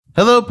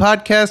Hello,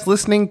 podcast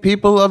listening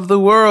people of the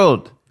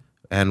world,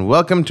 and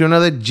welcome to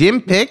another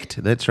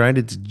Jim-picked, that's right,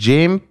 it's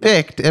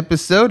Jim-picked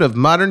episode of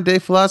Modern Day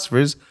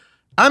Philosophers.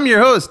 I'm your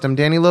host, I'm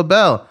Danny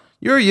Lobel.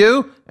 You're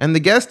you, and the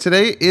guest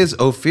today is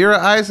Ophira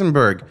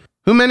Eisenberg,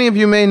 who many of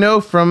you may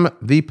know from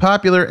the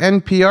popular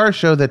NPR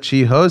show that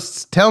she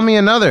hosts, Tell Me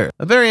Another,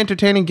 a very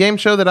entertaining game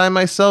show that I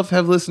myself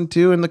have listened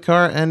to in the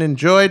car and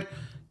enjoyed.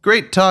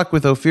 Great talk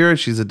with Ophira,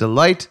 she's a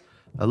delight,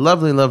 a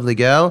lovely, lovely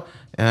gal.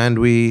 And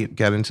we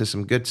got into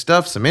some good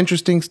stuff, some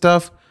interesting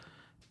stuff,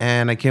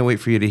 and I can't wait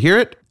for you to hear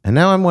it. And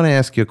now I want to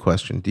ask you a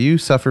question. Do you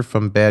suffer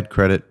from bad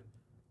credit?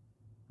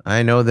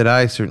 I know that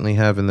I certainly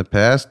have in the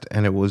past,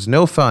 and it was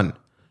no fun.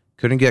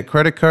 Couldn't get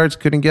credit cards,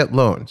 couldn't get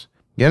loans.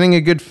 Getting a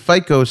good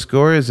FICO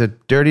score is a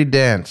dirty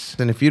dance,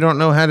 and if you don't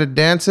know how to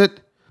dance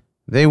it,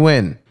 they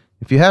win.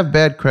 If you have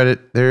bad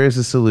credit, there is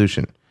a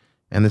solution.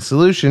 And the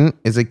solution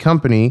is a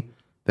company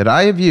that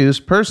I have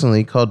used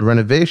personally called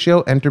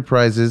Renovatio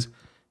Enterprises.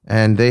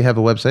 And they have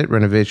a website,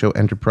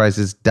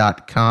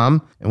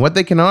 renovatioenterprises.com. And what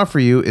they can offer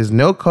you is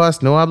no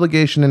cost, no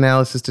obligation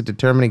analysis to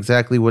determine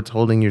exactly what's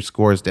holding your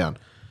scores down,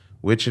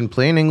 which in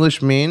plain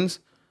English means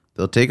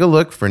they'll take a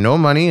look for no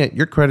money at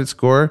your credit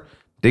score,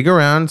 dig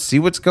around, see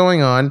what's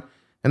going on,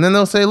 and then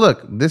they'll say,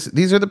 look,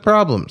 these are the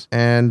problems,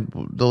 and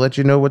they'll let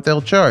you know what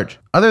they'll charge.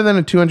 Other than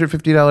a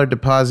 $250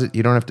 deposit,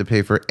 you don't have to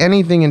pay for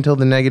anything until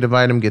the negative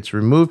item gets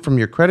removed from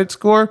your credit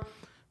score,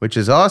 which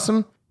is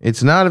awesome.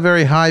 It's not a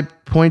very high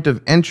point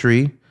of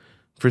entry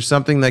for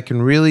something that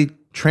can really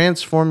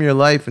transform your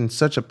life in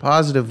such a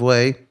positive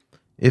way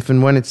if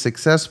and when it's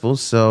successful.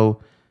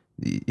 So,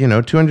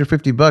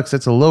 $250,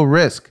 that's a low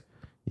risk.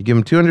 You give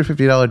them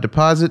 $250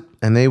 deposit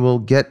and they will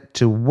get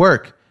to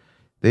work.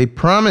 They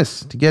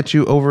promise to get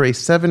you over a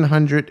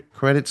 700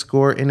 credit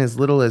score in as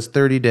little as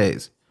 30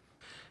 days.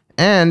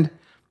 And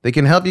they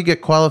can help you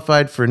get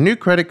qualified for a new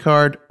credit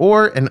card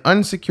or an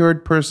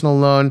unsecured personal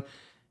loan.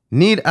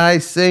 Need I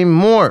say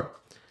more?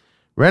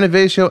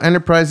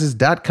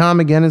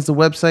 RenovatioEnterprises.com again is the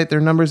website. Their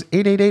number is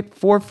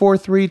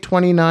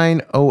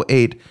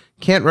 888-443-2908.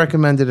 Can't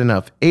recommend it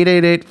enough.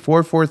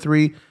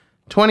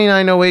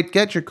 888-443-2908.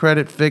 Get your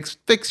credit fixed.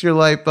 Fix your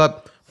life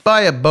up. Buy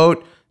a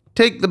boat.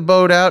 Take the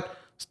boat out.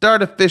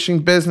 Start a fishing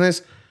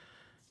business.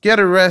 Get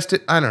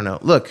arrested. I don't know.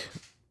 Look,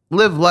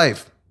 live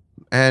life.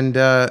 And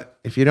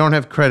if you don't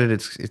have credit,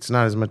 it's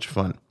not as much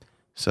fun.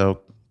 So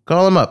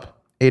call them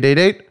up.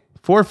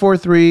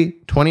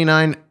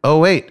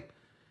 888-443-2908.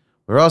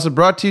 We're also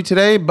brought to you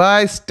today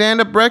by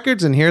Stand Up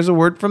Records, and here's a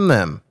word from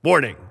them.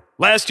 Warning.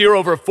 Last year,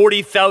 over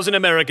 40,000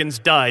 Americans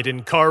died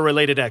in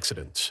car-related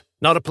accidents.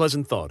 Not a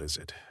pleasant thought, is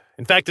it?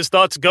 In fact, as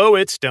thoughts go,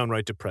 it's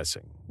downright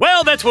depressing.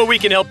 Well, that's where we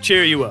can help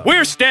cheer you up.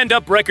 We're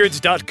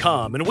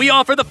StandUpRecords.com, and we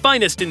offer the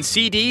finest in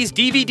CDs,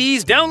 DVDs,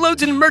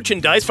 downloads, and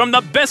merchandise from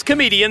the best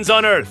comedians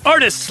on earth.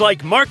 Artists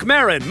like Mark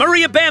Maron,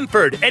 Maria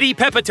Bamford, Eddie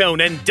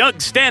Pepitone, and Doug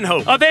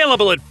Stanhope.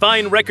 Available at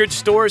fine record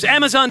stores,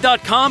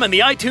 Amazon.com, and the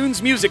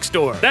iTunes Music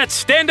Store.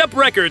 That's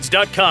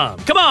StandUpRecords.com.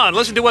 Come on,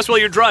 listen to us while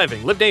you're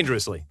driving. Live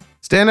dangerously.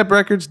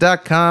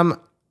 StandUpRecords.com.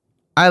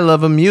 I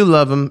love them. You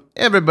love them.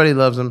 Everybody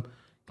loves them.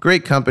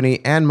 Great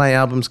company, and my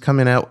album's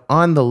coming out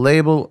on the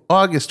label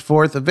August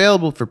 4th,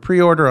 available for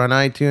pre-order on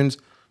iTunes.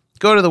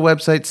 Go to the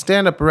website,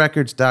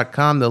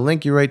 standuprecords.com. They'll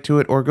link you right to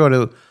it, or go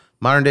to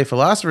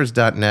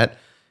moderndayphilosophers.net,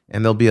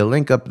 and there'll be a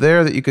link up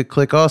there that you could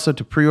click also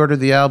to pre-order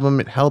the album.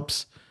 It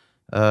helps,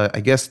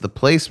 the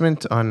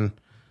placement on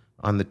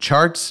the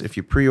charts. If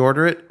you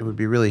pre-order it, it would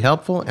be really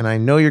helpful, and I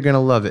know you're going to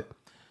love it.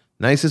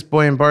 Nicest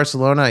Boy in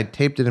Barcelona. I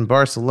taped it in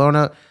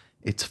Barcelona.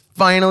 It's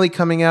finally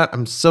coming out.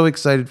 I'm so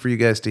excited for you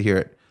guys to hear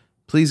it.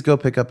 Please go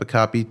pick up a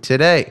copy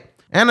today.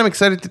 And I'm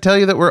excited to tell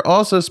you that we're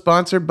also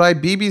sponsored by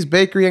BB's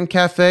Bakery and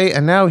Cafe.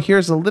 And now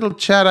here's a little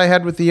chat I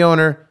had with the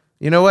owner.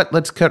 You know what?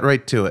 Let's cut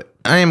right to it.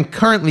 I am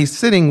currently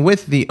sitting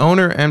with the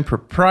owner and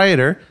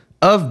proprietor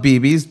of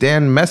BB's,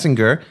 Dan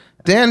Messinger.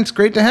 Dan, it's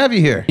great to have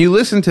you here. You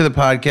listen to the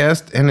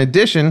podcast in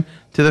addition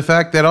to the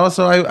fact that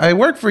also I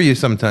work for you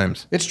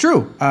sometimes. It's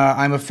true.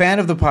 I'm a fan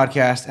of the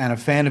podcast and a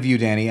fan of you,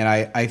 Danny. And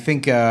I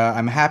think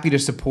I'm happy to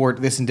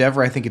support this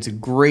endeavor. I think it's a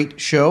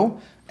great show.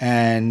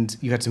 And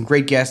you had some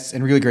great guests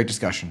and really great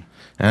discussion.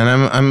 And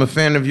I'm a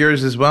fan of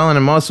yours as well, and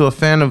I'm also a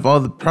fan of all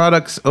the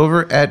products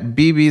over at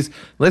BB's.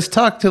 Let's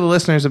talk to the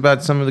listeners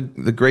about some of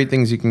the great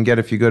things you can get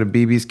if you go to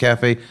BB's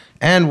Cafe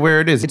and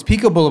where it is. It's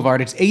Pico Boulevard.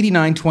 It's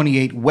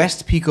 8928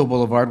 West Pico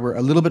Boulevard. We're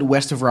a little bit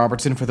west of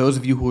Robertson. For those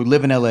of you who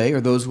live in LA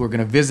or those who are going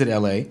to visit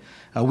LA,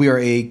 we are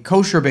a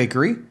kosher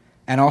bakery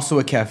and also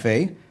a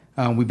cafe.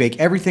 We bake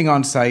everything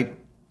on site,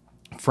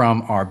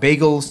 from our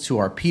bagels to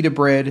our pita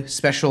bread,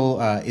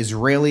 special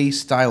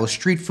Israeli-style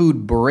street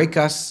food,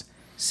 burekas,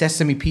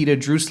 sesame pita,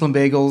 Jerusalem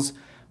bagels,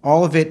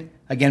 all of it,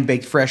 again,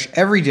 baked fresh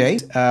every day.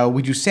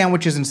 We do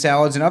sandwiches and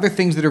salads and other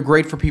things that are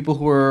great for people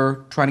who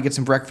are trying to get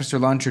some breakfast or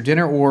lunch or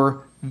dinner,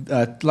 or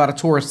a lot of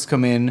tourists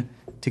come in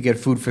to get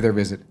food for their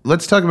visit.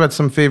 Let's talk about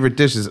some favorite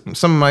dishes,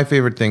 some of my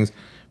favorite things.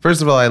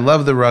 First of all, I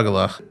love the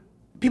rugelach.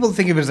 People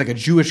think of it as like a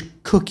Jewish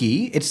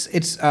cookie.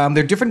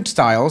 They're different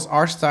styles.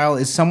 Our style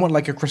is somewhat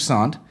like a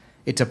croissant.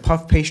 It's a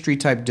puff pastry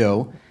type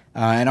dough,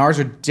 And ours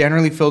are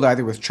generally filled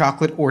either with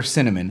chocolate or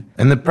cinnamon.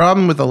 And the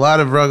problem with a lot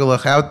of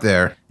rugelach out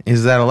there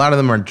is that a lot of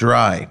them are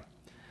dry.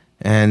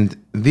 And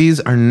these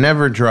are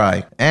never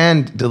dry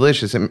and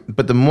delicious.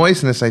 But the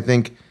moistness, I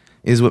think,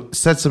 is what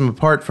sets them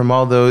apart from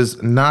all those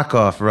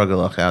knockoff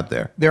rugelach out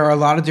there. There are a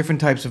lot of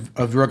different types of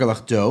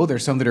rugelach dough.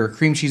 There's some that are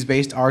cream cheese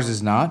based. Ours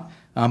is not.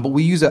 But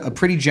we use a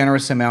pretty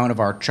generous amount of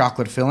our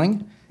chocolate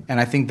filling. And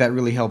I think that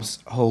really helps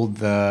hold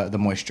the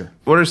moisture.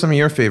 What are some of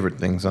your favorite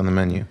things on the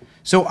menu?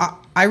 So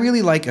I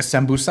really like a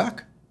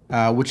sambusak,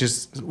 which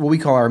is what we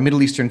call our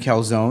Middle Eastern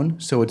calzone.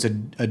 So it's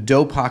a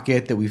dough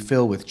pocket that we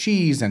fill with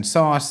cheese and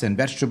sauce and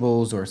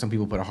vegetables, or some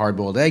people put a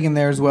hard-boiled egg in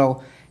there as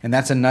well. And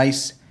that's a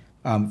nice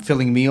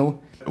filling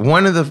meal.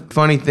 One of the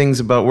funny things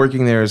about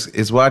working there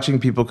is watching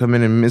people come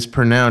in and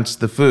mispronounce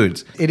the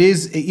foods. It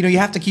is, you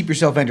have to keep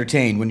yourself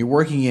entertained when you're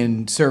working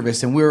in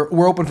service, and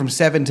we're open from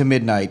 7 to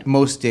midnight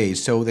most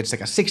days, so it's like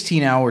a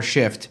 16-hour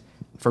shift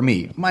for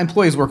me. My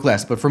employees work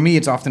less, but for me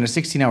it's often a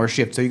 16-hour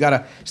shift, so you got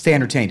to stay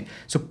entertained.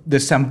 So the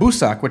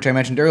sambusak, which I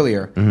mentioned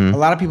earlier, a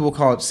lot of people will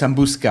call it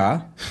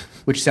sambuska,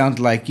 which sounds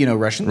like,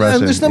 Russian. The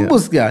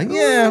sambuska.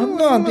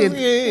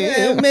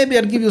 Maybe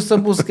I'll give you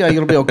sambuska.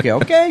 You'll be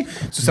okay?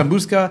 So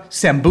sambuska,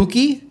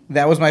 sambuki.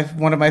 That was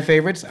one of my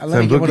favorites.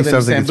 Sambuki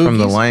sounds like it's from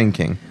The Lion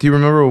King. Do you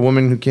remember a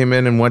woman who came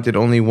in and wanted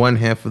only one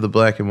half of the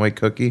black and white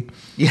cookie?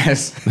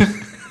 Yes.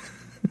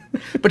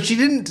 But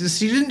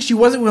she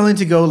wasn't willing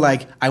to go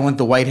like, I want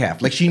the white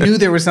half. Like, she knew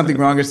there was something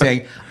wrong with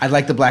saying, I'd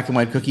like the black and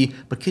white cookie,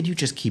 but could you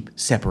just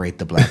separate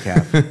the black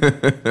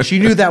half? She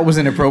knew that was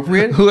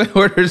inappropriate. Who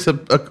orders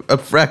a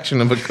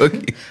fraction of a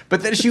cookie?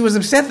 But then she was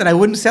upset that I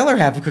wouldn't sell her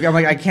half a cookie. I'm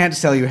like, I can't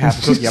sell you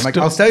half a cookie. I'm like,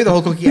 I'll sell you the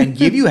whole cookie and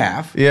give you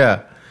half.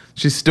 Yeah.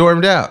 She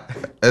stormed out,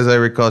 as I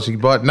recall. She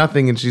bought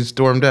nothing and she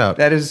stormed out.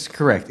 That is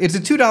correct. It's a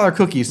 $2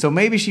 cookie, so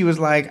maybe she was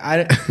like,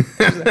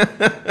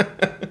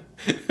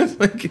 It's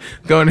like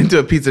going into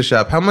a pizza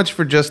shop. How much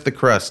for just the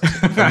crust?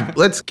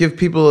 Let's give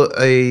people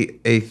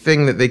a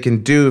thing that they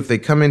can do if they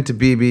come into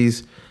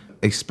BB's,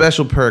 a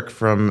special perk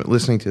from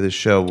listening to this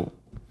show.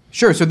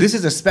 Sure. So this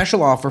is a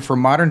special offer for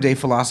Modern Day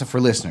Philosopher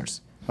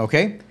listeners.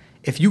 Okay?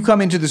 If you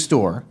come into the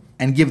store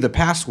and give the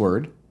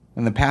password,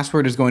 and the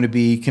password is going to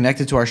be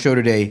connected to our show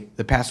today,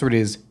 the password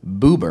is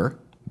Boober.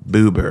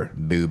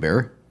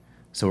 Boober.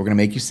 So we're going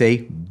to make you say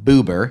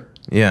Boober.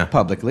 Yeah.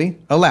 Publicly,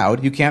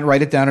 aloud. You can't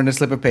write it down on a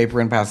slip of paper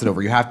and pass it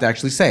over. You have to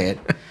actually say it.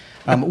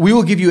 We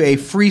will give you a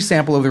free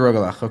sample of the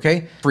rugelach,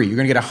 okay? Free. You're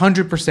going to get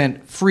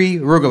 100% free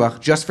rugelach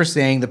just for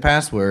saying the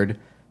password,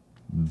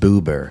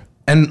 Boober.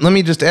 And let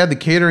me just add, the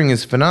catering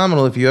is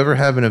phenomenal. If you ever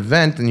have an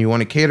event and you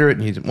want to cater it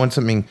and you want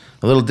something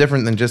a little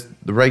different than just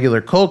the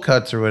regular cold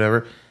cuts or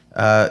whatever,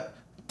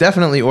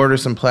 definitely order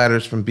some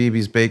platters from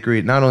BB's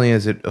Bakery. Not only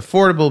is it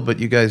affordable, but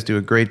you guys do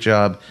a great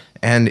job,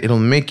 and it'll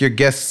make your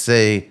guests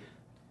say,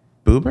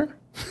 Boober?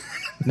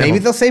 Maybe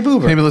they'll say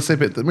Boober. Maybe they'll say,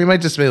 we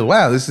might just say,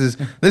 wow, this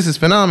is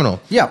phenomenal.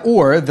 Yeah,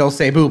 or they'll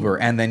say Boober,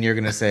 and then you're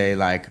going to say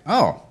like,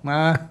 oh,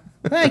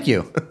 thank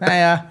you.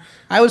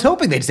 I was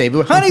hoping they'd say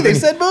Boober. Honey, they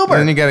said Boober. And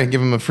then you got to give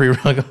them a free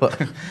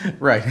rugelach.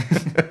 Right.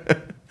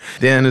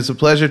 Dan, it's a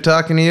pleasure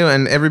talking to you,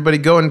 and everybody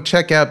go and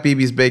check out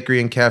BB's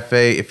Bakery and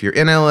Cafe. If you're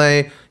in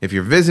LA, if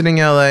you're visiting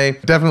LA,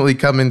 definitely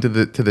come into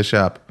the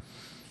shop.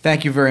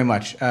 Thank you very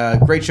much.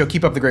 Great show.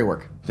 Keep up the great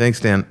work.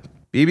 Thanks, Dan.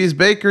 BB's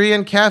Bakery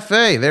and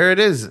Cafe. There it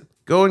is.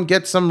 Go and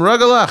get some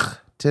rugelach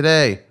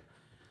today.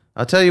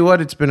 I'll tell you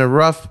what, it's been a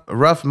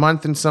rough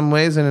month in some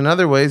ways, and in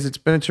other ways, it's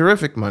been a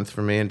terrific month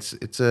for me.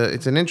 It's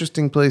an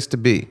interesting place to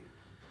be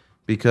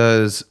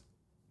because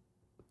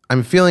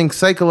I'm feeling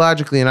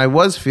psychologically, and I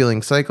was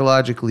feeling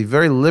psychologically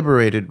very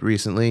liberated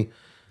recently.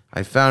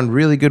 I found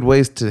really good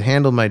ways to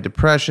handle my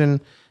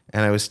depression,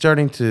 and I was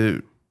starting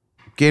to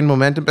gain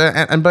momentum.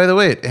 And by the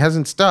way, it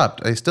hasn't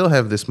stopped. I still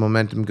have this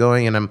momentum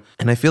going, and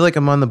I feel like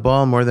I'm on the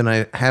ball more than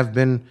I have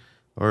been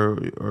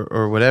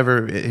or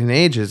whatever in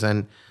ages.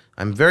 And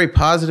I'm very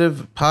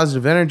positive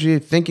energy,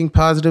 thinking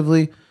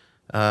positively,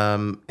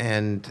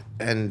 and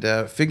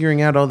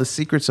figuring out all the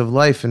secrets of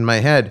life in my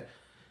head.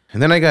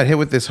 And then I got hit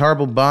with this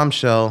horrible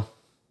bombshell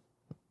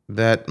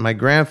that my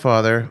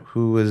grandfather,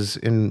 who was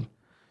in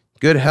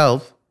good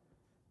health,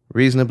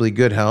 reasonably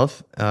good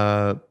health,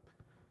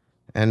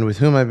 and with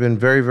whom I've been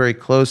very, very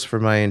close for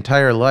my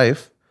entire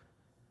life,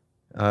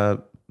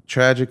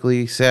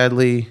 tragically,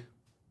 sadly,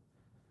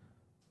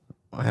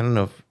 I don't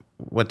know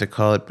what to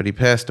call it, but he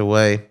passed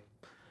away.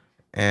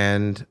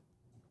 And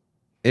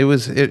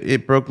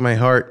it broke my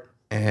heart.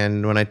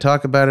 And when I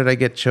talk about it, I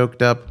get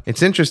choked up.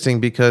 It's interesting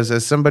because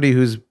as somebody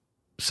who's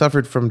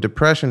suffered from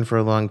depression for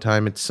a long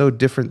time, it's so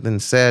different than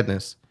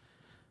sadness.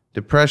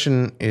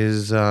 Depression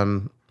is,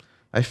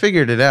 I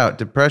figured it out.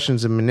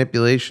 Depression's a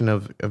manipulation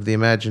of the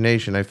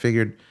imagination. I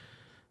figured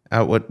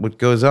out what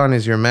goes on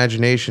is your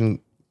imagination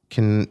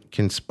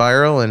can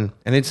spiral, and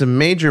it's a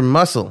major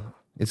muscle.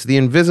 It's the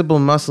invisible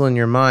muscle in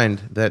your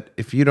mind that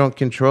if you don't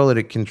control it,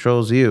 it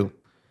controls you.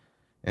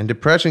 And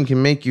depression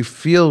can make you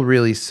feel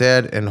really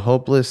sad and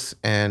hopeless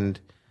and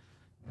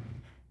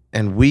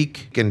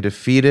weak and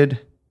defeated.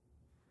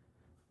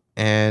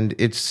 And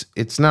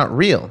it's not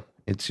real.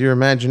 It's your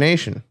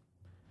imagination.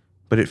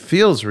 but it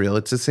feels real.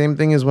 It's the same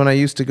thing as when I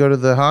used to go to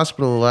the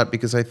hospital a lot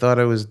because I thought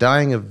I was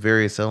dying of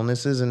various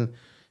illnesses, and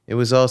it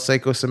was all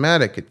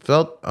psychosomatic. It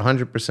felt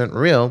 100%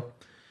 real.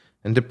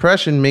 And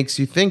depression makes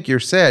you think you're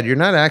sad. You're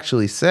not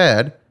actually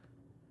sad.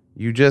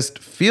 You just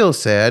feel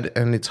sad,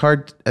 and it's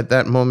hard at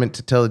that moment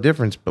to tell the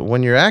difference. But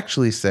when you're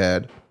actually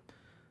sad,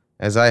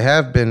 as I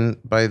have been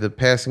by the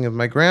passing of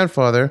my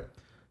grandfather,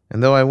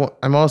 and though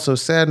I'm also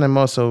sad, and I'm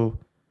also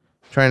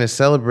trying to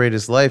celebrate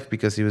his life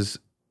because he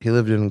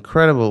lived an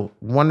incredible,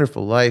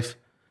 wonderful life.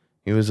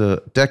 He was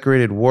a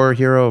decorated war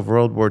hero of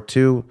World War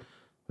II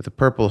with a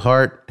Purple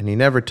Heart, and he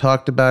never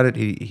talked about it.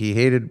 He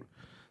hated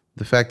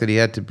the fact that he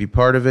had to be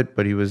part of it,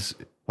 but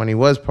when he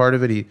was part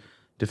of it, he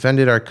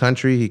defended our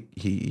country.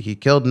 He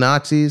killed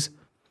Nazis,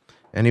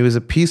 and he was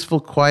a peaceful,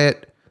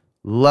 quiet,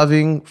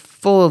 loving,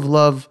 full of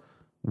love,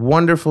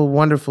 wonderful,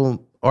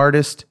 wonderful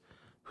artist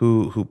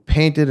who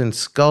painted and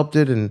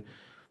sculpted and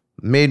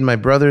made my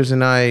brothers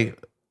and I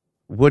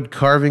wood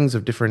carvings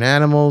of different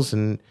animals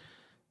and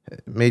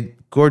made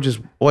gorgeous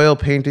oil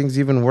paintings,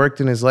 even worked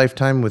in his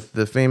lifetime with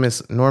the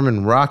famous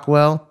Norman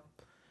Rockwell.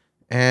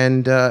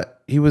 And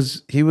he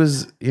was,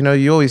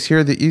 you always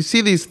hear that, you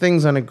see these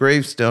things on a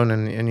gravestone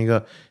and you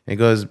go, it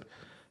goes,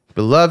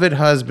 beloved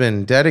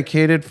husband,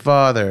 dedicated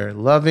father,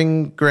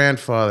 loving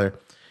grandfather.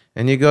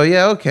 And you go,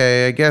 yeah,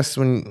 okay, I guess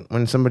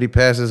when somebody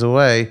passes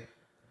away,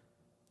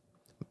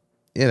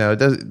 it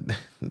does,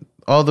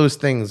 all those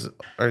things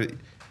are,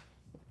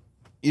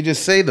 you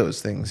just say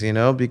those things,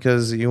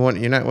 because what are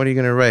you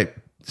going to write?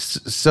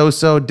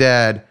 So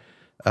dad,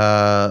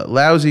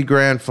 lousy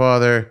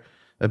grandfather,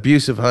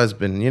 abusive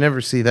husband. You never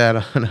see that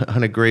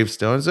on a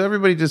gravestone. So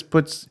everybody just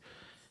puts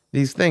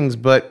these things.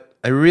 But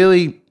I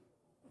really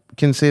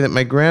can say that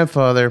my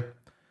grandfather,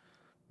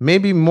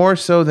 maybe more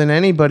so than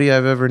anybody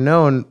I've ever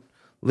known,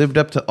 lived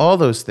up to all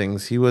those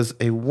things. He was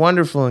a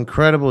wonderful,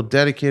 incredible,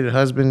 dedicated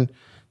husband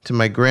to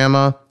my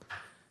grandma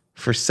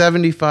for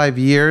 75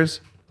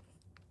 years.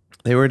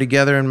 They were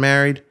together and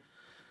married.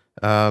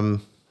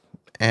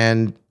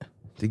 And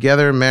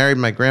together and married,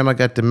 my grandma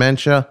got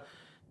dementia,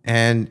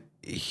 and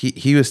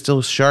he was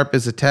still sharp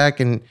as a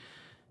tack, and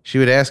she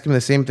would ask him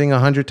the same thing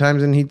 100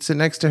 times, and he'd sit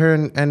next to her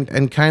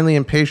and kindly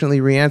and patiently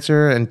re-answer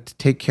her and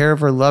take care of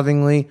her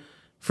lovingly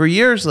for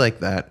years like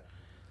that,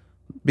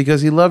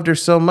 because he loved her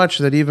so much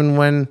that even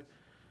when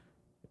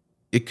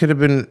it could have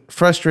been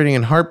frustrating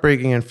and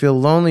heartbreaking and feel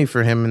lonely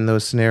for him in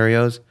those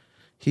scenarios,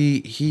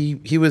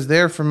 he was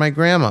there for my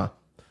grandma.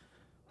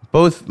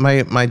 Both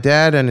my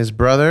dad and his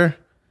brother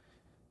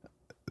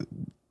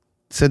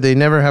said they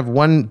never have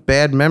one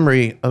bad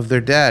memory of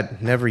their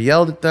dad. Never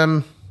yelled at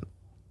them.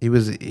 He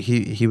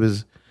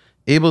was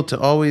able to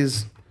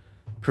always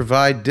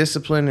provide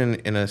discipline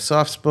in a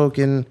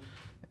soft-spoken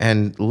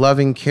and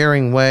loving,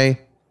 caring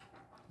way.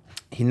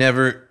 He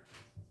never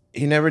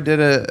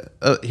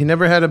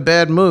had a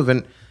bad move.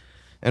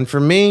 And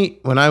for me,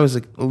 when I was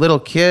a little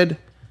kid,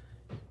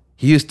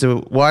 he used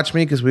to watch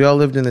me because we all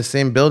lived in the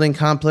same building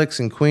complex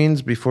in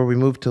Queens before we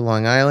moved to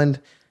Long Island.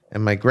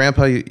 And my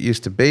grandpa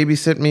used to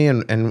babysit me,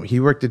 and he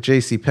worked at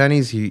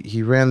JCPenney's.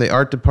 He ran the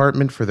art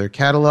department for their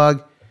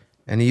catalog,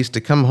 and he used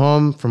to come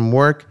home from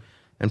work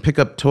and pick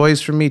up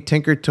toys for me,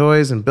 Tinker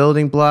toys and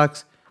building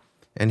blocks.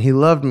 And he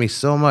loved me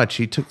so much.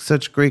 He took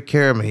such great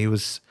care of me. He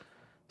was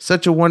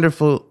such a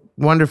wonderful,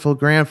 wonderful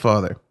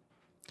grandfather.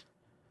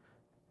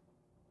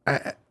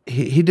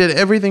 He did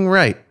everything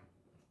right.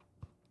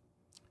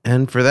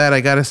 And for that,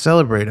 I got to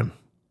celebrate him.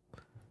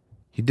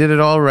 He did it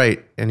all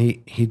right, and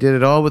he did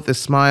it all with a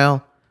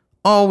smile.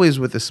 Always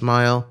with a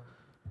smile,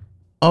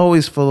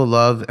 always full of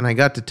love. And I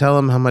got to tell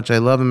him how much I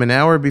love him. An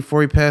hour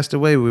before he passed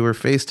away, we were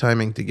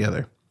FaceTiming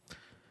together.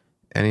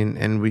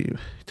 And we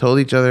told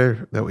each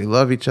other that we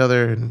love each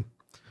other. And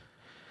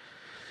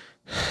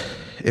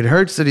it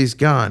hurts that he's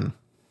gone.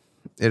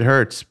 It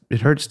hurts.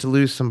 It hurts to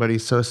lose somebody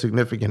so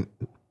significant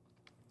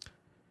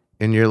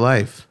in your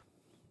life.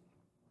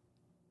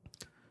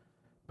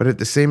 But at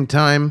the same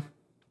time,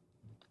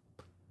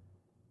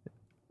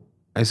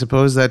 I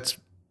suppose that's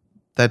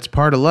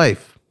part of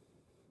life.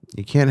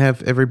 You can't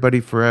have everybody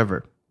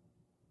forever.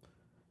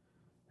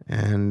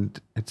 And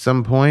at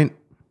some point,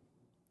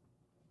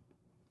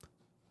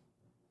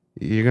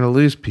 you're going to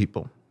lose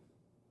people.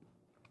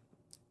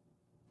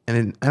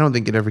 And I don't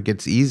think it ever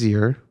gets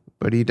easier,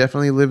 but he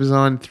definitely lives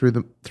on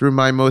through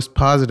my most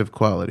positive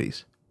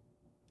qualities.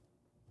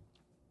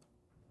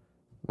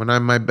 When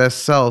I'm my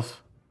best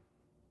self,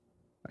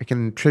 I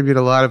can attribute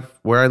a lot of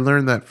where I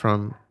learned that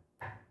from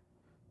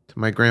to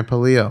my Grandpa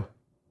Leo.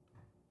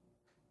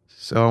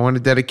 So I want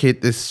to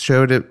dedicate this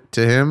show to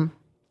him.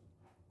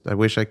 I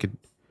wish I could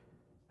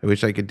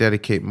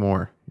dedicate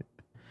more.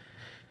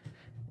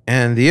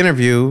 And the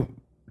interview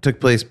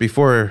took place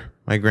before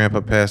my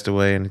grandpa passed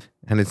away, and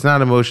it's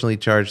not emotionally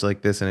charged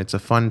like this, and it's a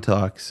fun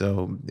talk.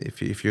 So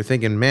if you're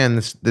thinking, man,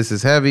 this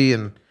is heavy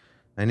and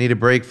I need a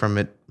break from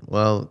it,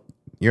 well,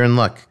 you're in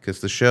luck,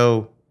 because the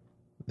show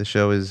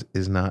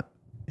is not.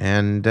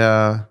 And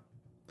I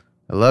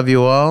love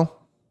you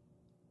all.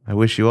 I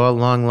wish you all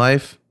long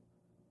life.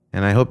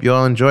 And I hope you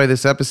all enjoy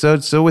this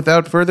episode. So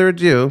without further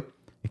ado,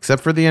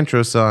 except for the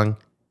intro song.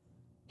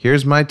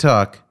 Here's my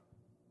talk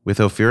with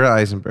Ophira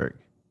Eisenberg.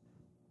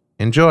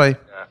 Enjoy.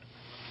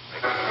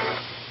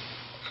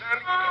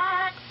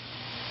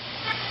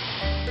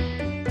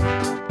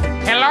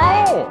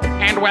 Hello,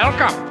 and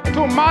welcome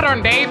to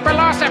Modern Day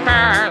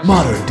Philosophers.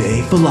 Modern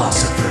Day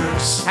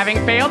Philosophers.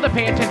 Having failed to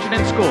pay attention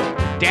in school,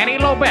 Danny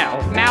Lobel,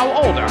 now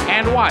older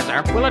and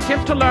wiser, will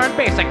attempt to learn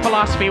basic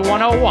philosophy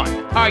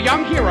 101. Our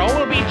young hero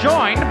will be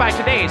joined by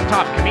today's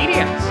top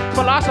comedians,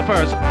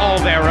 philosophers all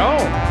their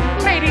own.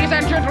 Ladies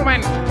and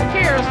gentlemen,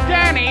 here's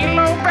Danny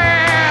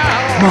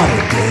Lobel.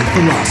 Modern Day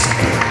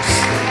Philosophers.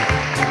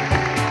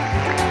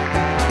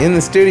 In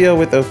the studio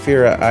with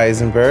Ophira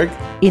Eisenberg.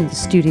 In the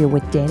studio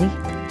with Danny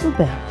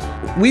Lobel.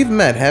 We've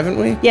met, haven't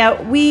we? Yeah,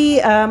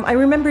 I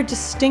remember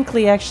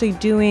distinctly actually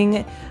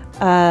doing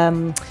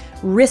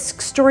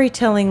risk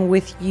storytelling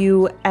with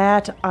you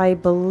at, I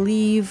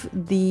believe,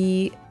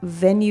 the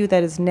venue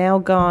that is now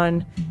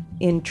gone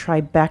in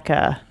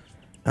Tribeca.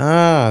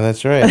 Ah,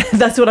 that's right.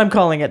 That's what I'm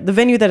calling it. The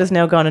venue that is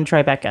now gone in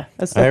Tribeca.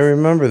 I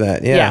remember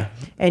that, yeah.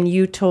 And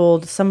you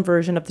told some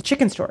version of the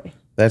chicken story.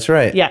 That's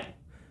right. Yeah.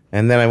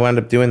 And then I wound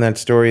up doing that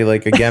story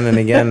like again and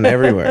again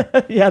everywhere.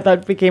 Yeah,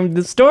 that became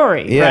the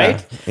story,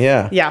 right?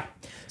 Yeah. Yeah.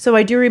 So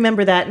I do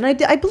remember that. And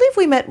I believe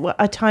we met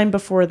a time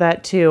before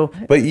that too.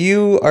 But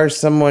you are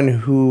someone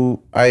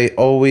who I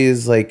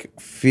always like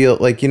feel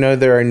like,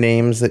 there are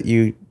names that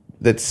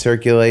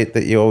circulate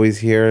that you always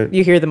hear.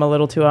 You hear them a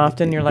little too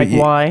often. You're like,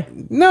 why?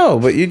 No,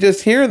 but you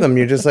just hear them.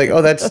 You're just like,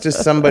 oh, that's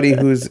just somebody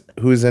who's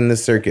in the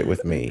circuit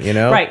with me,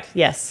 Right.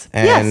 Yes.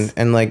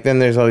 And like then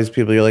there's always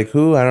people you're like,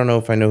 who? I don't know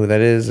if I know who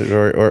that is,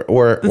 or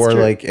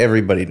like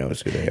everybody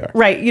knows who they are.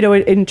 Right.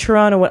 In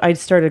Toronto, I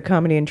started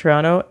comedy in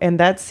Toronto, and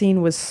that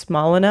scene was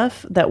small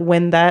enough that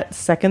when that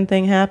second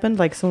thing happened,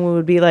 like someone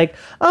would be like,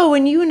 oh,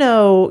 and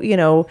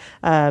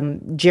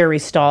Jerry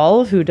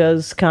Stahl, who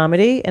does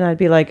comedy, and I'd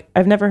be like,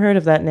 I've never heard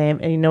of that name.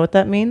 And you know what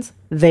that means?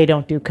 They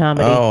don't do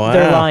comedy. Oh, wow.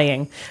 They're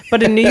lying.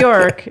 But in New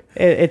York,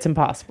 it's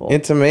impossible.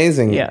 It's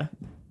amazing. Yeah.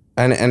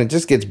 And it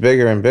just gets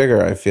bigger and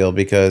bigger, I feel,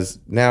 because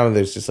now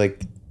there's just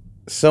like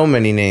so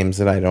many names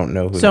that I don't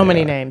know who So they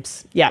many are.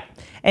 names. Yeah.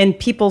 And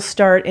people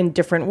start in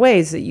different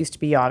ways. It used to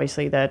be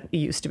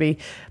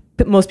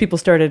most people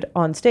started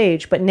on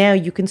stage, but now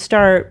you can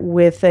start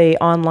with a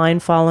online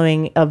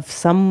following of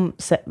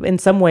in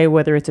some way,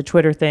 whether it's a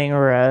Twitter thing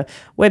or a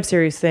web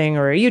series thing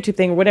or a YouTube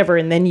thing or whatever,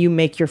 and then you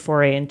make your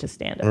foray into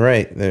stand-up.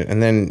 Right.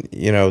 And then,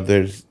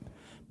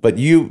 but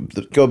you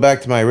go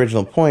back to my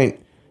original point.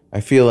 I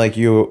feel like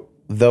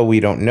though we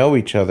don't know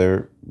each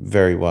other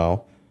very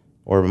well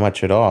or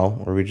much at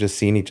all, or we've just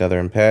seen each other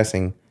in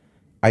passing,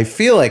 I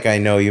feel like I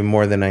know you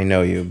more than I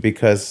know you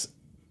because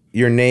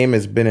your name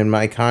has been in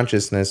my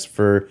consciousness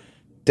for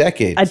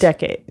decades. A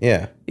decade.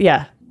 Yeah.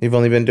 Yeah. You've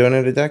only been doing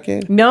it a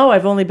decade? No,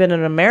 I've only been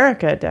in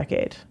America a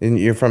decade. And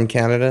you're from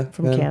Canada?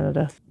 From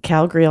Canada.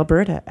 Calgary,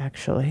 Alberta,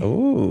 actually.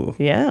 Ooh.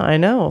 Yeah, I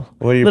know.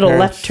 What are your little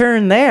parents? left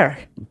turn there.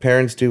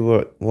 Parents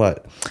do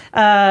what?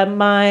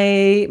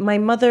 My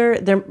mother,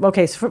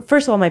 so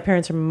first of all, my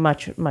parents are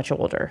much, much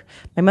older.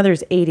 My mother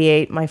is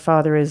 88. My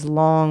father is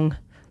long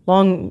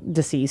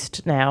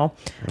deceased now.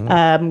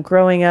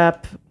 Growing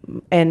up,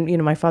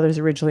 and, my father's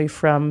originally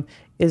from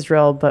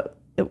Israel, but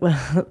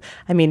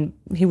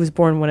he was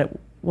born when it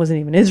wasn't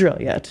even Israel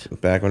yet.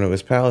 Back when it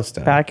was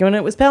Palestine.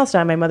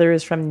 My mother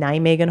is from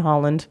Nijmegen,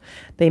 Holland.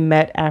 They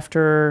met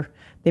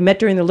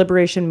during the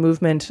liberation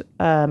movement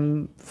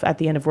at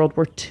the end of World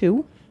War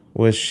II.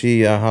 Was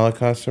she a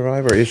Holocaust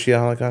survivor? Is she a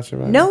Holocaust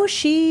survivor? No,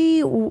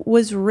 she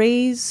was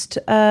raised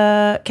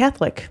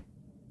Catholic.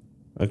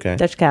 Okay.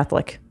 Dutch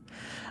Catholic.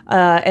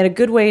 And a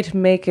good way to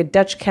make a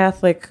Dutch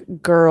Catholic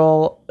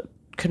girl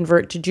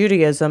convert to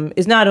Judaism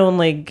is not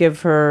only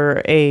give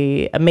her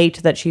a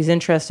mate that she's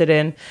interested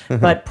in,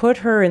 but put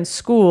her in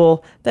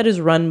school that is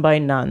run by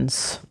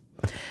nuns.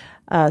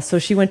 So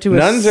she went to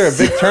nuns are a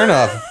big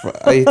turnoff.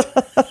 I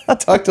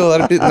talk to a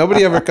lot of people.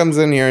 Nobody ever comes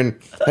in here and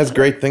has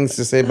great things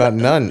to say about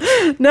nuns.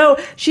 No,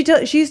 she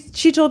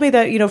told me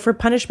that, for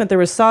punishment there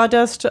was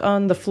sawdust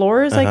on the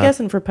floors, I guess,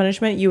 and for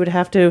punishment you would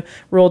have to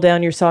roll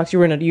down your socks. You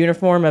were in a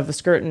uniform of a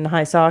skirt and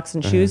high socks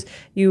and shoes.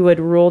 You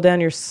would roll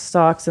down your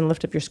socks and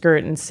lift up your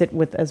skirt and sit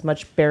with as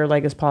much bare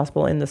leg as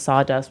possible in the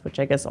sawdust, which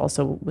I guess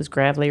also was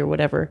gravelly or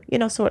whatever.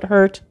 So it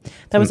hurt.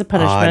 That was a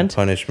punishment. Odd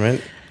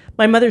punishment.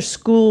 My mother's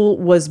school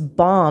was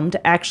bombed,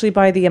 actually,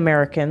 by the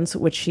Americans,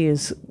 which she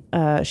is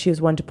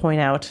one to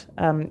point out.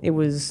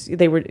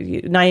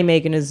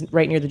 Nijmegen is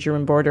right near the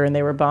German border, and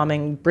they were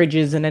bombing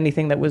bridges and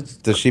anything that was.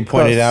 Does she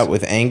point it out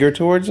with anger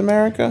towards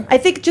America? I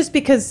think just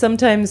because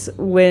sometimes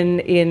when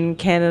in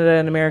Canada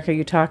and America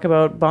you talk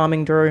about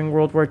bombing during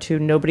World War II,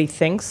 nobody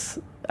thinks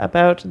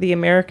about the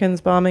Americans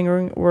bombing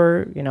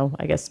or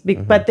I guess,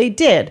 but they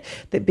did.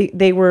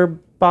 They were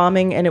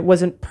bombing, and it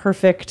wasn't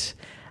perfect.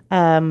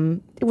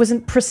 It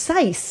wasn't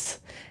precise.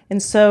 And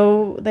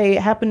so they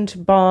happened to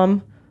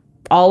bomb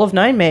all of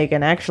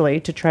Nijmegen, actually,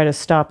 to try to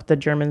stop the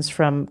Germans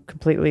from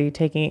completely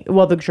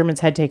the Germans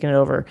had taken it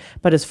over,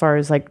 but as far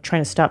as like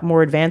trying to stop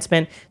more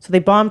advancement. So they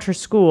bombed her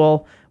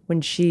school, when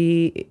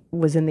she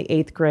was in the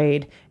 8th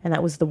grade, and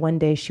that was the one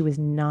day she was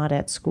not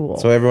at school.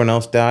 So everyone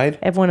else died?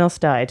 Everyone else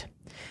died.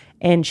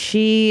 And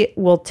she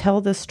will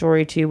tell this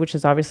story to you, which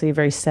is obviously a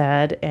very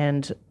sad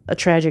and a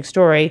tragic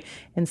story,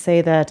 and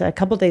say that a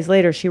couple days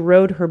later, she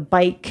rode her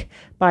bike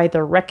by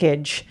the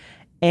wreckage,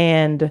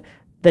 and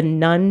the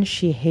nun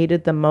she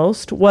hated the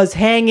most was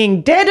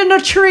hanging dead in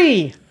a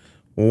tree.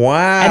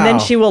 Wow. And then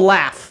she will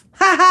laugh.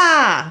 Ha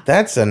ha!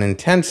 That's an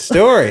intense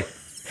story.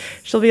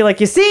 She'll be like,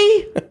 you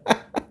see?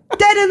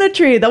 Dead in a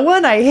tree, the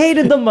one I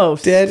hated the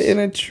most. Dead in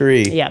a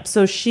tree. Yeah,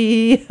 so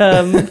she,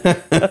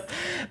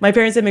 my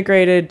parents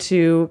immigrated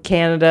to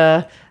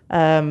Canada.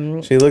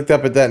 She looked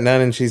up at that nun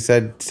and she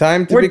said,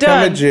 time to We're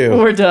become done. a Jew.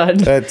 We're done.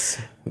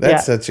 That's Yeah.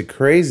 such a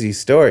crazy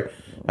story.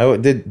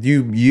 Did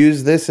you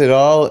use this at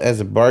all as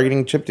a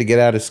bargaining chip to get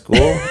out of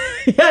school?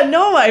 Yeah,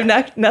 no, I'm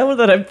not. Now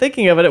that I'm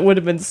thinking of it, it would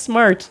have been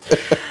smart.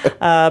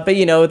 But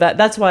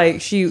that's why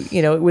she,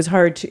 it was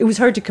hard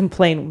to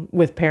complain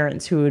with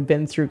parents who had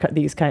been through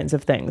these kinds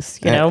of things.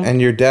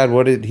 And your dad,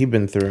 what had he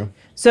been through?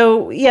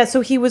 So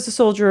he was a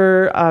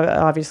soldier,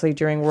 obviously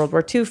during World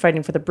War II,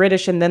 fighting for the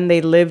British, and then they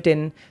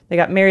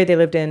got married. They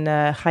lived in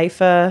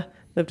Haifa.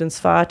 Lived in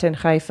Sfat and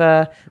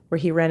Haifa, where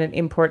he ran an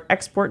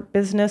import-export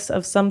business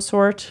of some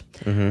sort.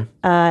 Mm-hmm.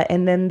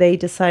 And then they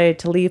decided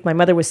to leave. My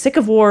mother was sick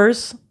of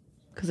wars,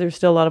 because there's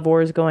still a lot of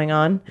wars going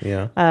on.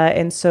 Yeah.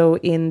 And so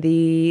in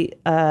the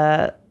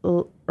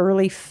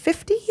early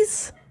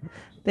 50s,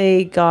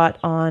 they got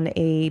on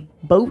a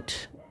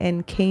boat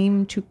and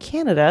came to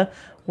Canada,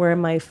 where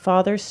my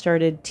father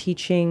started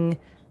teaching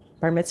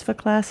bar mitzvah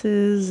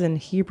classes and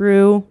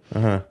Hebrew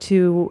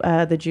to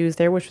the Jews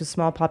there, which was a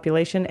small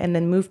population, and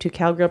then moved to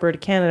Calgary, Alberta,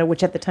 Canada,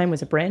 which at the time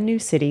was a brand new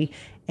city,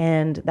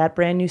 and that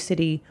brand new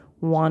city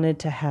wanted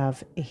to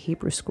have a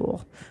Hebrew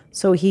school.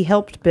 So he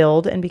helped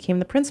build and became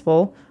the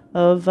principal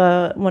of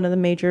one of the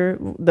major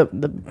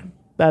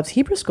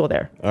Hebrew school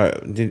there.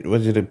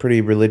 Was it a pretty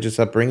religious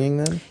upbringing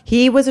then?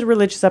 He was a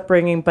religious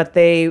upbringing, but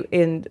they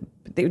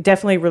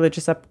definitely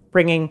religious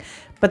upbringing.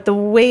 But the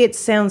way it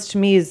sounds to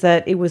me is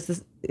that it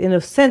was, in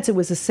a sense, it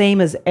was the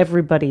same as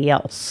everybody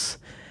else.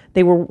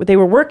 They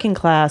were working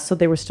class, so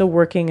they were still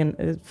working.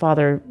 And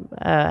father,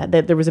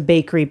 there was a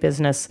bakery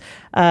business,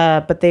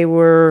 but they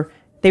were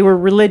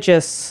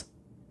religious,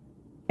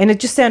 and it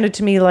just sounded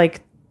to me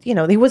like he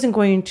wasn't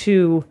going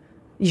to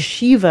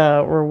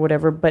yeshiva or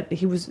whatever, but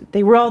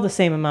they were all the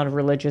same amount of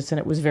religious, and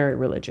it was very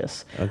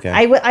religious. Okay.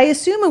 I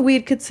assume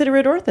we'd consider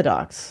it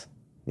Orthodox.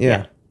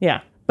 Yeah.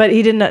 Yeah. But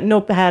he didn't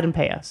hadn't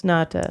pay us.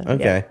 Not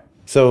okay. Yeah.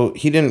 So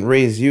he didn't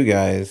raise you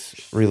guys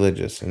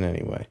religious in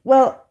any way.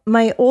 Well,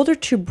 my older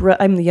two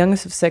I'm the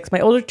youngest of 6.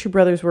 My older 2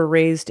 brothers were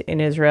raised in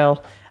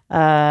Israel,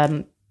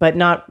 but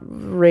not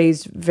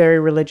raised very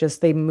religious.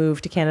 They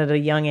moved to Canada at a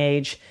young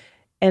age.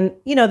 And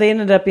they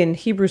ended up in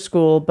Hebrew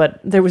school,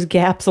 but there was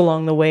gaps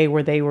along the way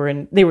where they were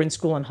in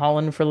school in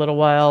Holland for a little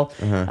while,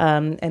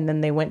 and then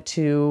they went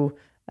to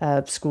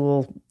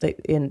school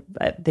in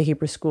the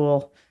Hebrew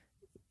school,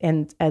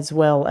 and as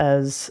well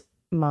as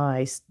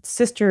my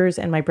sisters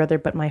and my brother.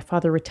 But my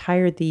father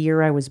retired the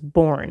year I was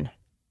born.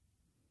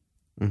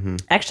 Mm-hmm.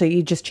 Actually,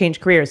 he just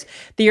changed careers.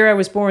 The year I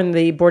was born,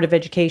 the Board of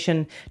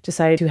Education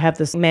decided to have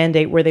this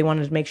mandate where they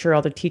wanted to make sure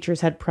all the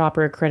teachers had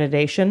proper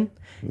accreditation.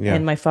 Yeah.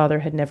 And my father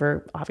had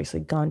never obviously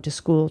gone to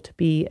school to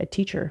be a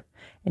teacher.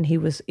 And he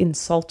was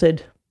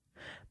insulted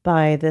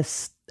by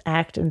this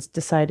act and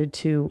decided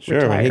to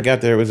retire. When he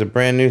got there, it was a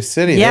brand new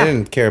city. Yeah. They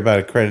didn't care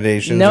about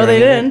accreditation. No, they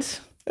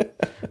didn't.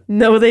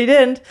 No, they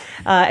didn't.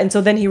 And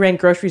so then he ran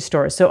grocery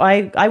stores. So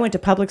I went to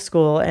public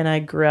school, and I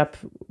grew up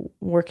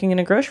working in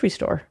a grocery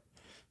store.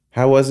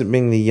 How was it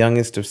being the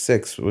youngest of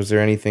 6? Was there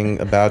anything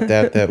about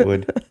that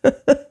would...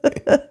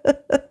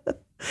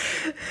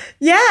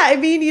 Yeah, I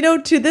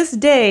mean, to this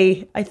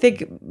day, I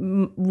think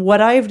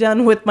what I've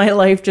done with my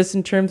life, just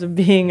in terms of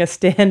being a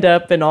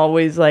stand-up and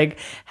always like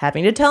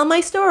having to tell my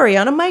story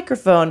on a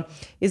microphone,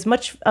 is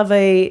much of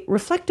a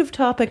reflective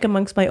topic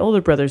amongst my older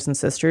brothers and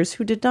sisters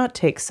who did not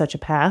take such a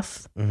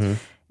path. Mm-hmm.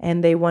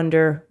 And they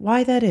wonder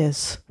why that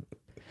is.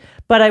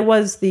 But I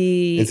was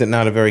Is it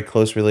not a very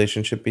close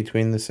relationship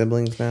between the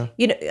siblings now?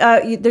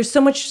 There's so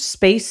much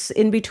space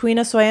in between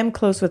us, so I am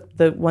close with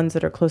the ones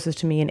that are closest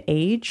to me in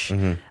age,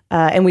 mm-hmm.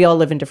 And we all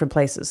live in different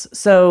places.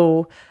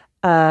 So,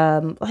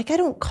 I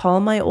don't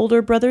call my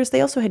older brothers. They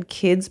also had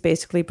kids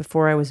basically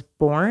before I was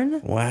born.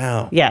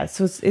 Wow. Yeah,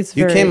 so it's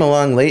You came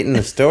along late in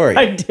the story.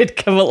 I did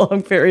come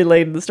along very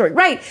late in the story.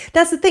 Right,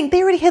 that's the thing.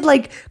 They already had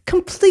like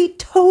complete,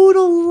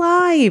 total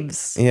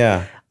lives.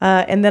 Yeah.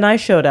 And then I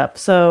showed up,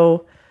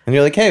 so... And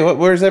you're like, hey,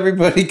 where's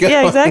everybody going?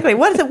 Yeah, exactly.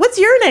 What is it? What's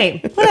your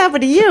name? What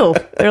happened to you?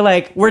 They're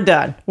like, we're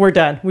done.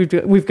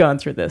 We've gone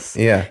through this.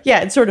 Yeah. Yeah,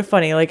 it's sort of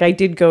funny. Like, I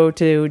did go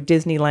to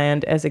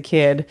Disneyland as a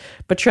kid,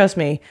 but trust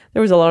me,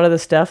 there was a lot of the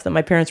stuff that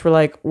my parents were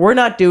like, we're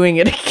not doing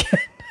it again.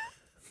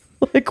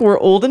 Like, we're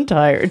old and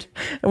tired,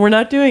 and we're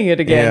not doing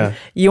it again. Yeah.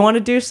 You want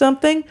to do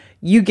something?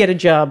 You get a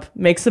job,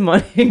 make some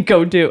money, and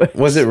go do it.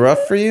 Was it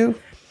rough for you?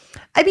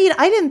 I mean,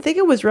 I didn't think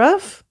it was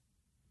rough.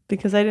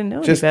 because I didn't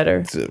know Just any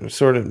better.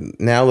 sort of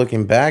now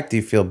looking back, do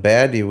you feel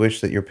bad? Do you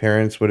wish that your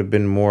parents would have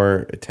been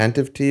more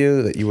attentive to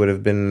you, that you would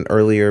have been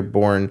earlier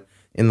born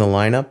in the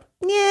lineup?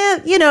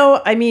 Yeah,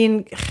 I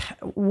mean,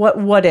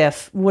 what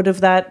if? Would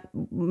have that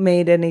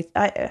made any?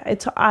 I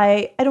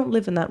don't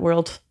live in that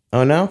world.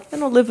 Oh no? I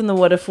don't live in the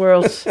what if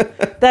world.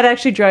 That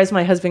actually drives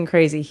my husband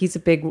crazy. He's a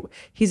big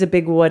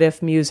what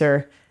if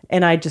muser,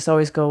 and I just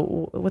always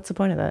go, what's the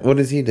point of that? What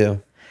does he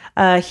do?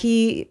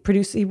 He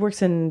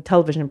works in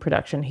television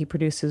production. He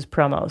produces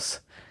promos.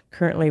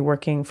 Currently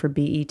working for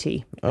BET.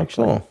 Oh,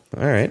 cool.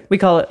 All right. We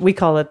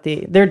call it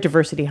their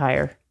diversity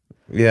hire.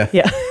 Yeah.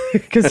 Yeah,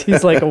 because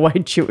he's like a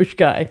white Jewish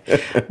guy,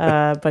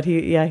 but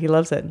he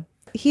loves it.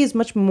 He is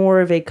much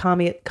more of a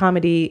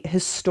comedy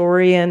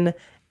historian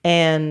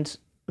and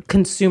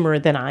consumer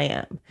than I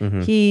am.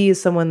 Mm-hmm. He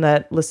is someone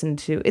that listened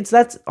to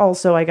that's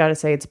also, I gotta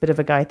say, it's a bit of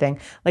a guy thing.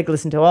 Like,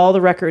 listen to all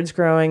the records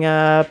growing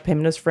up. Him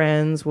and his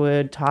friends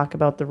would talk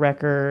about the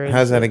records.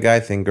 How's that a guy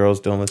thing? Girls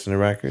don't listen to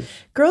records?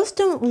 Girls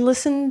don't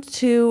listen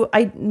to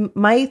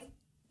my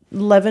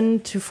 11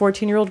 to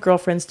 14-year-old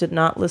girlfriends did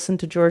not listen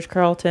to George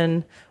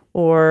Carlton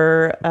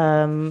or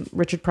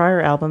Richard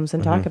Pryor albums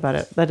and talk about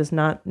it. That is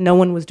not, no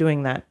one was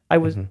doing that.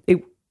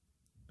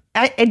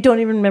 I don't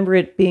even remember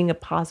it being a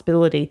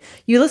possibility.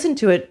 You listened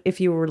to it if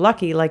you were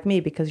lucky, like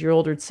me, because your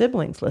older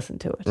siblings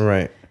listened to it.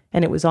 Right.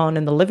 And it was on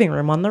in the living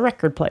room on the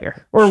record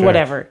player or Sure.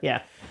 whatever.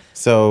 Yeah.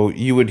 So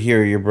you would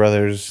hear your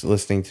brothers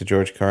listening to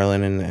George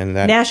Carlin and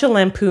that. National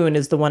Lampoon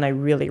is the one I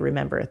really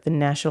remember. The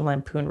National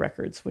Lampoon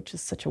records, which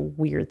is such a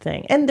weird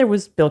thing. And there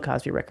was Bill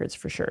Cosby records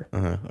for sure.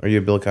 Are you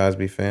a Bill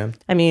Cosby fan?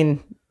 I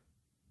mean,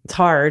 it's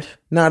hard.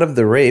 Not of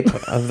the rape,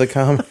 of the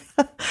comedy.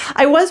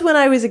 I was when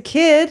I was a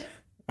kid.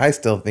 I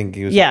still think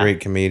he was a great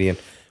comedian.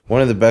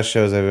 One of the best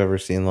shows I've ever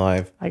seen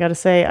live. I got to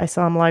say, I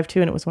saw him live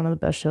too, and it was one of the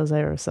best shows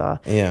I ever saw.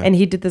 Yeah. And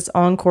he did this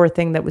encore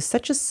thing that was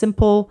such a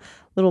simple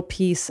little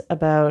piece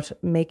about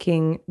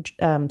making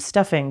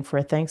stuffing for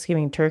a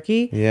Thanksgiving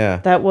turkey. Yeah.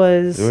 That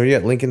was Were you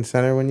at Lincoln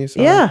Center when you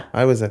saw Yeah. him?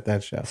 I was at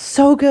that show.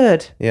 so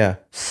good. Yeah.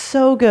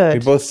 So good. We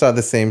both saw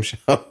the same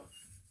show.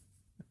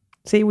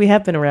 See, we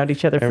have been around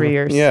each other for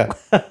years. Yeah.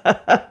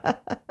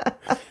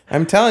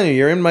 I'm telling you,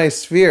 you're in my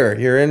sphere.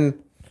 You're in.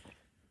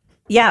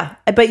 Yeah,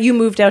 but you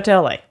moved out to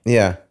LA.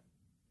 Yeah.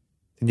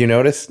 Did you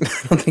notice?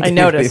 don't think I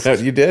noticed.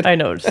 You did? I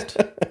noticed.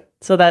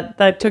 So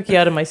that took you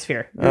out of my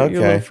sphere. You're a Okay.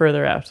 little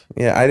further out.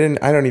 Yeah, I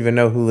don't even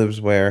know who lives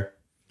where.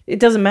 It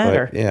doesn't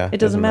matter. But, yeah, it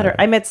doesn't matter.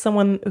 I met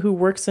someone who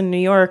works in New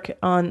York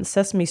on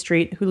Sesame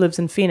Street who lives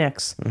in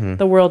Phoenix.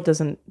 The world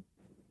doesn't.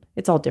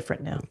 It's all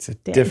different now. It's a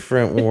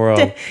different world.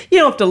 You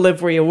don't have to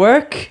live where you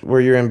work. Were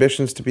your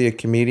ambitions to be a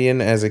comedian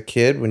as a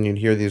kid when you'd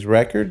hear these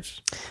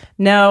records?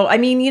 No, I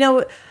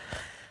mean,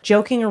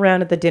 joking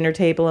around at the dinner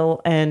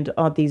table and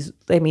on these,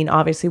 I mean,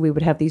 obviously we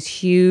would have these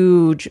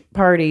huge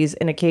parties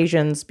and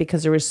occasions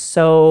because there was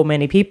so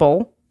many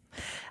people.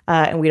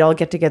 And we'd all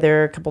get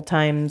together a couple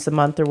times a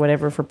month or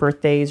whatever for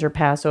birthdays or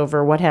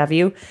Passover, what have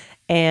you.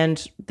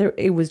 And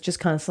it was just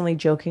constantly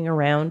joking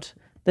around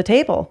the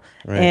table.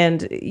 Right.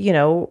 And,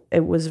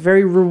 it was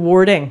very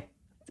rewarding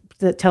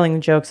telling the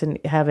jokes and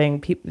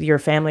having your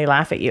family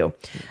laugh at you.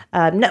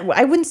 No,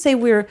 I wouldn't say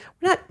we're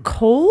not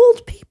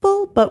cold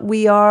people, but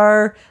we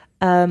are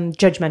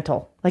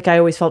judgmental. Like, I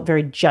always felt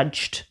very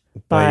judged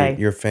by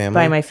your family,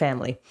 by my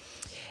family.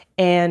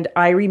 And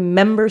I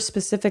remember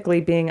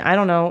specifically being, I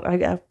don't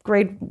know,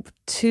 grade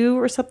 2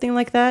 or something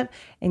like that,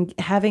 and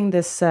having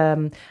this,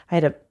 I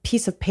had a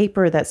piece of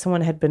paper that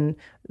someone had been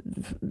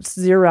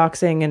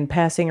Xeroxing and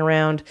passing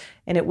around,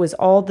 and it was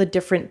all the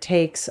different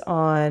takes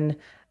on,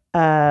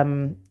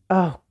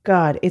 oh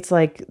God, it's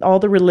like all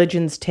the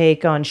religions'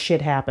 take on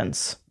shit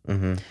happens.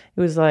 Mm-hmm.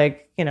 It was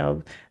like,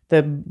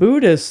 the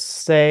Buddhists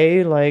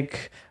say,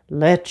 like,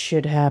 let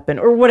shit happen,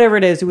 or whatever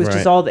it is. It was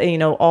just all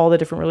the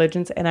different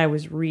religions. And I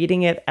was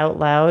reading it out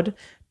loud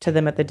to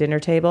them at the dinner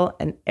table,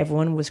 and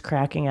everyone was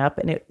cracking up.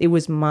 And it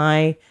was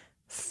my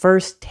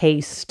first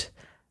taste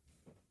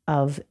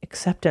of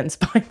acceptance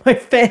by my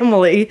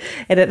family.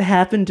 And it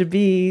happened to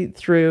be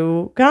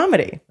through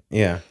comedy.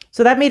 Yeah.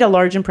 So that made a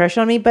large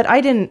impression on me, but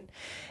it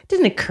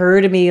didn't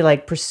occur to me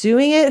like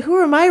pursuing it. Who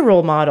are my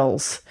role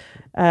models?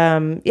 I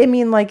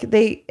mean, like,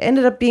 they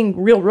ended up being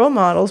real role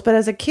models, but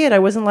as a kid, I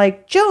wasn't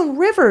like Joan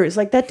Rivers.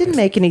 Like, that didn't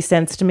make any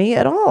sense to me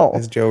at all.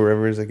 Is Joe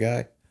Rivers a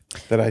guy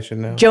that I should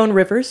know? Joan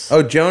Rivers.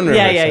 Oh, Joan Rivers.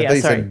 Yeah. I thought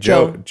you Sorry, said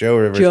Joe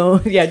Rivers. Joe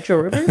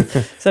Rivers.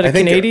 Is that a I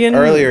think Canadian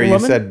earlier woman?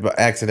 you said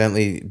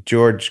accidentally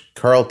George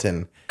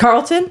Carlton.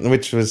 Carlton?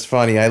 Which was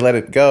funny. I let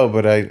it go,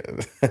 but I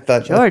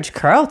thought George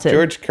Carlton.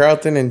 George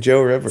Carlton and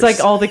Joe Rivers. It's like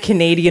all the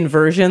Canadian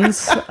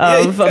versions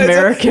of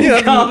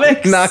American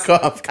comics.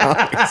 Knockoff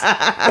comics.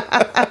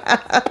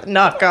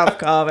 Knockoff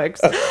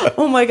comics.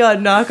 Oh my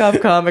God,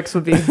 knockoff comics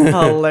would be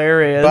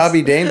hilarious.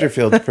 Bobby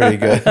Dangerfield's pretty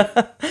good.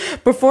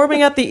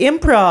 Performing at the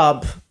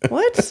Improv.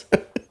 What?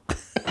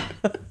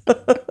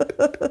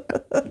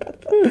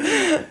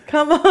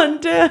 Come on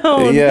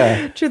down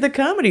to the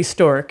Comedy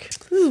Stork.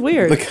 This is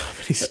weird. The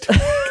Comedy Stork.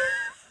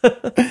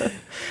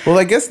 Well,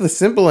 I guess the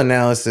simple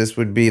analysis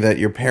would be that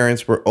your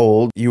parents were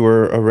old. You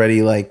were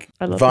already like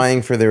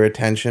vying for their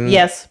attention.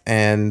 Yes.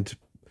 And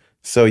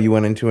so you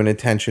went into an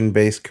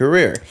attention-based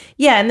career.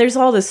 Yeah, and there's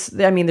all this.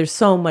 I mean, there's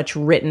so much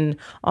written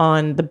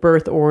on the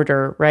birth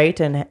order, right?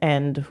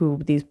 And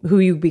who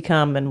you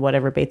become and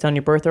whatever based on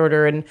your birth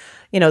order. And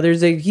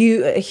there's a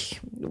huge,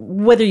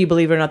 whether you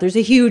believe it or not, there's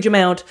a huge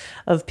amount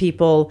of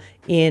people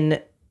in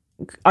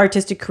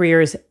artistic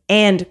careers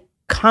and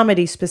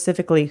comedy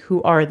specifically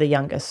who are the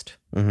youngest.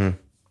 Mm-hmm.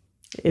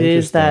 It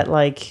is that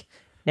like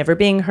never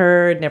being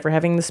heard, never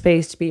having the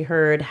space to be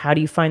heard. How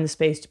do you find the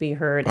space to be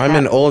heard? I'm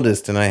an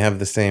oldest, and I have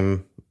the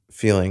same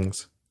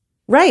feelings.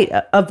 Right,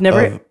 of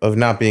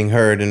not being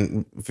heard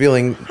and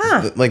feeling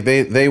like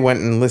they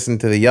went and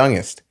listened to the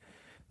youngest.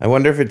 I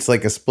wonder if it's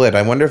like a split.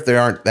 I wonder if there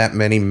aren't that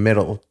many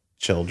middle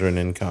children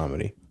in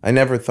comedy. I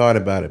never thought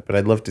about it, but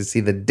I'd love to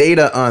see the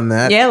data on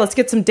that. Yeah, let's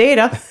get some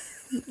data.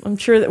 I'm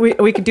sure that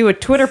we could do a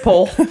Twitter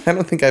poll. I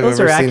don't think I've Those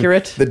ever are seen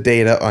accurate. the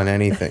data on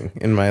anything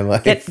in my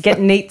life.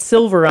 Get Nate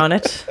Silver on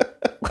it.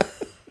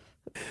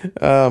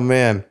 Oh,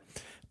 man.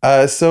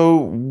 So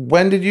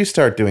when did you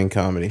start doing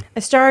comedy?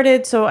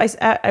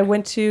 I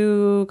went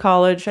to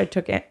college. I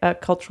took a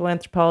cultural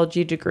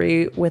anthropology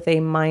degree with a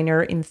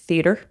minor in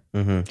theater.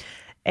 Mm-hmm.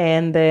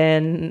 And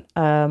then,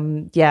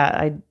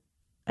 I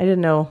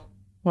didn't know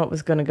what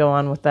was going to go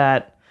on with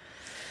that.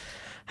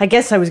 I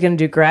guess I was going to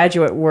do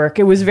graduate work.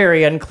 It was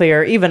very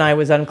unclear. Even I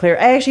was unclear.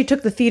 I actually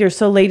took the theater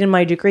so late in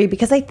my degree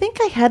because I think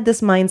I had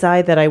this mind's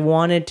eye that I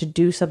wanted to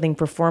do something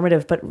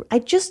performative, but I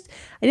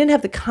didn't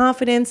have the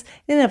confidence.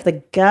 I didn't have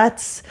the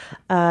guts.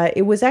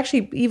 It was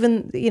actually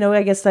even,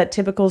 I guess that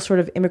typical sort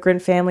of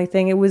immigrant family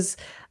thing. It was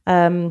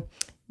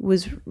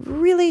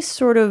really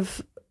sort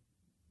of,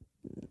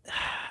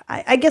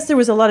 I guess there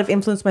was a lot of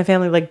influence in my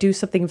family, like do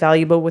something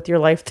valuable with your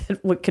life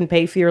that can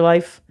pay for your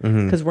life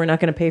because we're not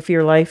going to pay for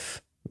your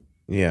life.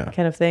 Yeah.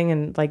 Kind of thing.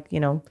 And like,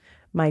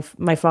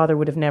 my father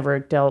would have never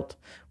dealt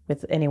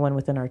with anyone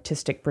with an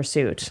artistic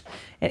pursuit.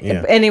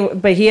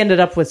 But he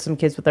ended up with some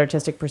kids with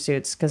artistic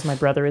pursuits because my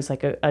brother is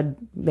like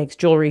makes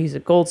jewelry. He's a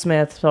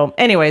goldsmith. So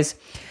anyways,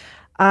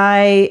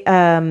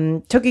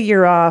 I took a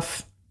year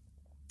off,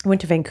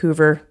 went to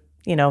Vancouver,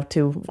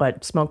 to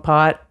smoke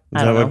pot.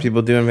 Is that what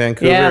people do in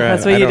Vancouver? Yeah,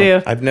 that's what you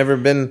do. I've never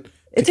been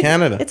to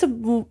Canada. It's a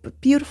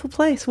beautiful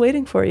place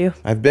waiting for you.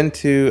 I've been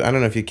to, I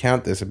don't know if you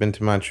count this, I've been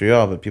to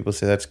Montreal, but people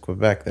say that's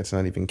Quebec. That's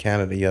not even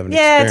Canada. You haven't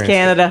experienced it's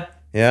Canada.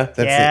 It. Yeah?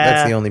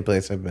 That's the only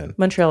place I've been.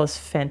 Montreal is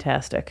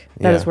fantastic.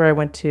 That is where I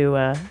went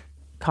to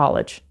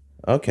college.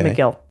 Okay.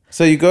 McGill.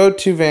 So you go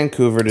to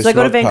Vancouver to smoke pot.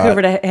 I go to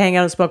Vancouver to hang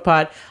out and smoke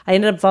pot. I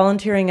ended up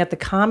volunteering at the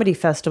comedy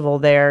festival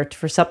there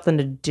for something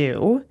to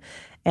do,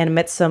 and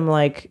met some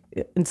like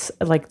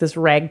this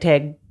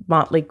ragtag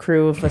motley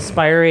crew of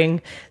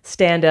aspiring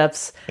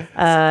stand-ups.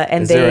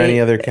 And Is there any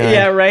other kind?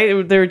 Yeah,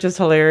 right. They were just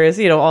hilarious.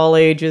 All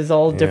ages,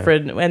 all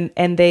different.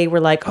 And they were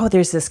like, "Oh,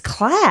 there's this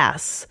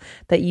class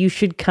that you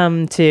should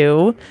come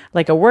to,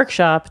 like a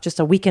workshop, just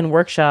a weekend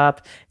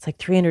workshop. It's like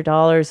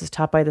 $300. It's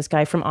taught by this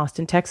guy from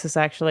Austin, Texas,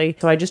 actually."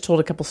 So I just told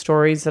a couple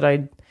stories that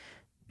I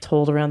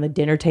told around the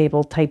dinner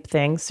table type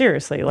thing.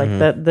 Seriously, like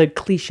the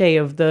cliche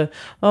of oh,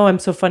 I'm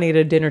so funny at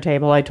a dinner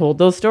table. I told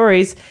those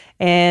stories,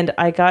 and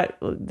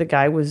the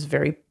guy was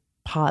very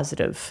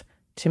positive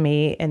to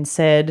me and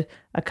said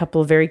a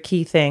couple of very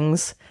key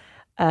things.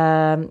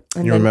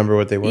 Remember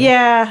what they were?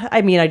 Yeah.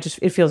 I mean,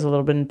 it feels a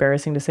little bit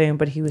embarrassing to say them,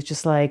 but he was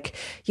just like,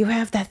 you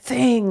have that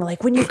thing,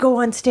 like when you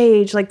go on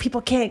stage, like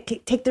people can't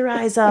take their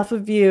eyes off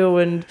of you.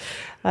 And,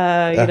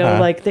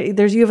 like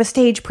you have a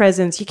stage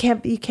presence. You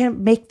can't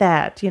make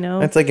that,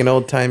 That's like an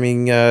old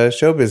timing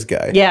showbiz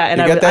guy. Yeah. And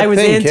I was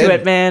into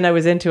it, man. I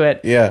was into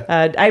it. Yeah.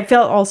 I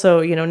felt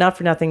also, not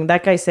for nothing,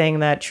 that guy saying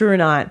that, true or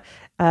not,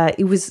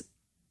 it was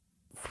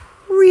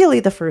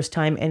really the first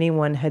time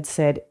anyone had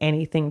said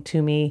anything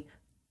to me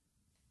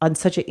on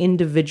such an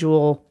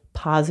individual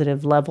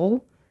positive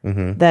level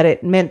that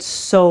it meant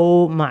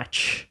so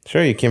much.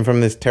 Sure, you came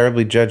from this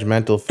terribly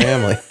judgmental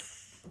family.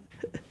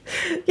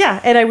 Yeah,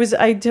 and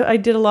I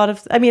did a lot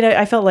of,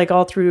 I felt like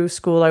all through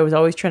school I was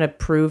always trying to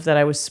prove that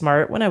I was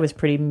smart when I was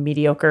pretty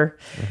mediocre.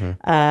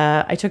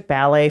 I took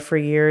ballet for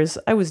years.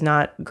 I was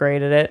not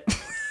great at it.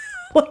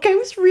 Like I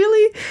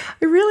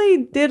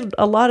really did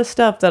a lot of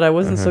stuff that I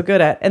wasn't so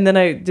good at. And then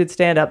I did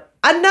stand up.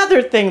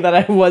 Another thing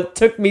that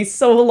took me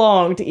so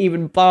long to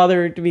even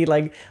bother to be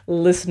like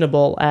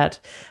listenable at.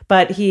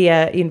 But he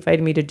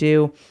invited me to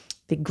do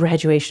the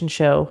graduation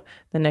show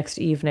the next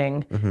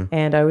evening.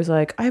 And I was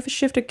like, I have a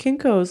shift at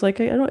Kinko's.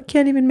 Like I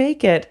can't even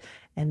make it.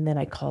 And then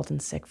I called in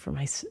sick for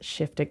my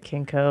shift at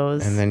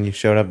Kinko's. And then you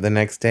showed up the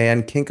next day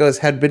and Kinko's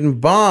had been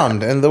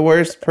bombed. And the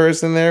worst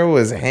person there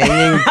was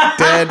hanging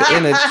dead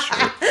in a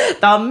tree.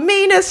 The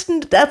meanest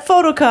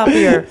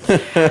photocopier.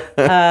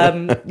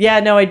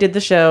 I did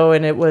the show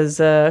and it was,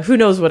 who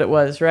knows what it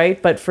was,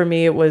 right? But for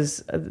me, it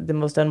was the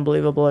most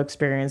unbelievable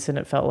experience. And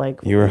it felt like...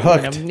 You were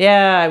hooked.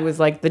 I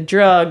was like the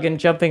drug and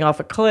jumping off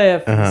a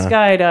cliff and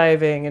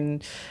skydiving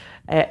and...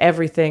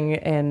 everything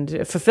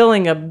and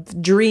fulfilling a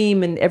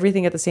dream and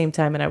everything at the same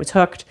time, and I was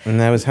hooked. And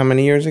that was how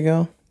many years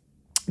ago?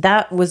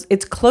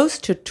 It's close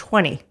to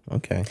 20.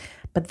 Okay.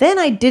 But then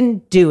I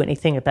didn't do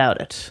anything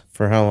about it.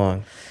 For how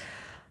long?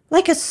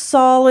 Like a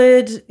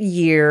solid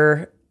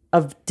year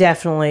of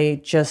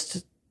definitely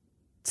just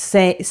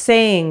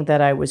saying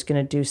that I was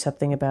going to do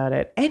something about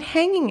it and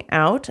hanging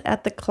out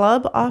at the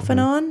club off and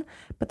on.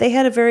 But they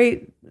had a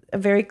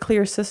very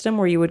clear system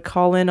where you would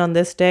call in on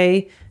this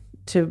day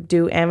to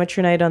do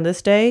amateur night on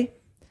this day.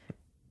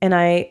 And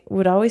I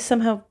would always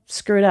somehow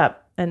screw it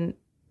up and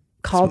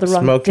call the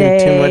wrong day. Smoking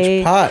too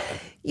much pot.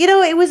 You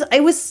know, it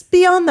was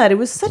beyond that. It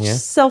was such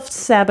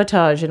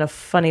self-sabotage in a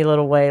funny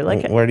little way.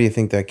 Like, where do you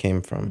think that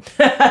came from?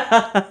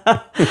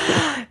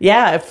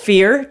 yeah,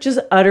 fear, just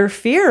utter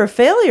fear of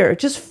failure.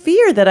 Just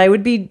fear that I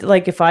would be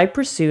like, if I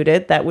pursued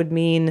it, that would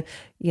mean,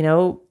 you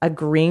know,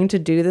 agreeing to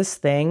do this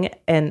thing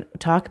and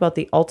talk about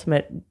the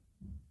ultimate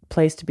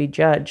place to be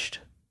judged.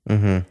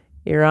 Mm-hmm.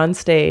 You're on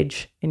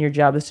stage and your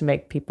job is to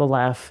make people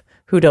laugh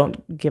who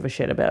don't give a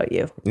shit about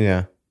you.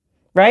 Yeah.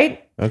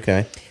 Right?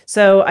 Okay.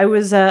 So I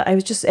was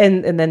just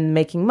and then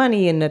making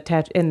money and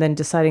then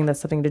deciding that's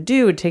something to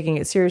do and taking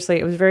it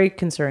seriously. I was very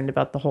concerned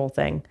about the whole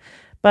thing.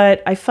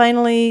 But I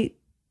finally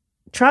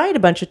tried a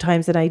bunch of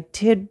times and I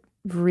did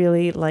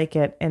really like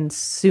it. And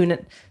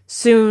soon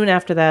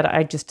after that,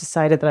 I just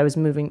decided that I was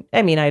moving.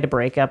 I mean, I had a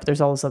breakup. There's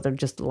all this other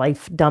just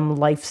dumb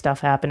life stuff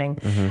happening.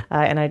 Mm-hmm.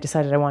 And I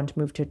decided I wanted to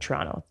move to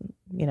Toronto,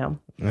 you know.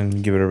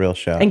 And give it a real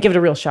shot.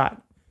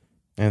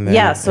 And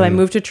then, so I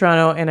moved to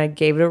Toronto and I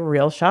gave it a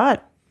real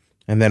shot.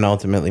 And then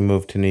ultimately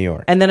moved to New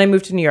York. And then I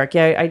moved to New York.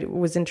 Yeah, I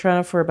was in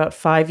Toronto for about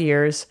 5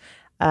 years.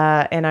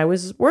 And I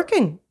was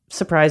working,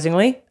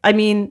 surprisingly. I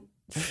mean,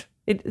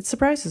 it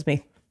surprises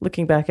me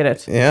looking back at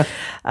it. Yeah.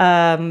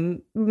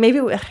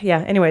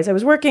 Anyways, I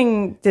was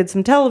working, did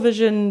some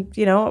television,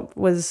 you know,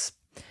 was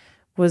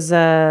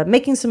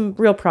making some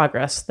real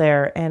progress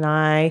there.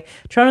 And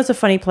Toronto's a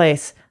funny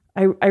place.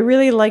 I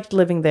really liked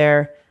living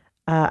there.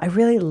 I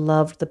really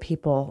loved the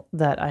people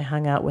that I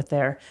hung out with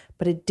there,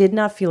 but it did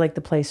not feel like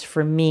the place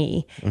for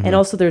me. Mm-hmm. And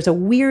also there's a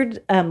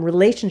weird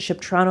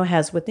relationship Toronto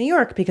has with New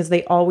York because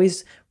they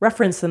always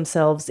reference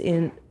themselves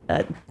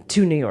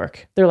to New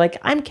York. They're like,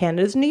 I'm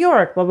Canada's New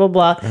York, blah, blah,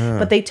 blah.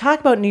 But they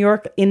talk about New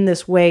York in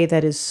this way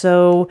that is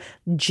so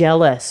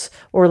jealous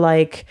or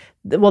like,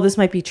 well, this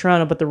might be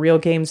Toronto, but the real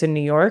game's in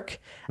New York.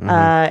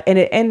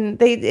 Mm-hmm.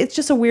 It's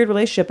just a weird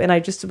relationship. And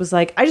I just was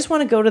like, I just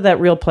want to go to that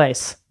real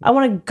place. I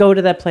want to go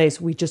to that place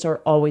we just are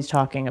always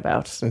talking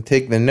about. So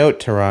take the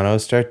note, Toronto.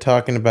 Start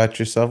talking about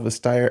yourself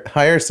with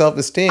higher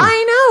self-esteem.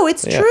 I know,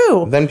 it's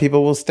true. Then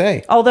people will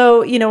stay.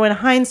 Although, you know, in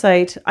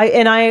hindsight,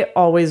 I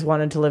always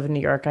wanted to live in New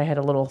York. I had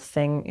a little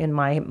thing in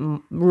my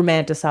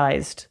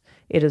romanticized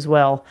it as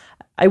well.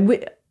 I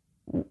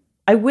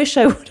wish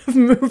I would have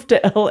moved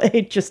to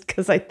LA just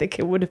because I think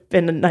it would have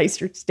been a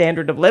nicer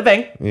standard of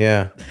living.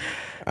 Yeah.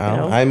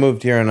 I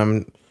moved here and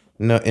I'm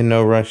in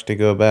no rush to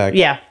go back.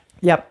 Yeah.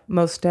 Yep.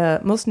 Most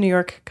New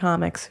York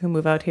comics who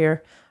move out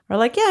here are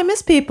like, yeah, I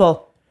miss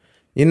people.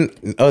 They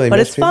but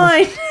miss it's people?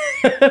 fine.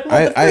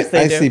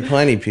 I see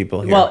plenty of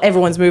people here. Well,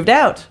 everyone's moved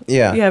out.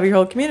 Yeah. You have your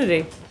whole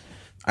community.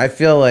 I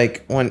feel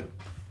like when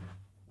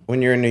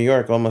you're in New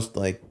York, almost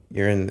like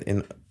you're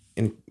in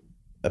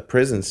a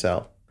prison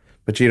cell,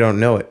 but you don't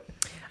know it.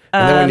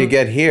 And then when you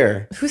get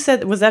here... was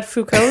that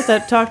Foucault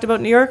that talked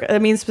about New York? I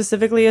mean,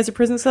 specifically as a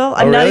prison cell?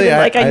 I'm not really?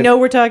 even, I know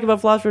we're talking about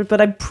philosophers,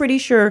 but I'm pretty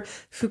sure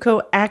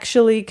Foucault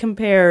actually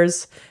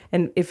compares,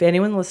 and if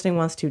anyone listening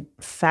wants to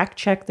fact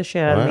check the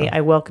shit out of me,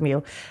 I welcome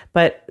you,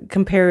 but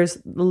compares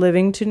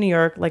living to New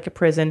York like a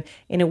prison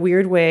in a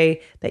weird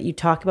way that you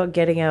talk about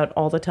getting out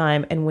all the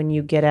time, and when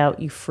you get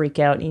out, you freak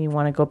out and you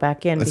want to go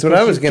back in. That's what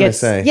I was going to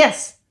say.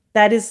 Yes.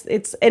 That is,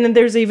 and then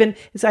there's even,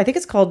 I think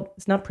it's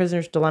not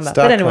Prisoner's Dilemma.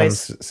 Stockholm but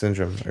anyways.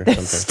 Syndrome or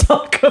something.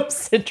 Stockholm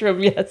Syndrome,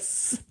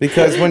 yes.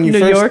 Because when you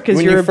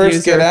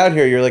first get out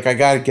here, you're like, I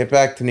got to get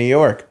back to New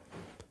York.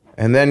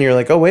 And then you're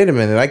like, oh, wait a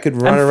minute, I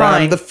could run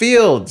around the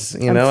fields.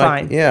 You know?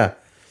 Fine. Yeah.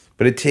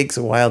 But it takes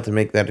a while to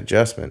make that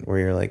adjustment where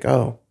you're like,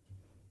 oh,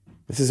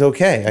 this is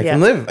okay. I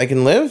can live. I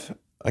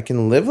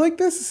can live like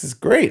this. This is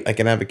great. I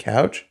can have a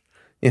couch.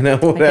 You know,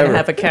 whatever. I can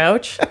have a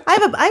couch. I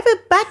have a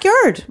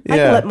backyard. Yeah. I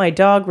can let my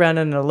dog run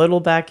in a little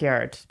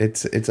backyard.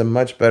 It's a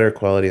much better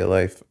quality of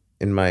life,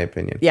 in my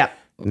opinion. Yeah.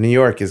 New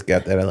York has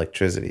got that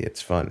electricity.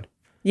 It's fun.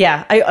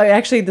 Yeah. I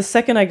actually, the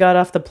second I got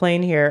off the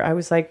plane here, I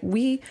was like,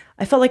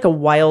 I felt like a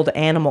wild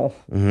animal.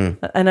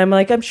 Mm-hmm. And I'm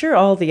like, I'm sure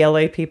all the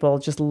LA people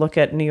just look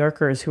at New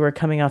Yorkers who are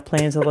coming off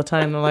planes all the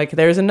time. They're like,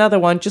 there's another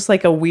one, just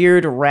like a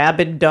weird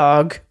rabid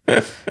dog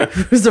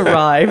who's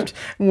arrived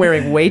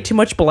wearing way too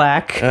much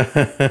black.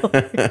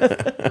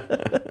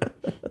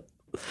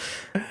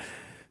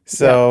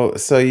 So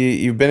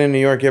you've been in New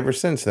York ever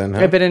since then,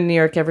 huh? I've been in New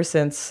York ever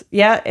since.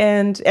 Yeah,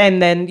 and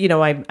then, you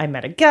know, I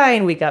met a guy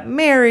and we got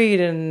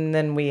married and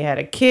then we had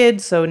a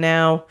kid. So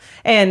now,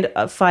 and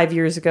 5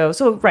 years ago,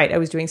 I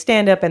was doing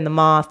stand-up and The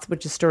Moth,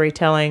 which is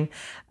storytelling,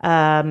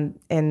 and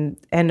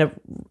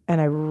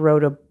I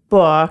wrote a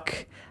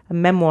book, a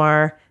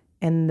memoir,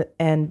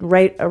 and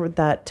right at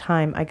that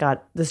time I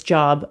got this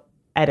job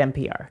at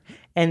NPR.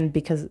 and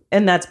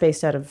that's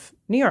based out of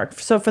New York.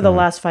 So for the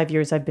last 5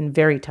 years, I've been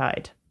very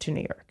tied to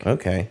New York.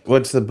 Okay.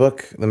 What's the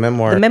book, the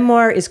memoir? The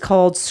memoir is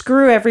called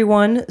Screw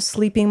Everyone,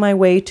 Sleeping My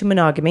Way to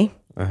Monogamy.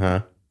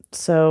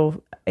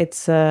 So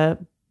it's,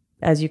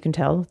 as you can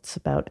tell, it's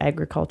about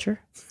agriculture.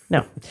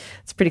 No,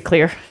 it's pretty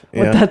clear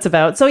what that's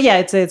about. So yeah,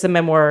 it's a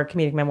memoir,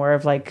 comedic memoir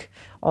of like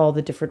all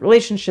the different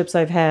relationships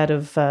I've had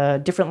of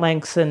different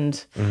lengths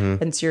and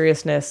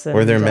seriousness. And,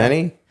 Were there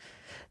many?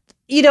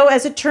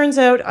 As it turns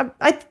out,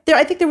 I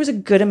think there was a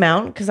good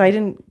amount because I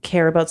didn't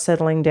care about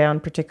settling down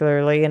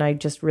particularly, and I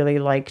just really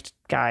liked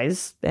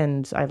guys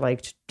and I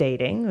liked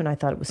dating, and I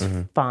thought it was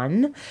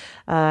fun.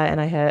 And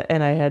I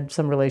had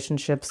some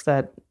relationships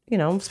that,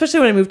 especially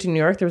when I moved to New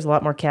York, there was a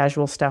lot more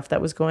casual stuff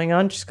that was going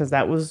on just because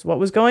that was what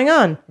was going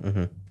on.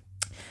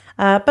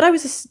 But I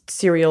was a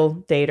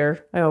serial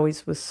dater. I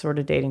always was sort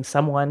of dating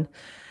someone.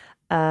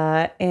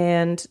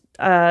 People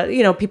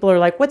are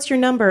like, what's your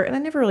number? And I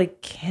never really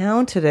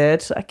counted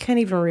it. I can't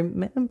even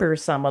remember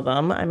some of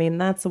them. I mean,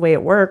 that's the way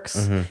it works.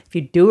 If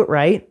you do it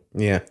right.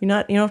 Yeah. You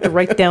don't have to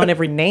write down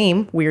every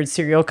name, weird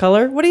serial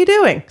killer. What are you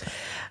doing?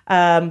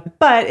 But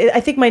I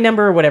think my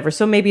number or whatever.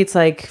 So maybe it's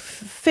like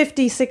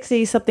 50,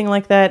 60, something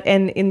like that.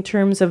 And in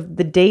terms of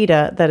the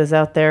data that is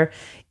out there,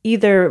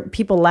 either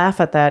people laugh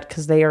at that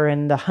because they are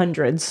in the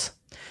hundreds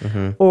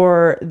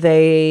or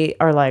they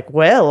are like,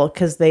 well,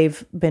 because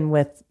they've been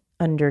with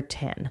under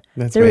 10.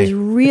 There is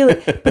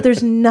really, but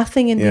there's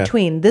nothing in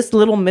between. This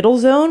little middle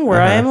zone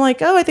where I'm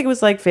like, oh, I think it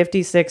was like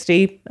 50,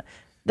 60.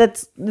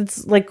 That's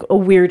like a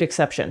weird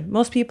exception.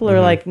 Most people are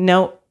like,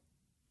 no,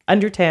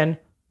 under 10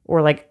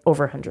 or like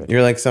over 100.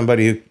 You're like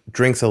somebody who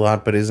drinks a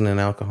lot but isn't an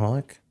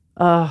alcoholic?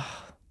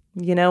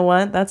 You know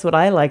what? That's what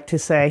I like to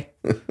say.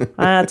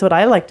 That's what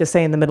I like to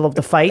say in the middle of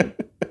the fight.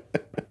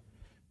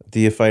 Do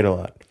you fight a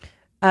lot?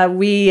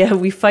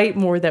 We fight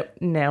more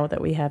now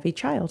that we have a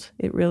child.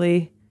 It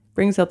really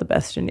brings out the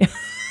best in you.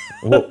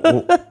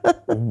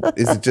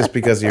 Is it just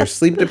because you're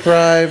sleep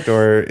deprived,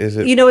 or is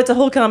it? It's a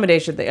whole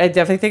combination thing. I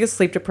definitely think it's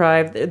sleep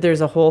deprived.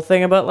 There's a whole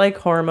thing about like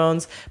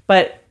hormones,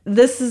 but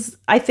it's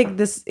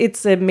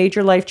a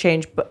major life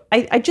change. But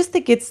I just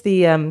think it's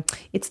the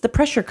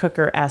pressure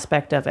cooker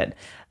aspect of it,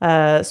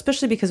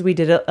 especially because we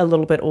did it a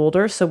little bit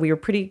older, so we were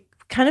pretty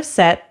kind of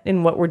set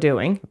in what we're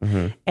doing,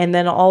 and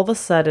then all of a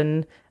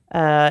sudden,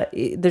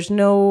 there's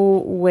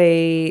no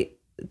way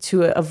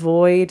to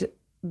avoid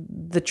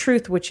the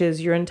truth, which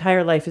is your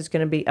entire life is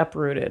going to be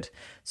uprooted.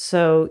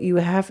 So you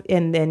have,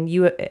 and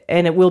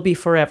it will be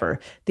forever.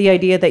 The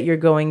idea that you're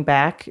going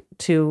back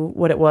to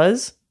what it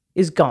was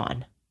is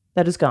gone.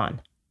 That is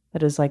gone.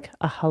 That is like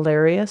a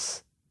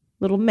hilarious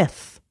little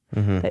myth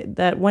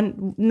that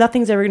when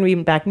nothing's ever going to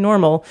be back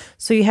normal.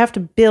 So you have to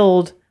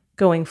build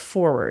going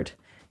forward.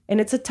 And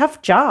it's a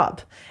tough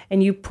job.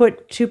 And you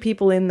put two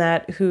people in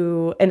that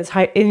and it's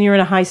high, and you're in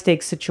a high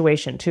stakes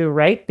situation too,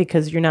 right?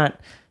 Because you're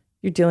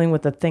dealing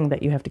with a thing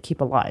that you have to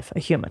keep alive, a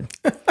human.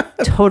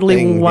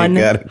 Totally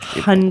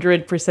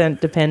 100%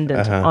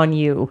 dependent on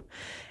you.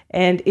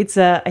 And it's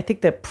I think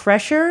the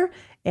pressure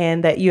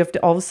and that you have to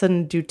all of a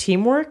sudden do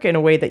teamwork in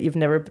a way that you've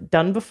never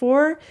done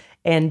before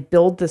and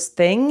build this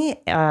thing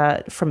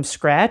from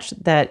scratch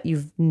that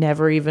you've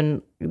never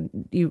even,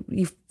 you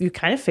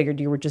kind of figured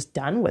you were just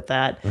done with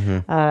that.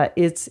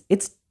 It's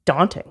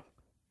daunting.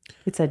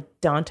 It's a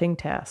daunting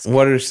task.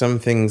 What are some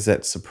things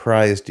that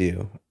surprised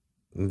you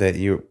that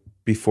you,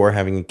 before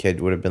having a kid,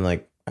 would have been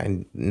like,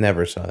 I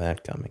never saw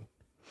that coming?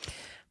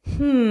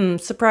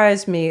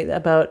 Surprised me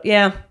about,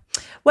 yeah.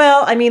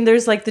 Well, I mean,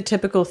 there's like the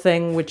typical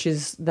thing, which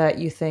is that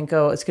you think,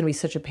 oh, it's going to be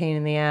such a pain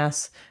in the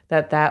ass,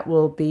 that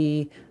will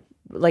be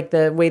like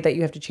the way that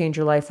you have to change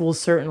your life will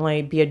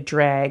certainly be a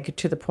drag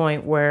to the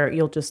point where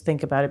you'll just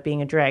think about it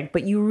being a drag.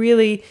 But you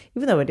really,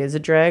 even though it is a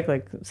drag,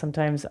 like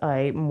sometimes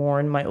I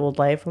mourn my old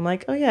life. I'm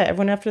like, oh yeah,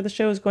 everyone after the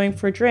show is going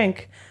for a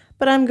drink,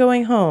 but I'm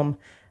going home.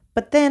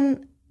 But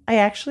then I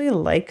actually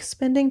like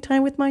spending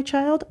time with my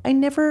child. I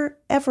never,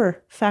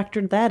 ever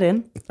factored that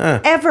in.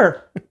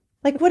 Ever.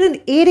 Like, what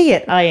an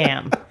idiot I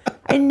am.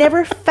 I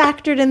never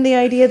factored in the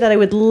idea that I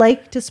would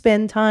like to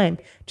spend time,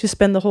 to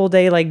spend the whole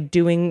day like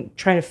trying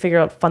to figure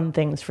out fun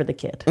things for the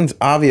kid. It's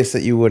obvious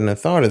that you wouldn't have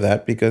thought of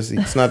that because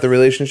it's not the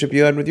relationship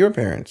you had with your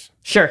parents.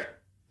 Sure.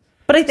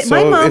 But I think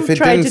my mom if it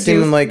tried didn't to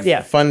seem like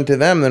fun to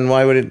them, then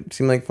why would it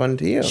seem like fun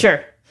to you?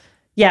 Sure.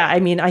 Yeah, I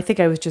mean, I think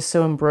I was just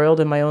so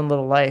embroiled in my own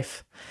little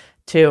life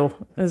too.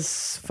 It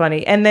was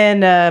funny. And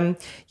then,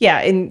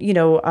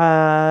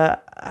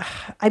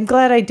 I'm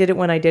glad I did it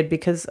when I did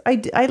because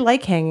I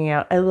like hanging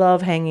out. I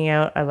love hanging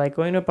out. I like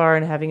going to a bar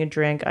and having a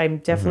drink. I'm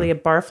definitely a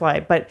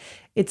barfly, but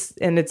it's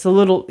a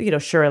little,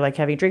 sure, I like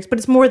having drinks, but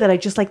it's more that I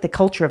just like the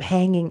culture of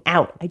hanging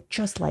out. I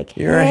just like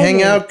You're a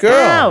hangout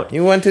girl.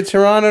 You went to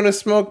Toronto to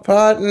smoke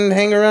pot and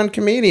hang around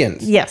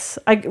comedians. Yes,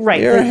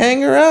 right. You're a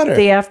hanger-outer.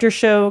 The after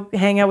show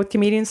hangout with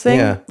comedians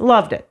thing,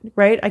 loved it,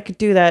 right? I could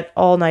do that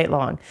all night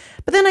long.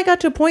 But then I got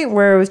to a point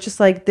where it was just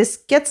like, this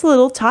gets a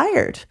little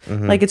tired.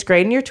 Like, it's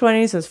great in your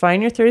 20s, it's fine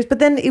in your 30s, but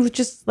then it was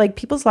just like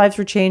people's lives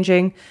were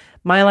changing.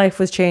 My life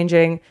was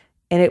changing.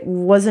 and it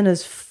wasn't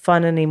as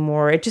fun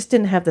anymore. It just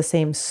didn't have the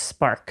same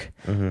spark.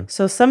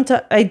 So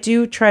sometimes I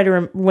do try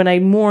to, when I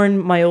mourn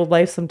my old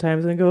life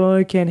sometimes and go, oh,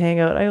 I can't hang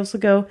out. I also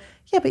go,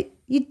 yeah, but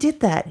you did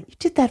that. You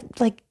did that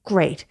like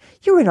great.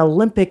 You're an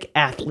Olympic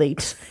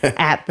athlete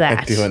at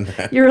that. Doing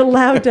that. You're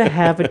allowed to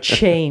have a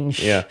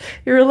change. Yeah.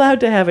 You're allowed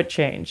to have a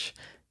change,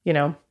 you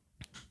know?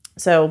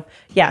 So,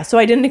 yeah. So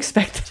I didn't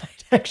expect that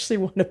I'd actually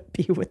want to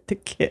be with the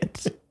kid.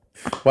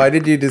 Why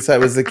did you decide?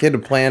 Was the kid a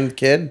planned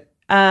kid?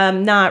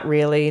 Not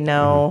really,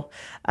 no.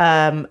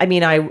 I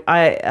mean,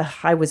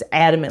 I was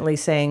adamantly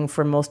saying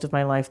for most of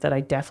my life that I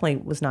definitely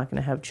was not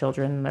going to have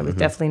children. I was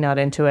definitely not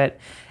into it.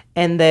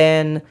 And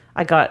then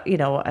I got,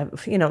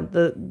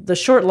 the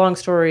short, long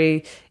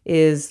story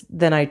is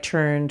then I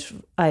turned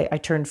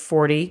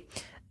 40.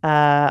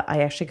 I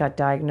actually got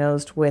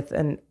diagnosed with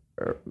an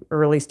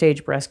early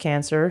stage breast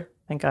cancer.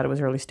 Thank God it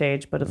was early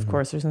stage, but of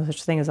course there's no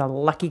such thing as a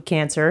lucky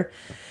cancer.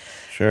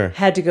 Sure.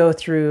 Had to go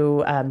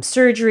through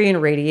surgery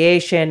and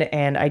radiation,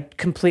 and I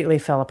completely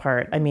fell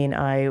apart. I mean,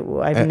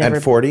 I've never...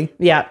 At 40?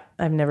 Yeah,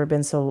 I've never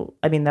been so...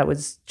 I mean, that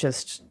was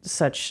just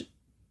such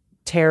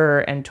terror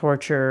and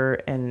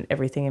torture and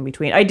everything in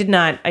between. I did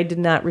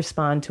not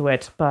respond to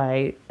it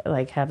by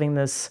like having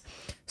this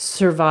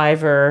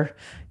survivor,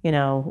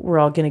 we're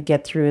all going to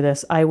get through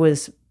this. I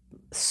was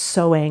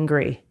so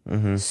angry,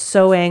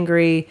 so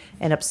angry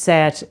and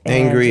upset.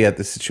 Angry at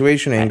the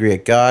situation, angry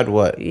at God,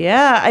 what?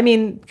 Yeah, I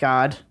mean,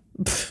 God.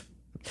 Pfft,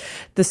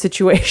 the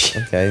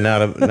situation. Okay,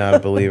 not a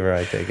believer,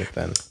 I take it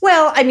then.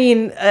 Well, I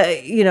mean,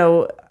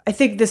 I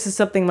think this is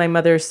something my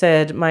mother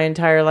said my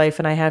entire life,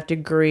 and I have to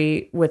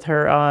agree with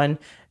her on.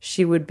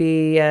 She would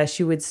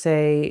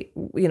say,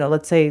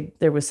 let's say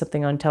there was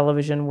something on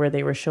television where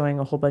they were showing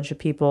a whole bunch of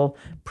people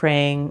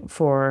praying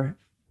for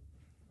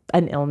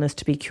an illness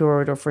to be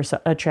cured or for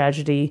a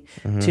tragedy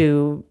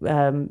to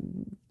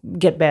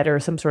get better or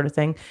some sort of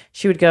thing.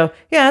 She would go,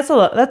 yeah,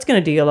 that's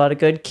going to do you a lot of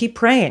good. Keep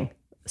praying.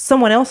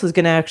 Someone else is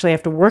going to actually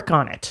have to work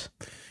on it.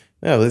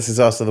 No, this is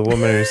also the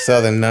woman who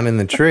saw the nun in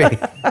the tree.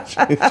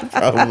 That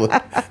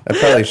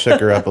probably shook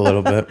her up a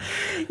little bit.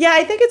 Yeah,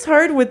 I think it's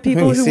hard with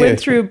people who went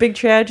through big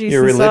tragedies.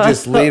 Your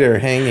religious leader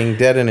hanging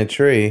dead in a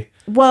tree.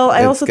 Well,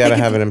 I also got to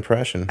think have an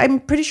impression.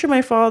 I'm pretty sure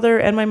my father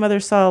and my mother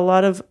saw a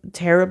lot of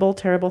terrible,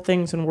 terrible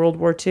things in World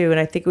War II, and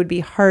I think it would be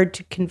hard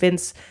to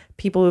convince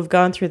people who've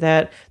gone through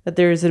that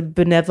there is a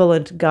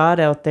benevolent God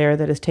out there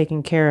that is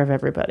taking care of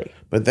everybody.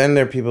 But then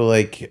there are people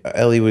like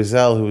Elie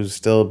Wiesel, who's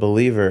still a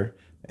believer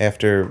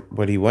after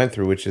what he went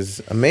through, which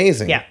is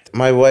amazing. Yeah.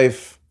 My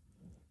wife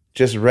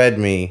just read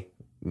me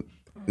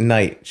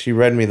She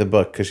read me the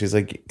book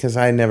because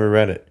I never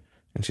read it.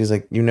 And she's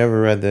like, you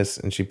never read this?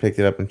 And she picked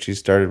it up and she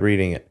started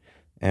reading it.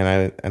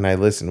 And I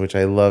listened, which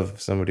I love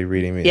somebody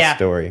reading me a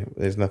story.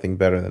 There's nothing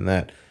better than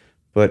that.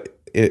 But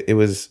it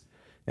was,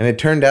 and it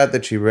turned out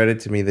that she read it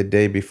to me the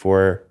day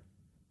before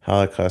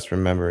Holocaust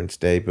Remembrance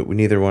Day, but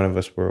neither one of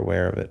us were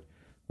aware of it,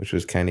 which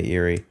was kind of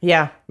eerie.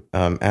 Yeah.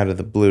 Out of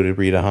the blue to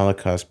read a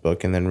Holocaust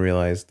book and then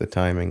realize the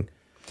timing.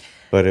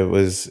 But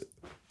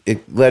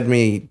it led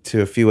me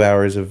to a few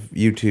hours of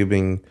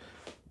YouTubing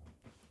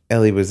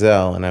Elie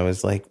Wiesel, and I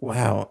was like,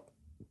 wow,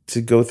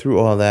 to go through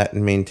all that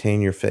and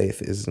maintain your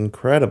faith is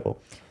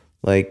incredible.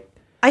 Like,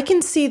 I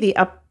can see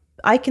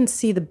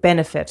the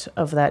benefit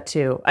of that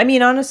too. I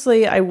mean,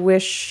 honestly, I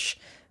wish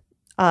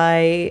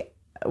I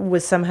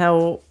was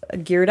somehow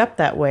geared up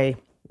that way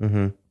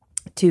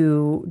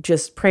to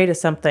just pray to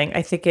something.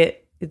 I think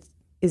it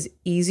is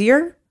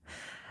easier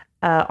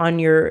on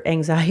your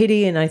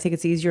anxiety, and I think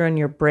it's easier on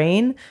your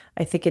brain.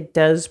 I think it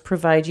does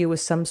provide you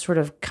with some sort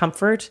of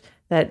comfort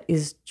that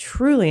is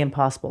truly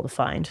impossible to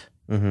find.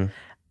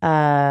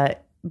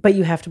 But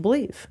you have to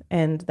believe,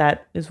 and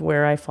that is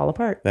where I fall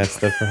apart. That's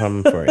the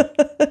problem for you.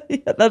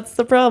 Yeah, that's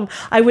the problem.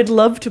 I would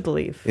love to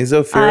believe. Is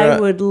Ophira I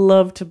would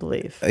love to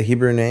believe. a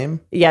Hebrew name?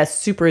 Yes,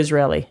 super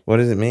Israeli. What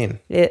does it mean?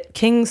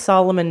 King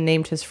Solomon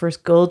named his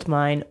first gold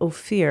mine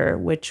Ophir,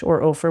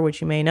 or Ophir,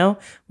 which you may know,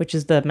 which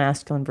is the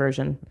masculine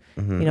version.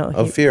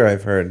 Ophir,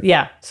 I've heard.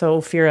 Yeah, so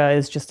Ophira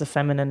is just the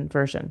feminine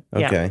version.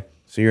 Okay. Yeah.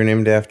 So you're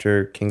named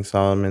after King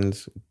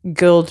Solomon's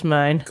Gold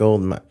mine.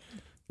 gold mine.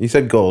 You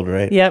said gold,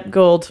 right? Yep,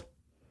 gold.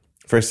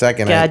 For a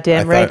second,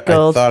 Goddamn I right, thought,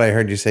 gold. I thought I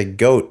heard you say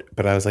goat,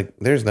 but I was like,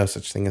 there's no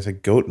such thing as a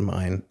goat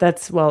mine.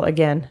 That's, well,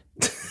 again,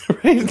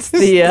 Right? it's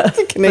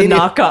the Canadian.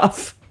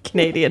 knockoff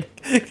Canadian.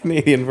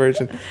 Canadian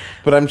version.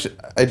 But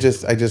I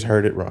just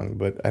heard it wrong,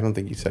 but I don't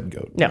think you said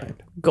goat No,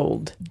 mind.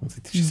 gold. I was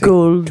like, did you say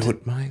Gold.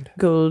 goat mind?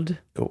 Gold.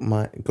 Goat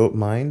mind? Goat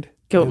mind?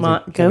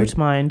 Goat Goat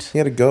mind. He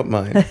had a goat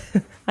mind.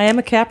 I am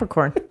a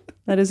Capricorn.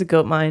 That is a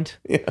goat mind.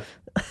 Yeah.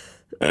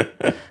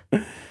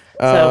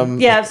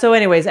 So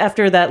anyways,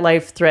 after that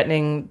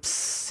life-threatening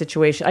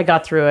situation, I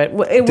got through it.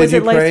 Did Was you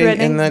it pray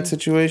life-threatening? in that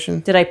situation?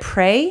 Did I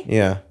pray?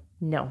 Yeah.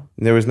 No.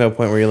 There was no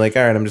point where you're like,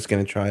 all right, I'm just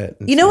going to try it.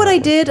 You know what I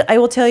did? I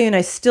will tell you, and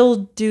I still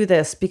do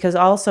this, because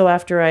also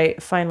after I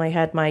finally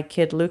had my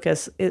kid,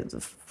 Lucas,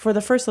 for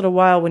the first little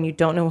while when you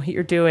don't know what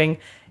you're doing,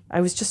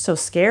 I was just so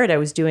scared. I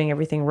was doing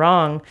everything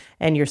wrong,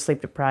 and you're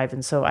sleep deprived.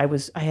 And so I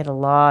had a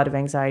lot of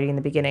anxiety in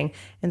the beginning.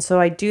 And so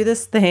I do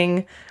this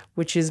thing,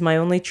 which is my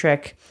only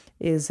trick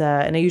is,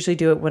 and I usually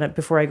do it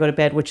before I go to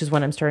bed, which is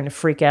when I'm starting to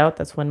freak out.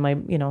 That's when my,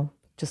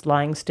 just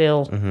lying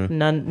still,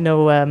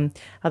 no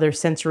other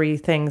sensory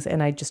things,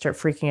 and I just start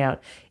freaking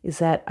out, is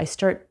that I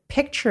start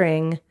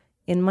picturing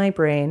in my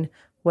brain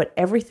what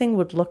everything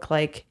would look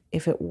like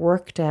if it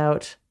worked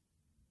out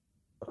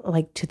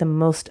like to the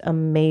most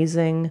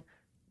amazing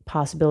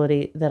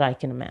possibility that I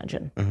can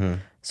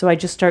imagine. So I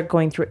just start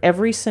going through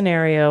every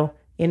scenario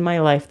in my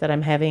life that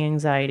I'm having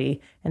anxiety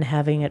and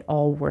having it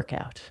all work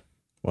out.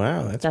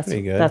 Wow, that's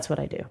pretty good. That's what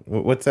I do.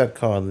 What's that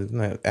called?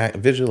 Isn't that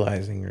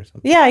visualizing or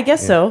something? Yeah, I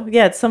guess so.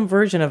 Yeah, it's some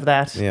version of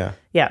that. Yeah.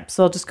 Yeah,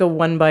 so I'll just go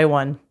one by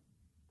one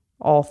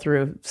all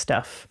through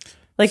stuff.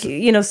 Like,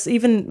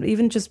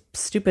 even just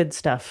stupid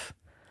stuff.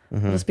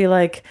 I'll just be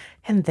like,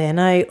 and then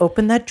I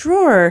open that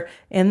drawer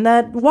and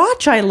that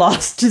watch I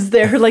lost is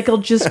there. Like, I'll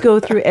just go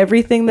through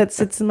everything that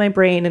sits in my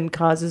brain and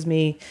causes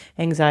me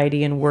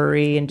anxiety and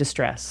worry and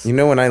distress.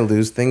 When I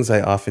lose things, I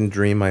often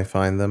dream I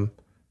find them.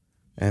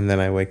 And then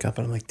I wake up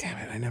and I'm like, damn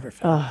it, I never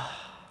found it.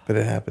 But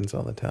it happens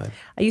all the time.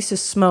 I used to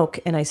smoke,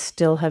 and I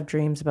still have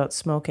dreams about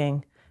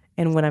smoking.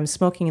 And when I'm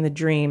smoking in the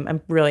dream,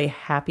 I'm really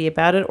happy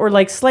about it, or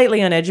like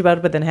slightly on edge about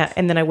it. But then,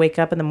 and then I wake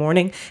up in the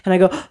morning and I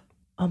go,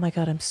 "Oh my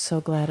God, I'm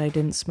so glad I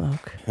didn't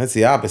smoke." That's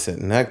the opposite.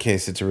 In that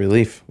case, it's a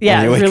relief.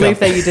 Yeah, relief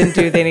that you didn't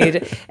do. They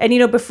needed it.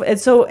 And before. And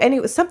so,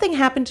 anyway, something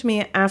happened to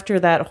me after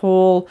that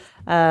whole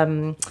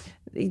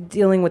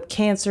dealing with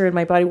cancer in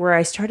my body, where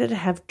I started to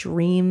have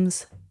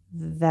dreams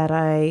that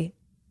I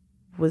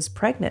was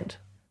pregnant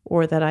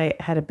or that I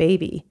had a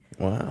baby.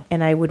 Wow.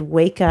 And I would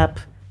wake up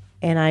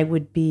and I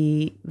would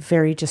be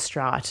very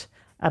distraught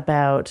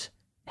about,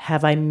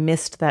 have I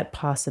missed that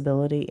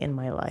possibility in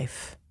my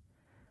life?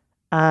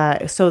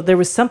 So there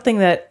was something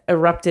that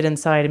erupted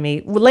inside of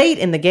me late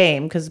in the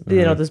game, because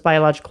this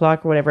biological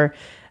clock or whatever.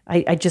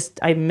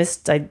 I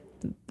missed.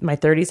 My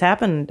 30s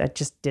happened. I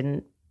just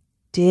did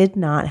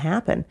not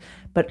happen.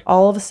 But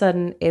all of a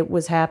sudden, it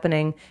was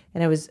happening,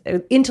 and I was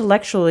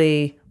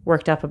intellectually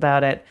worked up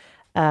about it.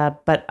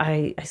 But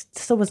I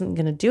still wasn't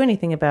going to do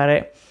anything about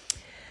it.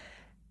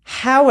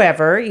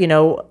 However,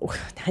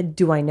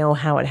 do I know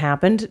how it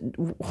happened?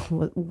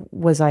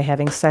 Was I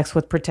having sex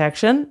with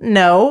protection?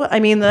 No. I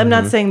mean, I'm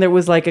not saying there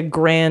was like a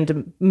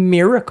grand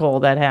miracle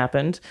that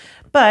happened,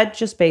 but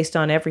just based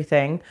on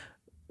everything,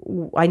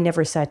 I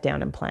never sat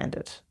down and planned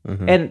it.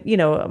 And,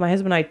 my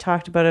husband and I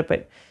talked about it,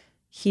 but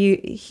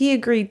he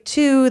agreed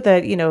too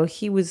that,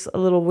 he was a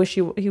little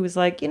wishy. He was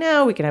like, we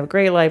can have a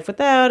great life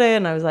without it.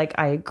 And I was like,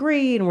 I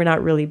agree. And we're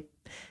not really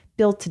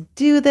built to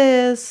do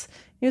this.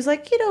 He was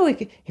like,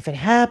 if it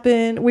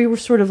happened, we were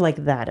sort of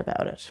like that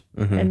about it.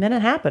 And then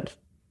it happened.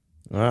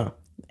 Wow.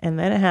 And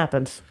then it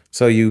happened.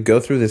 So you go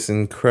through this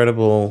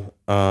incredible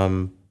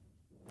bout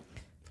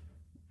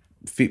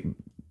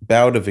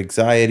of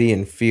anxiety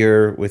and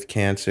fear with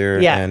cancer,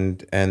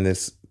 and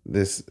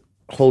this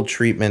whole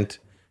treatment,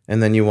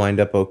 and then you wind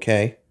up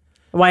okay.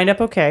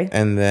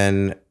 And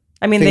then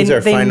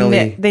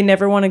they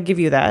never want to give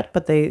you that,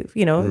 but they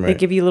they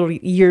give you little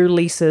year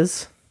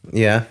leases.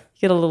 Yeah.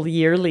 You get a little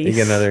year lease. You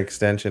get another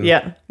extension.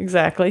 Yeah,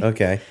 exactly.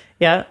 Okay.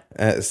 Yeah.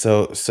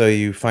 So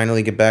you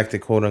finally get back to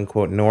quote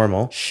unquote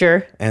normal.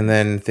 Sure. And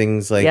then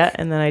things like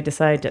and then I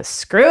decide to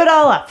screw it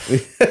all up.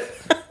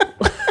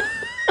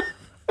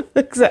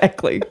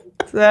 Exactly.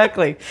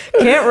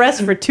 Can't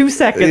rest for 2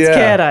 seconds,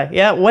 can I?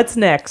 Yeah. What's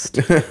next?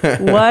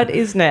 What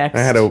is next?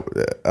 I had a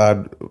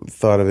odd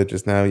thought of it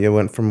just now. You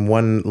went from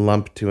one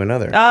lump to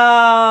another.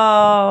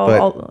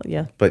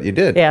 Yeah. But you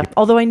did. Yeah.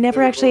 Although I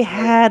never actually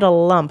had a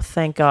lump,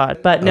 thank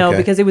God. But no,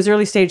 because it was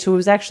early stage, so it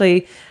was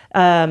actually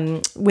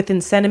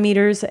within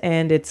centimeters,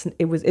 and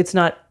it's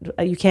not.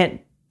 You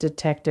can't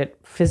detect it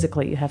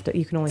physically.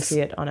 You can only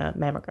see it on a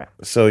mammogram.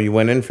 So you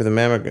went in for the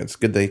mammogram. It's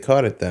good they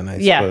caught it then. I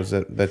suppose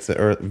that's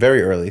the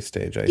very early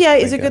stage.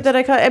 Is it good that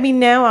I caught? I mean,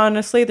 now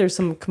honestly, there's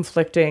some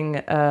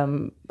conflicting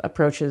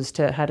approaches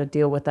to how to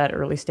deal with that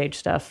early stage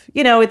stuff.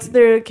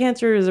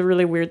 Cancer is a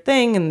really weird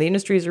thing, and the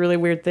industry is a really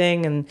weird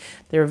thing, and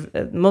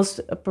most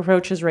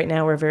approaches right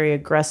now are very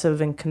aggressive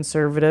and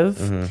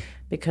conservative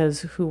because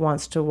who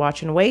wants to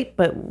watch and wait?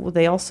 But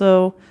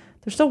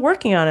they're still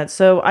working on it.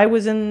 So I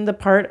was in the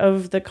part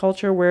of the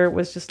culture where it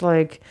was just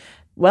like,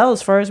 well,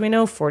 as far as we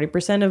know,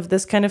 40% of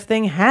this kind of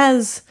thing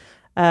has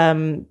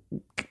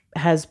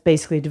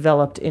basically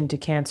developed into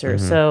cancer.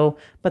 So,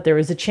 but there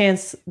was a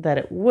chance that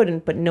it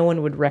wouldn't, but no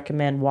one would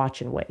recommend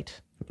watch and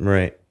wait.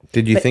 Right.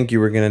 Did you think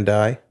you were going to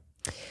die?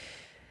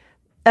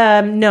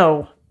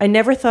 No, I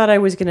never thought I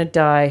was going to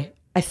die.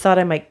 I thought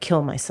I might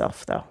kill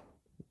myself though,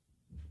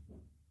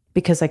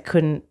 because I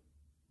couldn't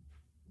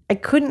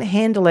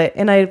handle it.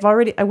 And I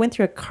went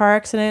through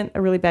a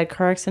really bad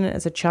car accident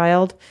as a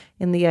child.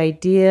 And the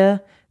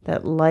idea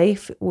that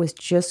life was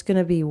just going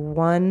to be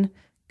one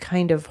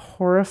kind of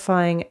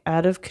horrifying,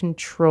 out of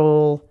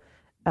control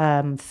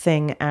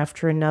thing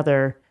after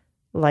another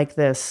like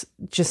this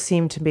just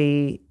seemed to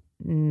be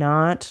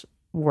not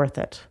worth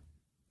it.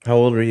 How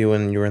old were you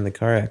when you were in the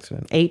car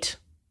accident? 8.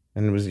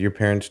 And was your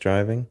parents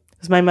driving? It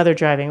was my mother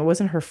driving. It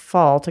wasn't her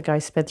fault. A guy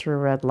sped through a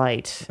red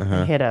light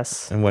and hit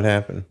us. And what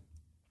happened?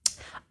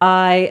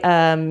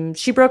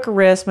 She broke her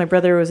wrist. My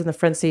brother was in the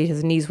front seat.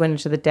 His knees went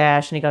into the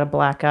dash and he got a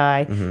black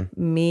eye.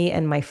 Me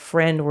and my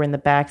friend were in the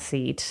back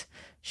seat.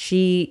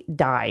 She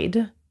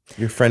died.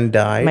 Your friend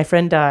died? My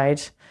friend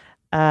died.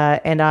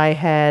 And I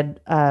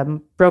had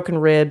broken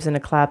ribs and a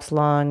collapsed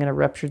lung and a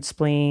ruptured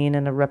spleen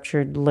and a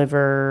ruptured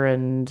liver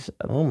and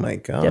Oh my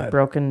God.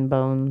 broken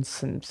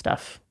bones and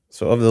stuff.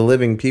 So of the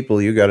living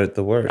people, you got it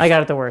the worst. I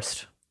got it the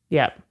worst.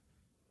 Yeah.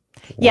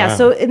 Yeah,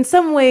 so in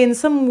some way, in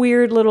some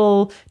weird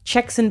little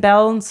checks and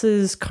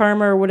balances,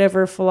 karma or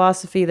whatever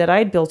philosophy that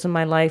I'd built in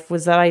my life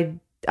was that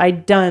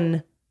I'd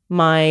done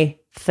my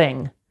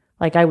thing.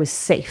 Like I was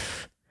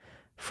safe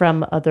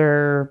from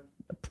other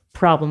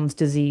problems,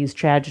 disease,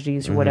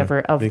 tragedies, or whatever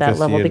of Because that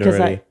level. you had Because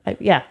already-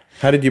 yeah.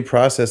 How did you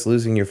process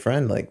losing your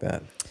friend like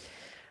that?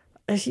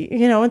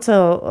 You know, it's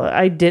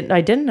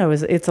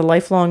a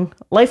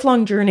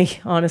lifelong journey,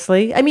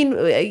 honestly. I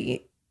mean,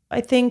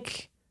 I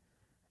think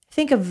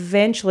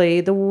eventually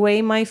the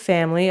way my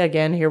family,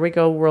 again, here we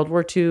go, World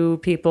War II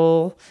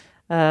people,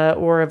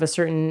 or of a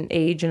certain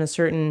age and a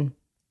certain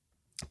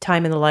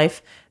time in the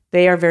life,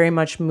 they are very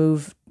much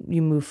you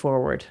move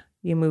forward.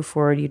 You move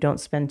forward. You don't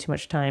spend too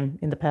much time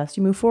in the past.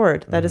 You move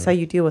forward. That is how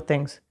you deal with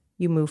things.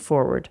 You move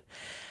forward.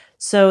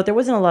 So there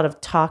wasn't a lot of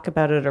talk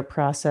about it or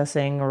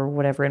processing or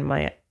whatever in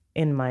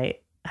my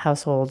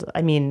household.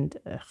 I mean,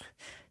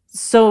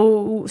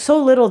 so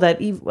little that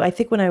I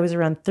think when I was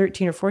around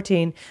 13 or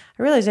 14,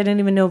 I realized I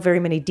didn't even know very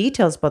many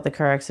details about the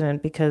car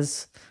accident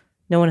because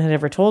no one had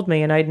ever told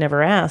me and I'd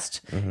never asked.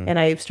 And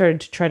I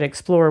started to try to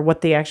explore what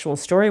the actual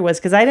story was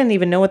because I didn't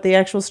even know what the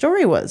actual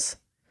story was.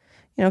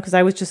 You know, because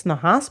I was just in the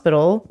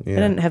hospital. I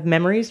didn't have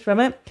memories from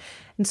it.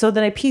 And so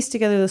then I pieced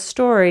together the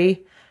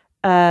story.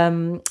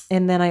 And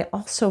then I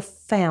also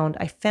found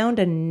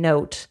a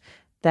note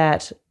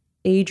that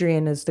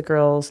Adrian is the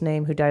girl's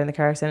name who died in the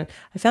car accident.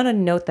 I found a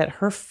note that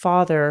her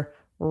father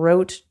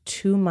wrote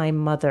to my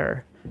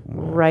mother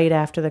right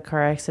after the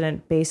car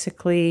accident,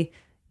 basically,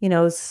 you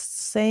know,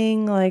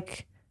 saying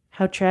like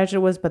how tragic it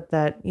was, but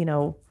that, you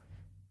know,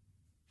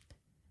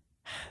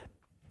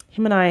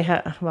 him and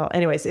I well,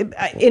 anyways,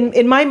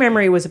 in my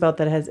memory it was about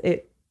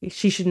that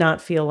she should not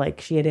feel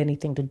like she had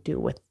anything to do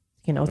with,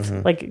 you know,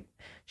 like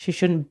she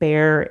shouldn't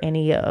bear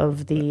any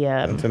of the.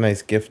 It's a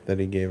nice gift that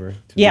he gave her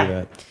to do Yeah.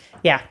 that.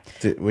 Yeah.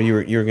 Well, you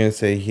were going to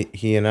say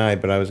he and I,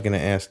 but I was going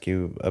to ask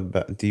you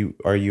about.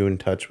 Are you in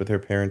touch with her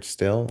parents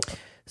still?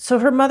 So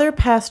her mother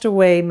passed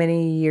away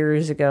many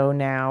years ago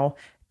now.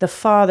 The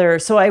father,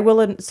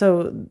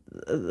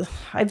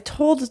 I've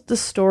told the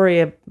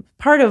story.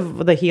 Part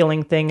of the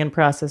healing thing and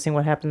processing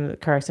what happened in the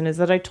car accident is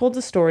that I told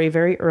the story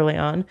very early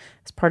on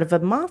as part of a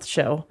Moth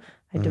show.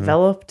 I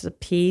developed a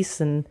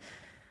piece and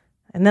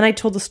then I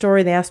told the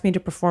story. They asked me to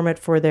perform it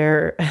for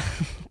their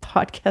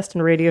podcast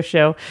and radio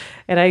show,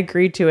 and I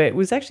agreed to it. It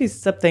was actually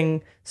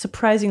something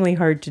surprisingly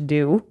hard to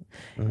do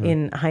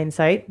in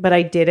hindsight, but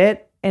I did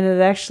it, and it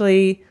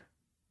actually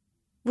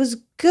was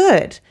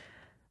good.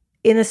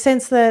 In a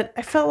sense that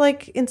I felt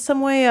like in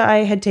some way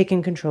I had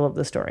taken control of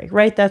the story,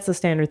 right? That's the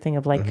standard thing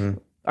of like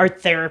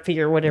art therapy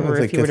or whatever, It's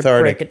if like you were to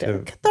break cathartic it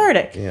down. to-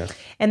 Cathartic. Yeah.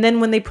 And then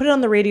when they put it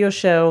on the radio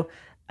show,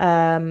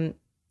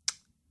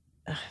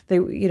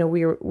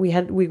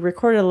 we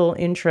recorded a little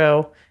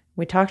intro.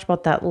 We talked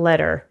about that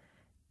letter.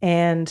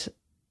 And,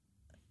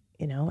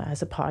 you know,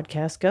 as a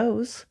podcast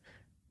goes,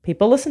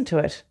 people listen to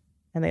it.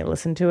 And they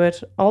listen to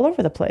it all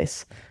over the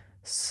place.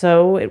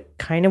 So it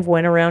kind of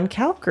went around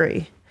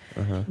Calgary.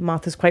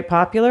 Moth is quite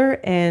popular,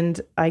 and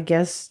I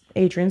guess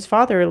Adrian's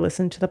father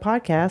listened to the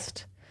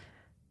podcast,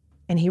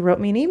 and he wrote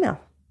me an email.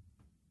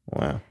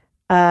 Wow.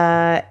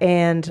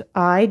 And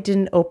I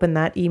didn't open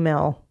that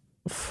email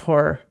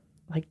for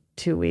like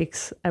 2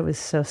 weeks. I was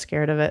so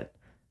scared of it.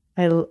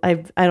 I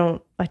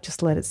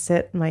just let it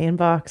sit in my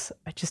inbox.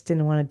 I just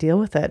didn't want to deal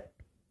with it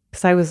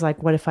because I was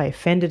like, what if I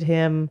offended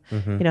him?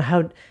 You know,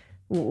 how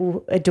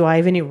do I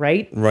have any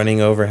right?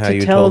 Running over how to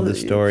you tell told the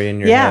story in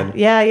your head.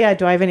 Yeah.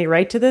 Do I have any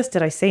right to this?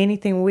 Did I say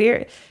anything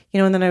weird? You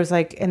know, and then I was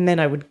like, and then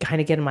I would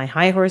kind of get on my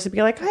high horse and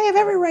be like, I have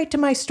every right to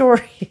my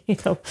story. You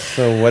know,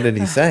 So what did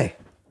he say?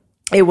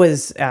 it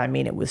was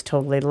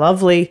totally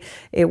lovely.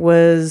 It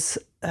was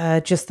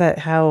just that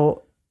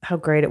how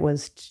great it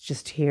was to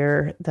just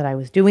hear that I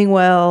was doing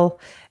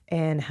well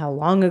and how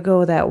long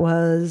ago that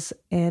was.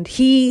 And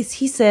he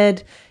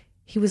said,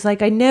 he was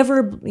like,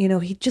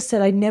 he just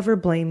said, I never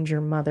blamed your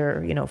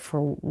mother, you know,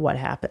 for what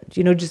happened.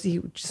 You know, he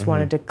just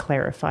wanted to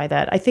clarify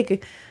that. I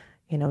think,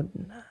 you know,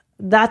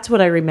 that's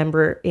what I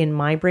remember in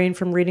my brain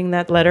from reading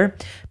that letter.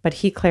 But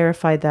he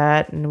clarified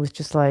that, and it was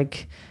just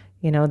like,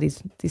 you know,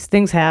 these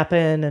things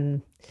happen,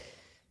 and,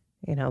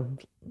 you know,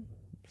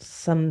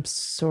 some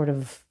sort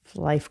of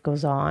life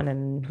goes on,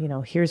 and, you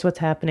know, here's what's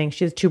happening.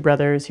 She has 2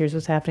 brothers. Here's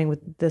what's happening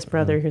with this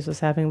brother. Here's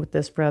what's happening with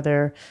this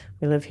brother.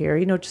 We live here,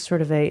 you know, just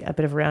sort of a bit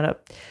of a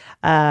roundup.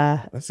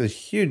 That's a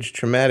huge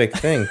traumatic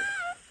thing.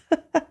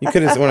 You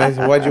could have, when I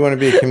said, why'd you want to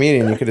be a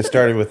comedian? You could have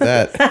started with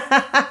that.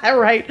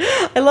 Right.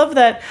 I love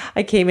that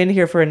I came in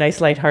here for a nice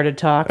lighthearted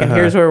talk and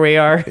here's where we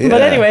are. Yeah.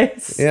 But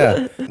anyways.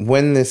 Yeah.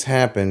 When this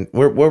happened,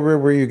 where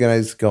were you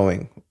guys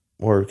going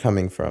or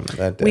coming from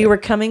that day? We were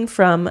coming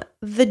from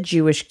the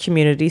Jewish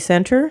Community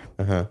Center,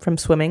 from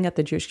swimming at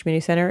the Jewish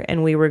Community Center,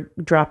 and we were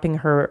dropping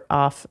her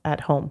off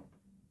at home.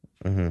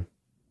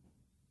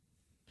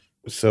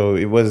 So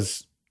it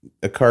was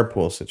a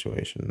carpool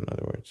situation, in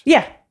other words.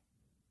 Yeah.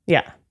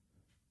 Yeah.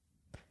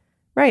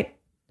 Right.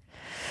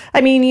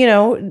 I mean,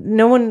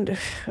 no one,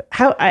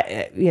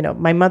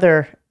 my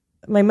mother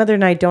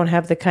and I don't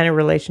have the kind of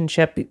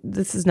relationship.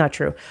 This is not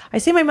true. I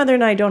say my mother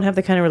and I don't have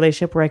the kind of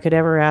relationship where I could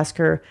ever ask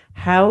her,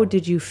 how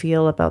did you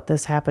feel about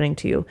this happening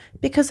to you?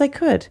 Because I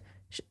could.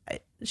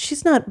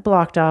 She's not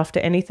blocked off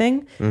to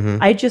anything.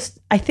 I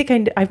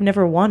think I've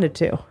never wanted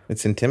to.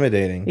 It's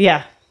intimidating.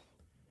 Yeah.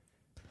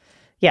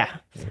 Yeah.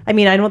 I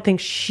mean, I don't think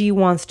she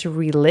wants to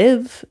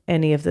relive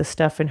any of this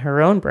stuff in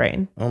her own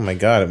brain. Oh my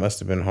God, it must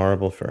have been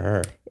horrible for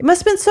her. It must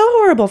have been so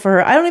horrible for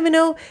her. I don't even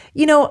know,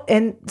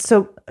 and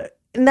so,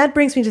 and that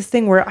brings me to this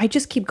thing where I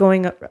just keep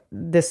going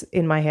this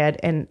in my head.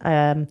 And,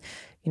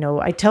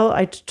 I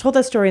told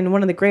that story, and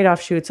one of the great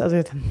offshoots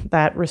other than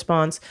that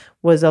response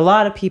was a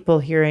lot of people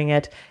hearing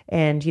it.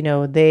 And,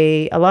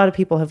 a lot of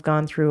people have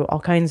gone through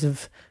all kinds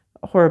of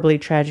horribly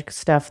tragic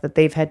stuff that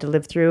they've had to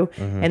live through,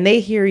 and they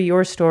hear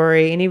your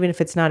story, and even if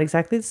it's not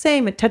exactly the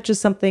same, it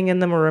touches something in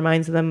them or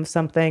reminds them of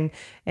something,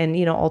 and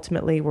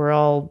ultimately we're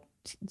all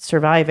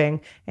surviving,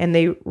 and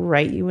they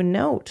write you a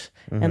note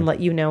and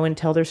let you know and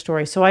tell their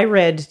story. So I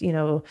read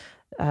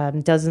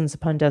dozens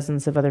upon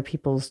dozens of other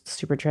people's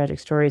super tragic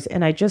stories,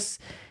 and I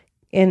just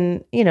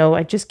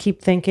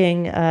keep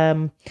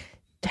thinking,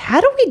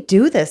 how do we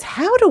do this?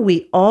 How do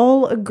we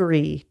all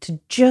agree to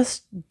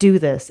just do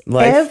this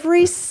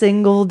every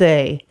single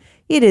day?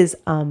 It is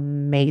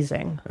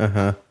amazing.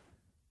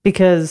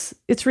 Because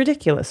it's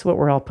ridiculous what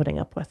we're all putting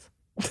up with.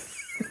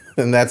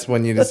 And that's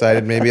when you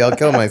decided maybe I'll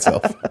kill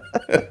myself.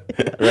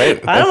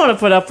 Right? I don't want to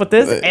put up with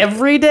this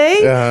every day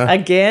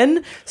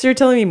again. So you're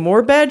telling me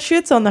more bad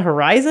shit's on the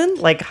horizon?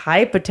 Like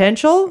high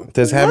potential?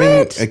 Does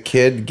having a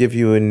kid give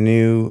you a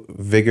new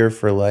vigor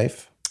for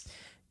life?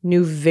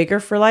 New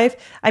vigor for life.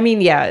 I mean,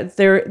 yeah,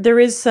 there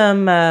is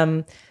some,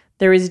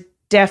 there is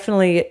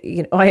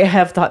definitely, I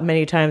have thought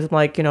many times, I'm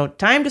like,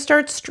 time to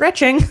start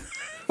stretching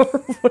or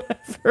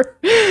whatever,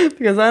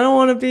 because I don't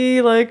want to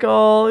be like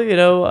all,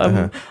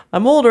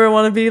 I'm older. I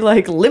want to be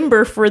like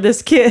limber for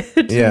this kid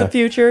in the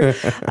future.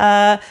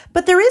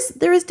 But there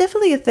is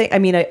definitely a thing. I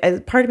mean,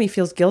 part of me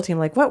feels guilty. I'm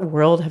like, what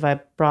world have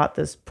I brought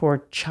this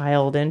poor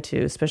child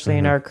into, especially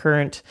in our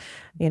current,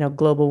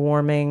 global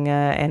warming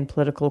and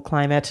political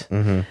climate.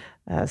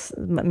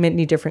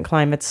 Many different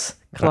climates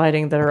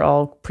colliding that are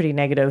all pretty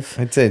negative.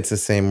 I'd say it's the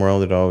same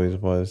world it always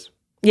was.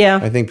 Yeah.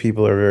 I think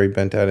people are very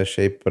bent out of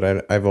shape, but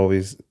I've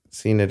always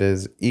seen it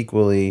as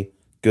equally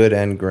good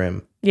and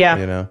grim.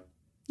 Yeah.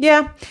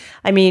 Yeah.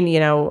 I mean,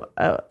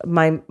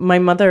 my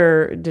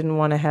mother didn't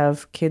want to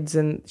have kids,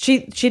 and she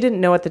didn't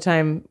know at the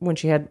time when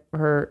she had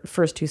her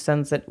first two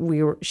sons that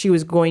she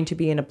was going to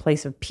be in a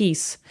place of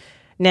peace.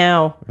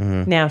 Now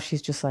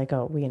she's just like,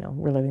 oh,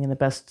 we're living in the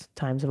best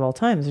times of all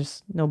times.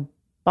 There's no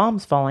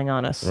bombs falling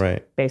on us,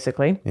 right?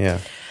 Basically. Yeah.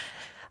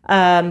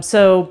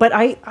 But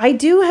I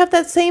do have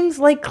that same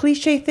like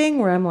cliche thing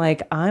where I'm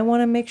like, I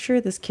want to make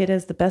sure this kid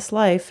has the best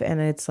life, and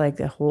it's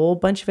like a whole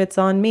bunch of it's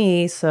on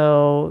me.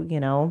 So,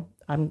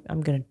 I'm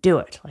going to do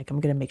it. Like, I'm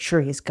going to make sure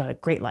he's got a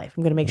great life.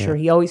 I'm going to make sure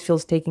he always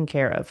feels taken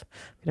care of.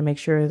 I'm going to make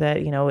sure that,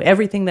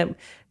 everything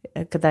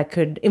that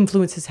could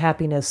influence his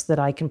happiness that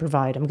I can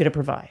provide, I'm going to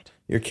provide.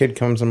 Your kid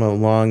comes from a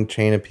long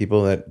chain of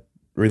people that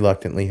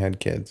reluctantly had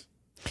kids.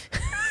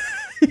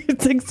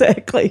 It's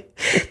exactly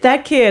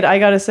that kid. I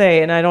gotta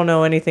say, and I don't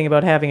know anything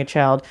about having a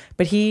child,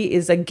 but he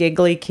is a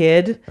giggly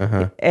kid,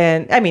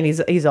 and I mean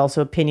he's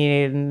also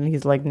opinionated, and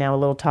he's like now a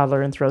little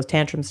toddler and throws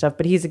tantrum stuff.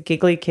 But he's a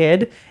giggly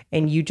kid,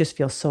 and you just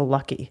feel so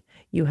lucky.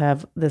 You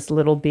have this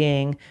little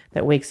being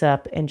that wakes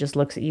up and just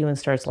looks at you and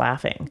starts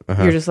laughing.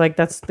 You're just like,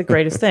 that's the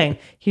greatest thing.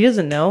 He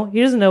doesn't know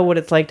what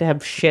it's like to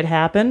have shit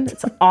happen.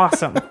 It's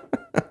awesome.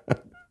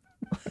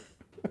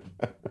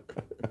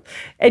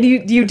 And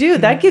you do.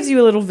 That gives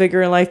you a little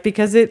vigor in life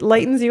because it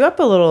lightens you up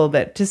a little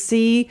bit to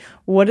see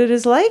what it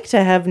is like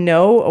to have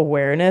no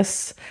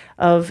awareness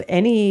of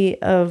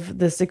any of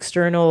this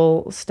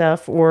external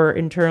stuff or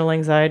internal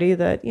anxiety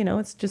that,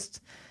 it's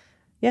just,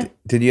 yeah.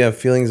 Did you have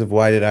feelings of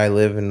why did I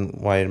live and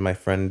why did my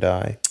friend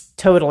die?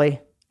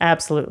 Totally.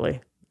 Absolutely.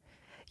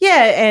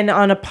 Yeah. And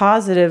on a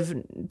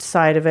positive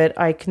side of it,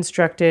 I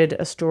constructed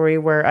a story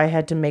where I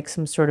had to make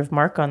some sort of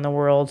mark on the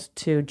world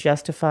to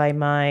justify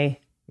my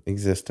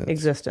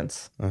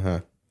existence.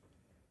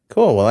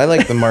 Cool. Well, I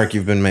like the mark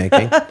you've been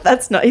making.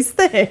 That's nice.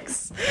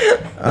 Thanks.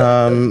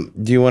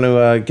 Do you want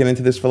to get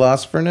into this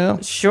philosopher now?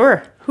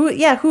 Sure. Who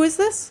is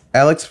this?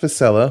 Alex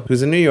Vasella,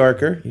 who's a New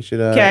Yorker. You should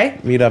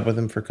meet up with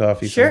him for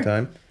coffee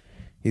sometime.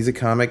 He's a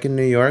comic in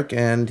New York,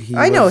 and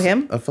I know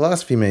him. A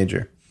philosophy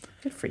major.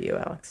 Good for you,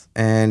 Alex.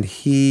 And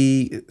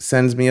he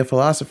sends me a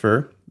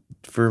philosopher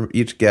for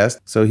each guest.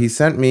 So he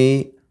sent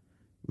me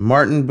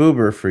Martin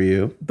Buber for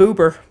you,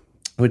 Boober.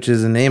 which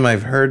is a name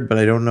I've heard, but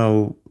I don't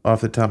know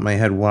off the top of my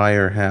head why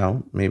or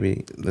how.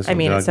 Maybe this. I will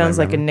mean, jog it sounds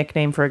my like a memory.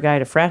 nickname for a guy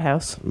at a frat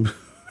house.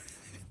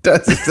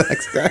 That's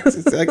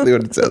exactly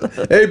what it says.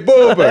 Hey,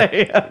 Buber.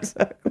 Yeah,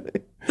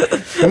 exactly.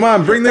 Come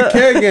on, bring the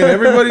keg in.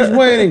 Everybody's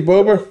waiting,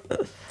 Buber.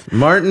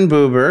 Martin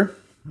Buber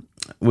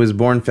was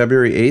born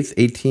February 8th,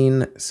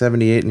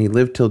 1878, and he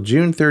lived till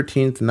June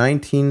 13th,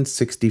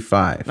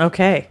 1965.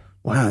 Okay.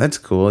 Wow, that's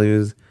cool. He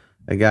was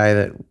a guy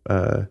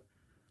that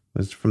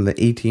was from the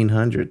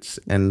 1800s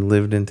and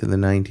lived into the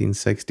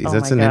 1960s. Oh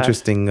That's my an God.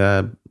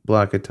 interesting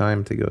block of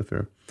time to go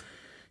through.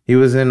 He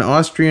was an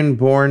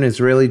Austrian-born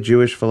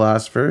Israeli-Jewish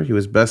philosopher. He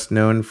was best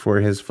known for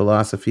his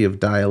philosophy of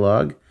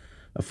dialogue,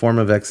 a form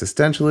of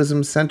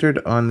existentialism centered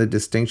on the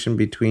distinction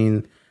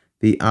between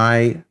the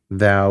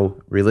I-thou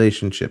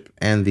relationship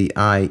and the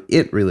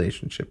I-it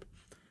relationship.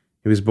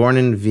 He was born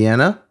in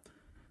Vienna.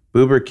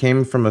 Buber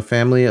came from a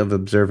family of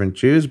observant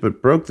Jews,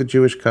 but broke the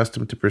Jewish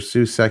custom to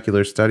pursue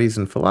secular studies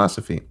and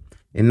philosophy.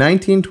 In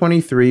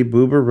 1923,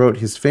 Buber wrote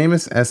his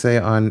famous essay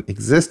on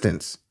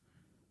existence.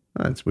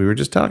 We were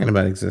just talking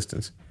about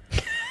existence.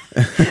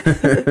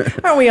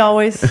 Aren't we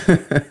always?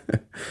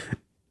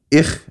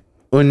 Ich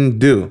und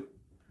du,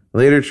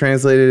 later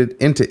translated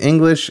into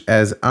English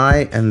as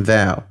I and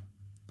thou.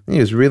 He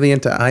was really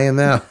into I and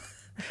thou.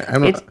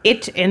 It's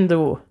it and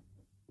du.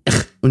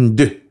 Und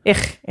du.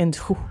 Ich and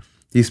du.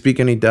 Do you speak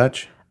any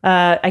Dutch?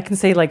 I can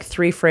say like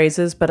 3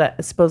 phrases,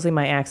 but supposedly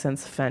my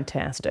accent's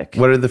fantastic.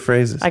 What are the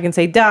phrases? I can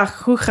say, dag,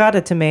 hoe gaat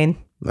het ermee?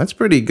 That's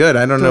pretty good.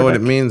 I don't know what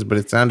it means, but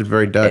it sounded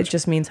very It Dutch.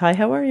 just means, hi,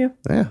 how are you?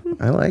 Yeah,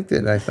 I liked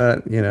it. I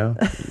thought,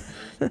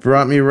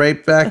 brought me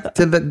right back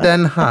to the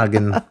Den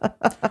Hagen.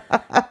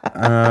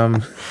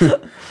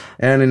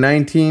 And in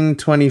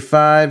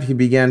 1925, he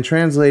began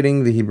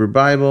translating the Hebrew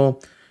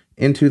Bible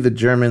into the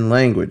German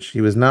language.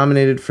 He was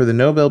nominated for the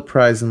Nobel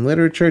Prize in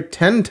Literature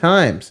 10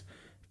 times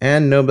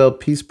and Nobel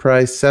Peace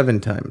Prize 7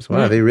 times.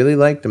 Wow, they really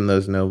liked him,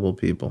 those noble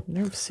people.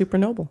 They're super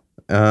noble.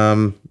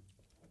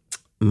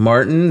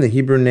 Martin, the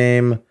Hebrew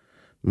name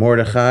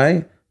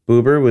Mordechai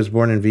Buber, was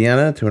born in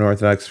Vienna to an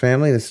Orthodox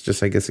family. This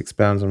just, I guess,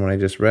 expounds on what I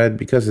just read.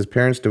 Because his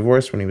parents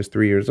divorced when he was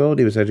 3 years old,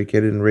 he was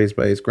educated and raised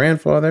by his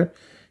grandfather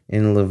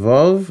in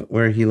Lvov,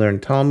 where he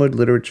learned Talmud,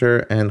 literature,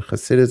 and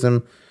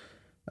Hasidism,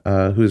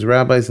 whose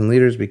rabbis and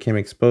leaders became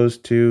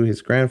exposed to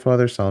his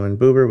grandfather. Solomon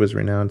Buber was a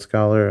renowned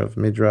scholar of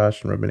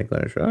Midrash and rabbinic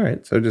literature. All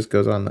right, so it just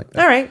goes on like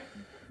that. All right.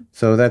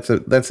 So that's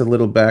a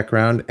little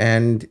background.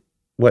 And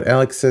what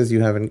Alex says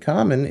you have in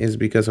common is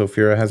because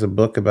Ophira has a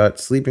book about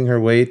sleeping her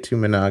way to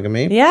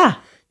monogamy. Yeah.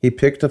 He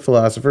picked a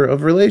philosopher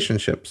of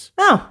relationships.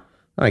 Oh.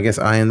 I guess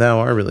I and thou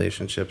are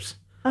relationships.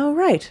 Oh,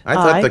 right. I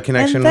thought the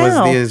connection and was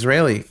thou. the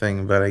Israeli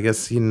thing, but I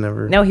guess he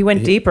never. No, he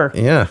went deeper.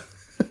 Yeah.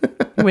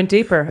 He went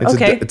deeper. It's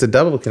Okay. it's a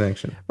double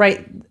connection.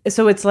 Right.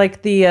 So it's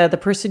like the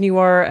person you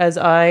are as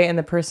I and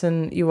the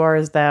person you are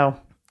as thou. Is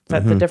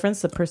that the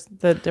difference?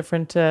 The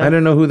different. I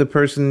don't know who the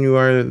person you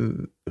are,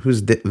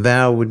 whose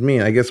thou would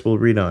mean. I guess we'll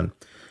read on.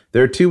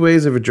 There are 2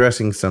 ways of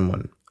addressing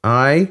someone: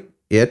 I,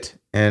 it,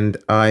 and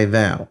I,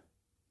 thou.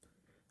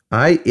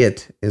 I,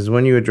 it is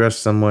when you address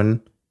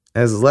someone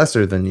as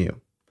lesser than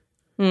you.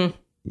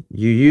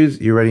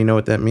 You already know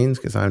what that means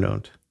because I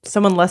don't.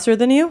 Someone lesser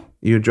than you?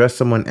 You address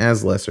someone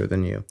as lesser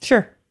than you.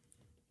 Sure.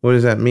 What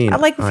does that mean? I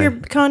like if you're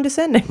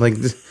condescending. Like,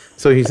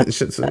 so you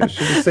should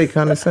just say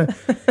condescend.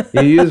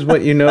 You use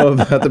what you know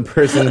about the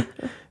person.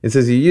 It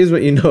says you use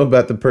what you know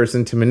about the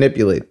person to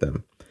manipulate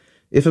them.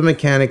 If a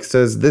mechanic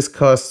says this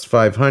costs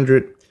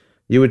 $500,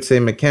 you would say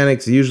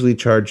mechanics usually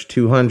charge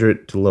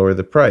 $200 to lower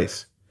the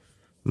price.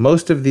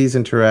 Most of these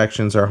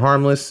interactions are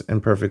harmless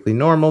and perfectly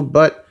normal,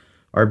 but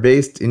are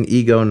based in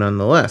ego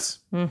nonetheless.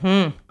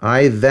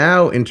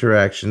 I-thou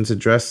interactions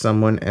address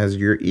someone as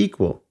your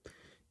equal,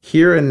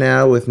 here and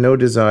now with no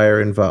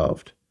desire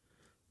involved.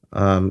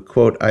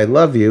 Quote, I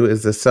love you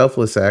is the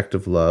selfless act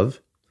of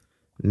love,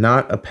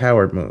 not a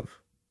power move.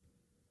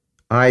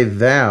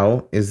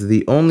 I-thou is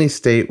the only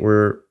state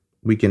where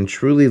we can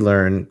truly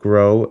learn,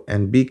 grow,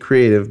 and be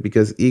creative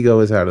because ego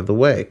is out of the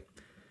way.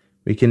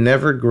 We can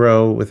never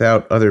grow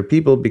without other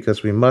people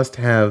because we must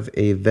have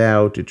a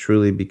thou to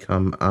truly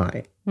become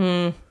I.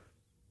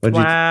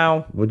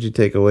 Wow. What'd you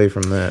take away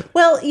from that?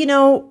 Well,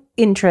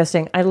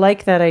 interesting. I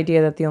like that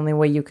idea that the only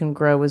way you can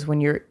grow is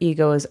when your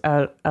ego is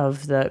out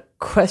of the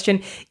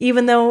question,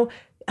 even though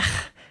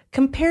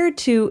compared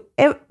to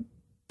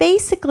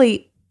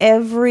basically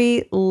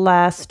every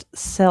last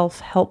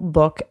self-help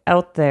book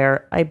out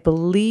there, I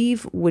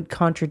believe would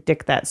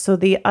contradict that. So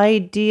the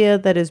idea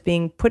that is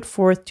being put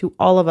forth to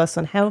all of us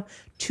on how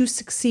to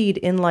succeed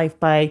in life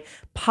by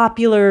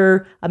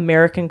popular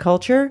American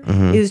culture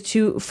is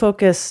to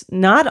focus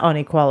not on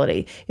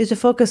equality, is to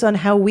focus on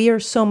how we are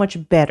so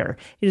much better.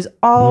 It is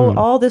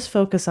all this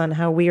focus on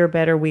how we are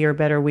better, we are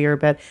better, we are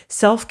better.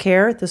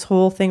 Self-care, this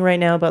whole thing right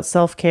now about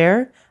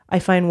self-care, I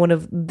find one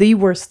of the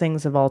worst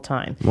things of all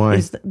time.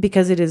 Why?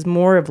 Because it is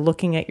more of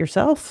looking at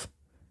yourself.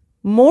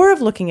 More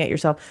of looking at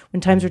yourself.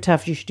 When times are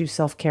tough, you should do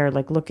self-care.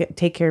 Like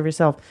take care of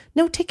yourself.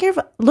 No,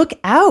 look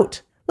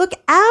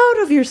out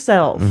of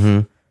yourself.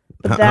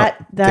 But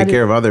that take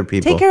care of other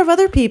people. Take care of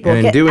other people. And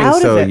in get doing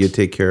out so, of it. you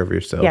take care of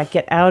yourself. Yeah,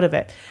 get out of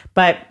it.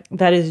 But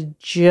that is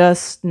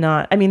just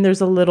not, I mean,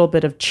 there's a little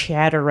bit of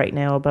chatter right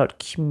now about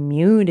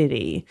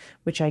community,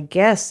 which I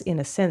guess in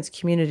a sense,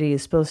 community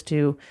is supposed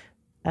to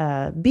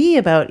be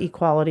about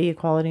equality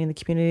in the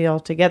community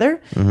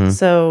altogether.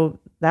 So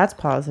that's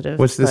positive.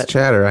 What's this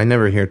chatter? I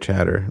never hear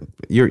chatter.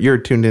 You're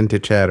tuned into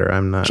chatter.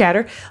 I'm not.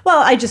 Chatter. Well,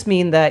 I just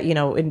mean that,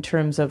 in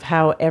terms of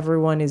how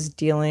everyone is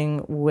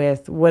dealing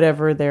with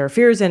whatever their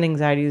fears and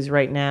anxieties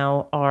right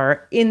now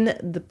are in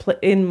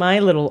my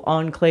little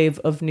enclave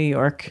of New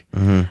York,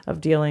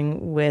 of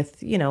dealing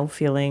with,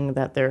 feeling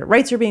that their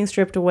rights are being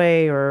stripped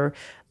away or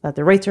that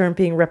their rights aren't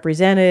being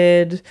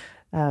represented,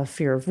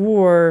 fear of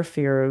war,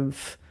 fear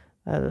of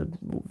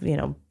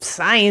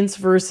science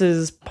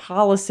versus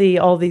policy,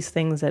 all these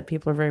things that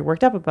people are very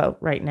worked up about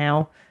right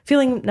now,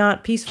 feeling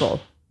not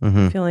peaceful,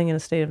 feeling in a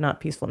state of not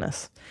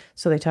peacefulness.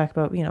 So they talk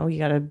about, you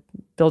got to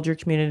build your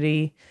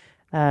community,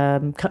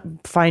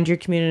 find your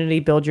community,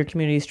 build your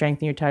community,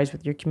 strengthen your ties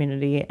with your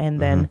community,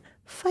 and then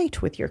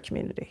fight with your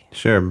community.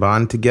 Sure.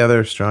 Bond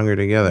together, stronger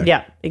together.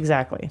 Yeah,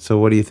 exactly. So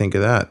what do you think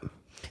of that?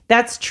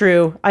 That's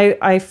true.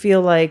 I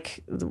feel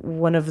like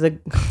one of the,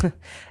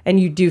 and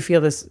you do feel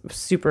this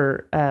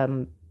super,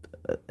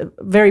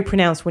 very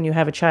pronounced when you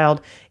have a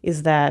child,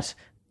 is that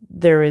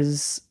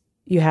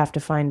you have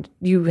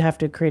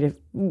to create a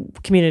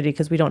community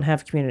because we don't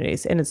have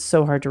communities. And it's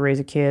so hard to raise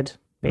a kid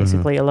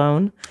basically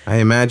alone. I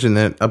imagine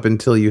that up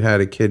until you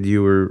had a kid,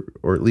 you were,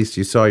 or at least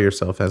you saw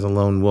yourself as a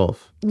lone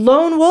wolf.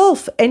 Lone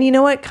wolf. And you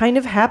know what? Kind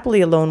of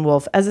happily a lone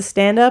wolf. As a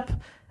stand-up,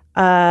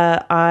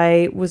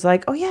 I was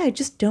like, oh yeah, I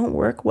just don't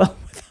work well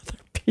with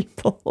other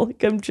people.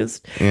 Like I'm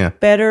just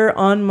better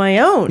on my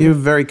own. You have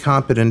a very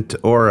competent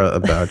aura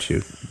about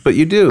you, but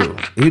you do.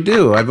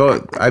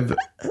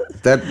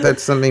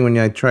 That's something when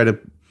I try to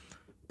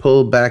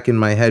pull back in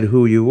my head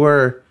who you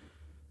were,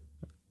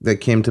 that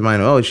came to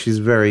mind. Oh, she's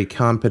very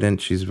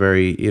competent. She's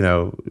very,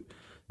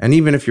 and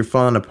even if you're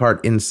falling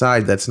apart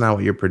inside, that's not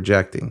what you're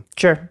projecting.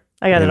 Sure.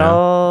 I got it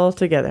all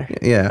together.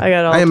 Yeah.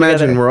 I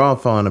imagine we're all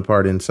falling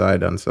apart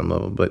inside on some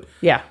level, but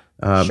yeah,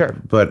 sure.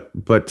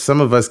 But some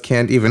of us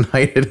can't even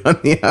hide it on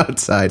the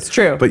outside. It's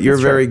true. But you're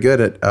very good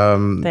at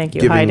thank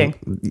you, hiding.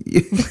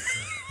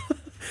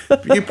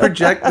 You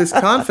project this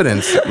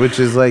confidence, which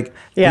is like,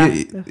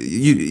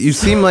 you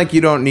seem like you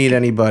don't need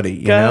anybody,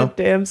 you know?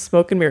 Goddamn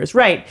smoke and mirrors.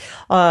 Right.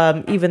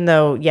 Even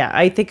though,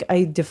 I think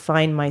I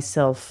define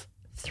myself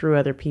through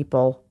other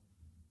people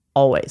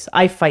always.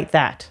 I fight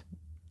that.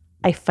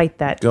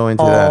 Go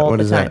into that.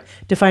 What is that?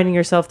 Defining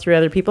yourself through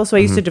other people. So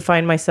I used to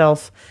define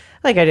myself,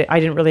 like I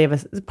didn't really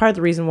have part of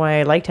the reason why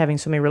I liked having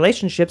so many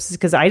relationships is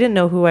because I didn't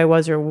know who I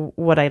was or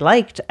what I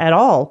liked at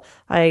all.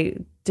 I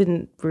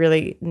didn't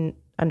really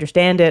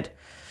understand it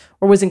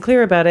or wasn't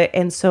clear about it.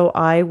 And so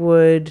I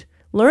would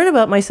learn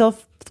about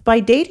myself by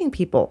dating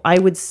people. I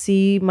would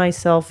see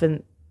myself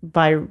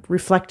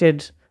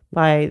reflected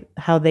by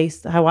how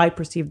I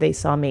perceived they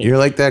saw me. You're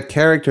like that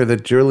character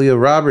that Julia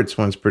Roberts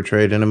once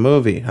portrayed in a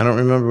movie. I don't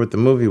remember what the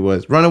movie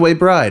was. Runaway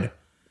Bride.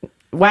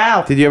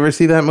 Wow. Did you ever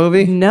see that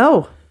movie?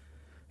 No.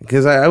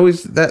 Because I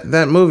always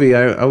that movie,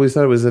 I always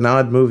thought it was an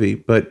odd movie,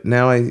 but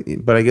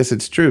I guess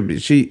it's true.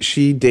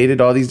 She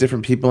dated all these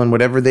different people, and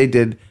whatever they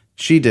did,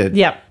 she did.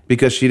 Yeah.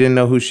 Because she didn't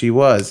know who she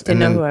was. Didn't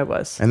know who I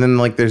was. And then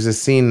there's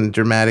a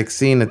dramatic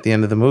scene at the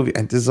end of the movie,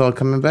 and this is all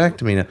coming back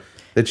to me now.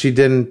 That she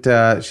didn't,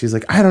 she's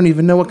like, I don't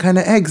even know what kind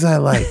of eggs I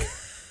like.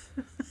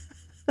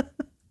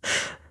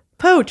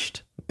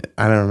 Poached.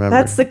 I don't remember.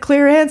 That's the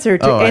clear answer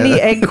to any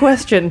egg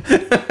question.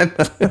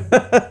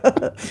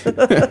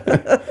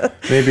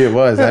 Maybe it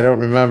was. I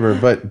don't remember.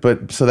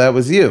 But so that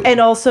was you.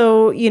 And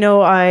also,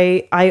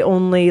 I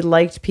only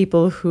liked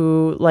people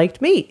who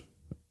liked me.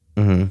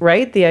 Mm-hmm.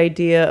 Right? The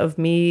idea of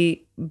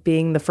me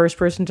being the first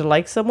person to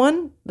like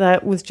someone,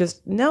 that was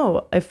just,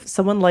 no, if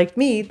someone liked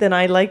me, then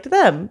I liked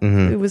them.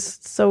 Mm-hmm. It was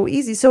so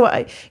easy. So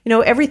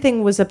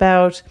everything was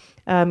about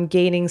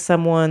gaining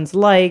someone's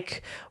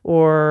like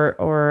or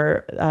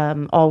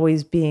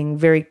always being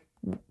very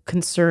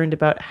concerned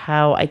about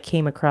how I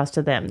came across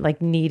to them,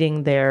 like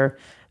needing their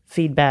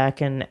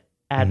feedback and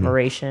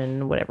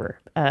admiration, whatever,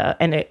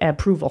 and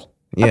approval.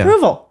 Yeah.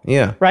 Approval.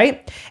 Yeah.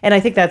 Right? And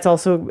I think that's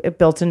also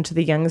built into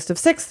the youngest of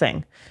six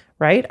thing,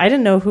 right? I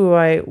didn't know who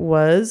I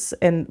was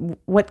and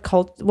what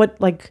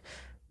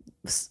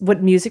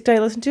music did I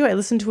listen to? I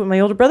listened to what my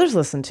older brothers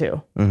listened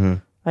to. Mm-hmm.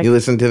 You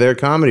listened to their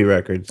comedy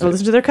records. I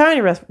listened to their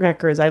comedy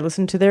records. I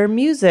listened to their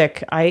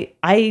music.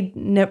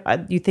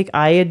 You think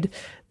I had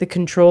the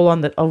control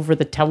over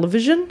the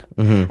television?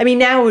 Mm-hmm. I mean,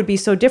 now it would be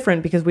so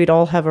different because we'd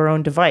all have our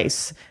own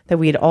device that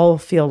we'd all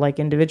feel like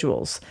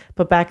individuals.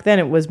 But back then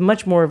it was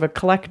much more of a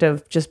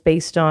collective just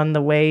based on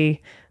the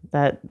way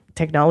that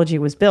technology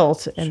was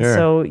built. And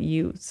so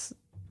you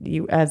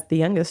as the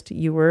youngest,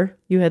 you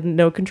had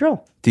no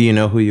control. Do you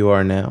know who you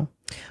are now?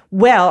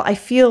 Well, I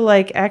feel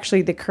like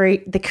actually the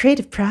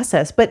creative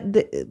process,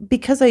 but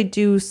because I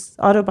do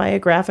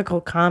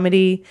autobiographical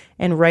comedy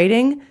and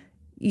writing,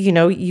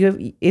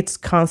 it's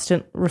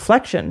constant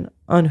reflection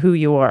on who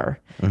you are.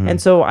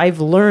 And so I've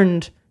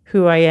learned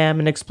who I am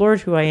and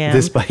explored who I am.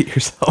 Despite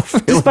yourself.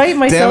 Despite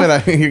myself.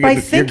 Damn it, by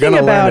thinking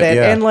about it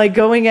and like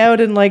going out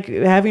and like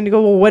having to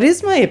go, well, what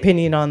is my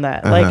opinion on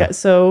that? Like,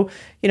 so,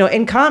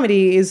 and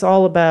comedy is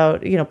all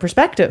about,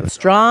 perspective,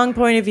 strong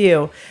point of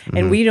view.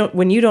 And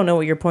when you don't know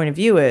what your point of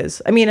view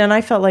is, I mean, and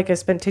I felt like I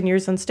spent 10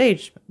 years on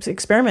stage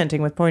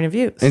experimenting with point of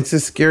views. It's a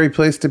scary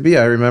place to be.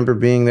 I remember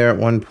being there at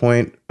one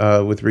point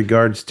with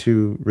regards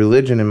to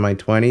religion in my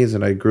 20s,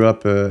 and I grew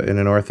up in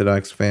an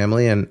Orthodox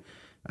family, and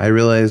I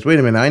realized, wait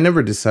a minute, I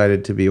never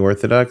decided to be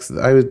Orthodox.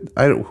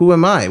 Who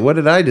am I? What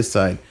did I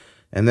decide?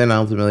 And then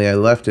ultimately I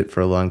left it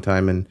for a long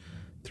time, and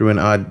through an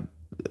odd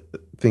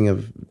thing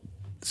of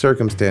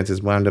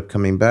circumstances wound up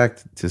coming back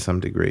to some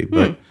degree.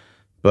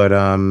 But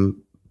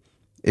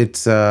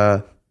it's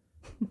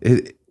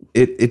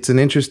it's an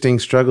interesting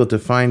struggle to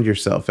find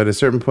yourself at a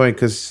certain point,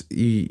 because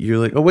you're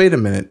like, oh, wait a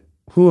minute,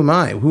 who am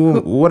I?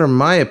 What are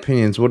my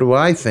opinions? What do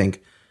I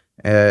think?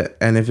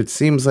 And if it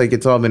seems like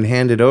it's all been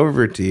handed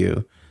over to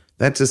you,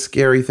 that's a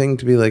scary thing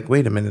to be like,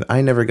 wait a minute,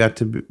 I never got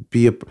to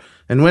be a...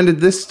 And when did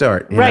this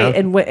start? Right,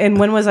 and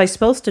when was I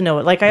supposed to know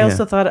it? Like, I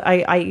also thought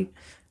we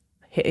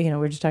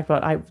were just talking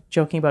about,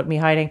 joking about me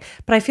hiding,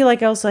 but I feel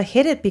like I also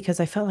hid it because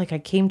I felt like I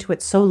came to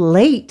it so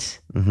late.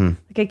 Like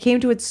I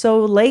came to it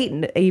so late,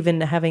 and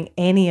even having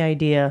any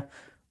idea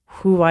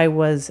who I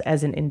was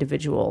as an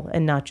individual,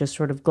 and not just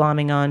sort of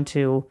glomming on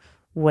to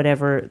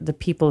whatever the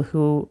people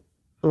who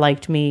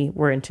liked me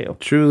were into.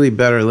 Truly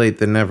better late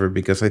than never,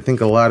 because I think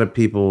a lot of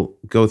people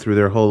go through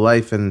their whole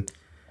life, and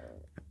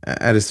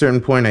at a certain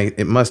point,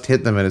 it must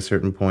hit them at a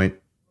certain point.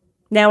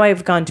 Now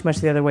I've gone too much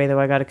the other way, though.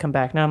 I got to come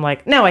back. Now I'm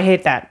like, no, I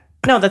hate that.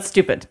 No, that's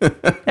stupid.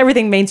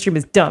 Everything mainstream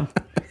is dumb.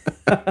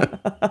 But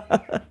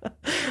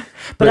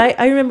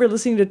I remember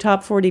listening to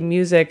top 40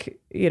 music,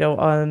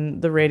 on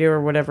the radio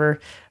or whatever,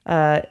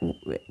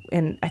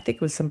 and I think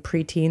it was some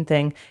preteen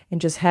thing,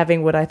 and just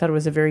having what I thought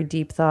was a very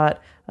deep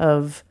thought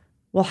of,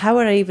 well, how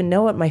would I even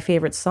know what my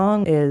favorite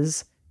song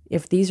is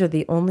if these are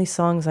the only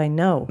songs I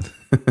know?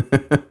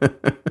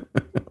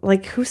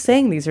 Like, who's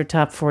saying these are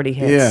top 40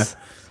 hits?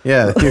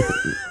 Yeah.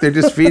 They're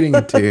just feeding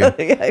it to you.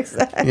 Yeah,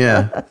 exactly.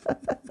 Yeah.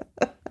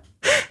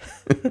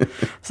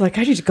 It's like,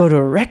 I need to go to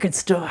a record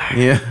store.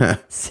 Yeah.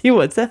 See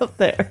what's out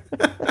there.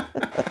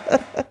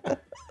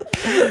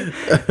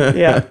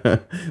 Yeah.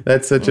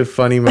 That's such a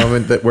funny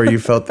moment where you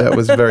felt that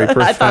was very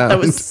profound. I thought that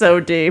was so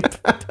deep.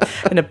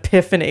 An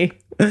epiphany.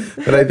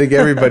 But I think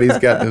everybody's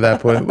gotten to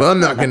that point. Well, I'm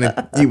not going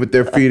to eat what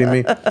they're feeding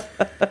me.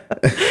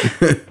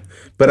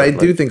 But I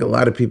do think a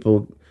lot of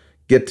people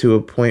get to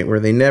a point where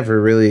they never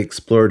really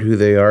explored who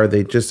they are.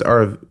 They just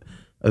are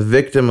a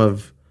victim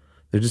of...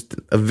 They're just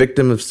a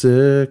victim of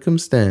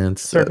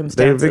circumstance.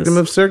 They're a victim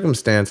of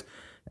circumstance.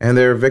 And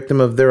they're a victim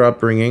of their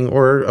upbringing,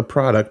 or a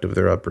product of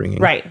their upbringing.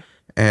 Right.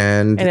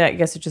 And I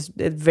guess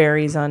it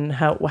varies on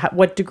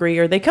what degree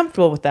are they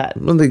comfortable with that.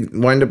 Well, they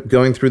wind up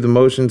going through the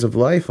motions of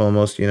life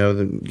almost,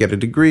 get a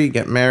degree,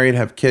 get married,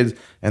 have kids,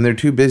 and they're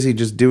too busy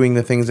just doing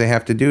the things they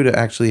have to do to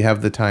actually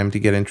have the time to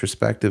get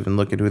introspective and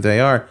look at who they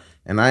are.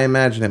 And I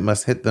imagine it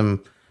must hit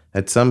them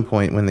at some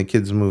point when the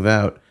kids move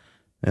out.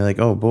 They're like,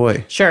 oh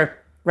boy. Sure.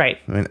 Right.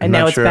 I'm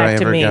not sure I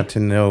ever got to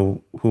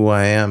know who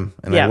I am.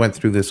 And I went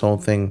through this whole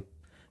thing.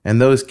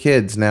 And those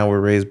kids now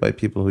were raised by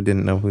people who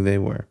didn't know who they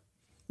were.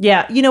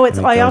 Yeah,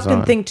 I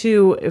often think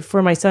too,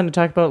 for my son to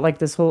talk about like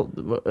this whole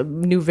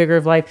new vigor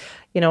of life,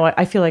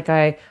 I feel like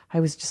I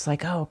was just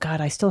like, oh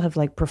God, I still have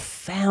like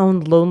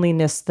profound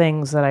loneliness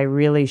things that I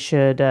really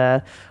should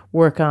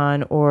work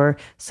on. Or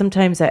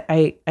sometimes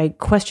I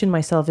question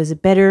myself, is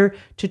it better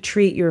to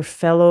treat your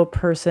fellow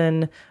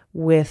person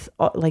with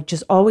like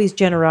just always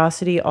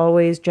generosity,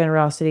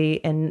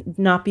 and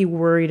not be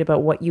worried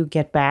about what you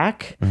get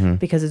back,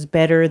 because it's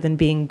better than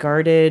being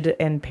guarded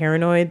and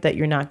paranoid that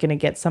you're not going to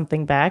get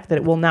something back, that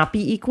it will not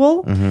be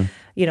equal,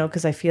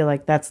 because I feel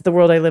like that's the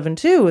world I live in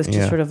too, is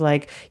just sort of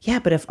like,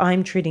 but if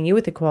I'm treating you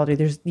with equality,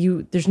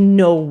 there's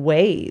no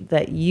way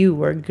that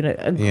you are going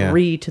to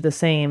agree to the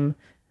same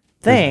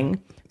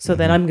thing. So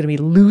then I'm going to be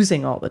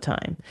losing all the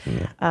time.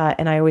 Yeah.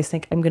 And I always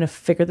think I'm going to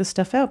figure this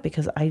stuff out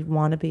because I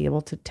want to be able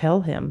to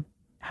tell him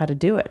how to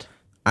do it.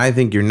 I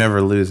think you're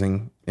never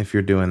losing if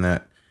you're doing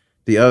that.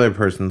 The other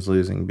person's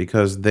losing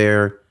because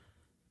they're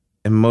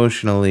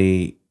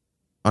emotionally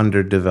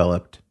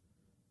underdeveloped.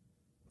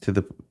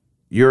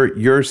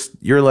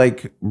 You're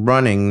like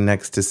running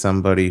next to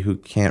somebody who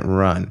can't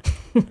run.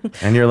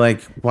 And you're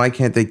like, why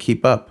can't they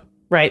keep up?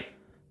 Right.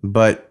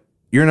 But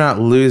you're not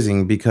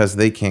losing because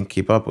they can't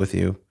keep up with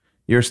you.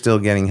 You're still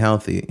getting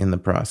healthy in the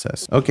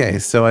process. Okay,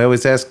 so I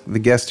always ask the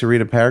guest to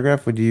read a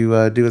paragraph. Would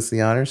you do us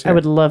the honors here? I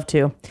would love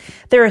to.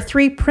 There are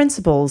 3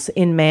 principles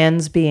in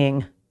man's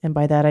being, and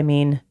by that I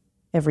mean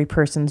every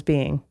person's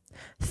being: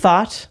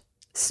 thought,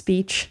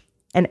 speech,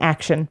 and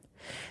action.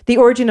 The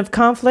origin of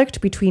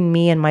conflict between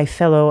me and my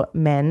fellow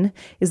men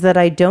is that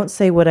I don't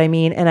say what I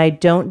mean and I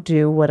don't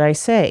do what I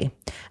say.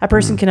 A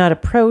person cannot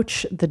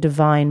approach the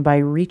divine by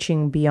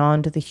reaching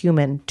beyond the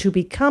human. To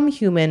become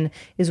human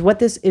is what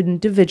this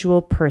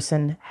individual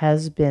person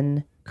has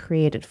been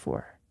created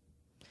for.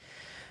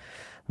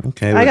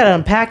 Okay. I got to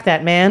unpack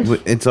that, man.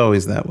 It's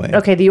always that way.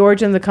 Okay, the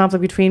origin of the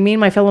conflict between me and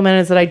my fellow men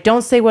is that I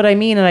don't say what I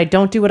mean and I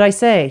don't do what I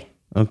say.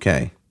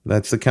 Okay.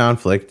 That's the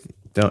conflict.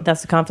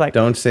 That's the conflict.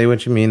 Don't say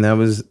what you mean.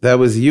 That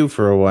was you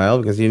for a while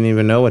because you didn't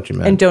even know what you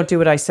meant. And don't do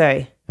what I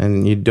say.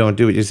 And you don't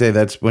do what you say.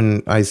 That's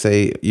when I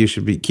say you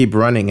should keep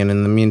running, and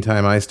in the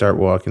meantime, I start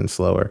walking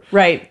slower.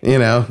 Right. You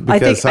know,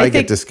 because I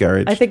get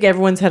discouraged. I think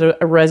everyone's had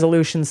a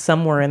resolution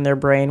somewhere in their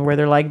brain where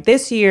they're like,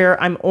 this year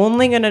I'm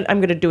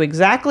gonna do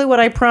exactly what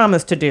I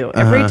promised to do.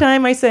 Every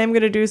time I say I'm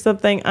gonna do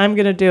something, I'm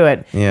gonna do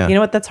it. Yeah. You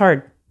know what? That's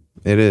hard.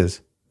 It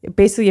is.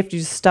 Basically, if you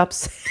just stop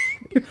saying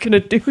you're gonna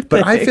do things.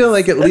 But I feel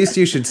like at least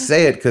you should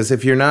say it, because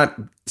if you're not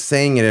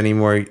saying it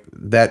anymore,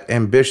 that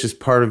ambitious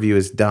part of you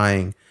is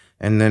dying.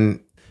 And then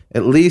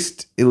at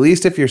least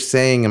if you're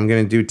saying I'm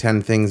going to do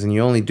 10 things and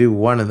you only do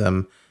one of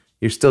them,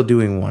 you're still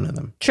doing one of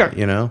them. Sure.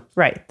 You know?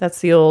 Right.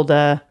 That's the old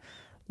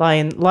lie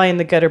in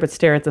the gutter but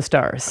stare at the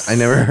stars. I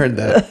never heard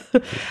that.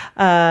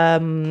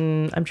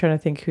 I'm trying to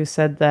think who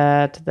said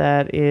that.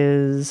 That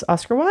is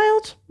Oscar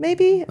Wilde,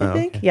 maybe, I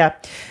think. Okay. Yeah.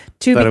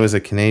 I thought it was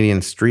a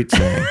Canadian street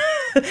saying.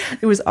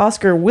 It was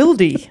Oscar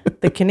Wilde,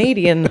 the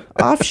Canadian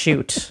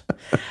offshoot.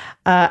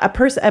 A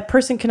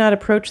person cannot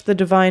approach the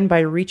divine by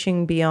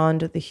reaching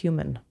beyond the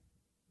human.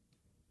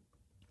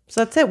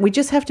 So that's it. We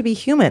just have to be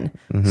human.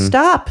 Mm-hmm.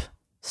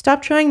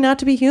 Stop trying not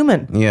to be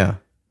human. Yeah.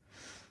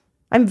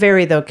 I'm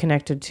very, though,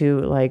 connected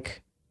to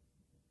like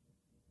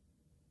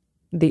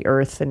the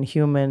earth and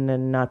human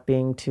and not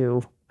being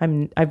too.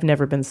 I've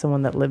never been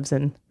someone that lives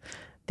in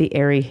the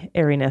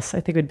airiness. I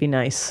think it would be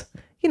nice.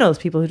 You know, those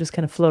people who just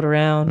kind of float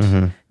around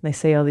and they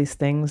say all these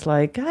things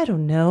like, I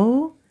don't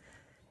know.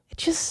 It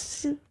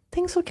just,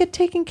 things will get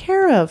taken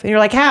care of. And you're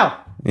like,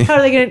 how? How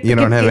are they going to? You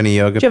don't have any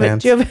yoga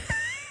pants?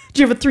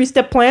 Do you have a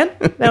 3-step plan?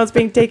 Now it's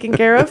being taken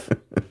care of.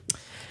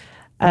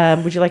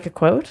 Would you like a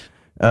quote?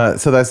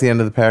 So that's the end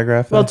of the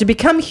paragraph? Well, to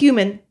become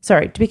human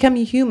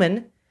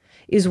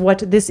is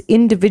what this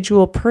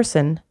individual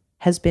person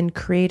has been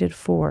created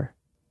for.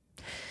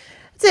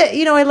 That's it.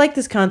 You know, I like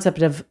this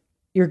concept of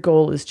your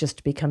goal is just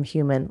to become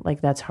human.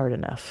 Like, that's hard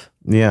enough.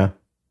 Yeah.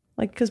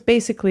 Like, because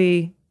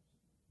basically,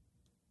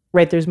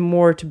 right, there's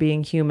more to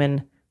being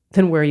human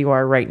than where you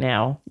are right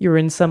now. You're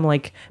in some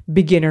like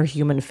beginner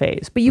human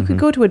phase, but you could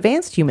go to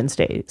advanced human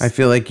stage. I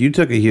feel like you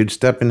took a huge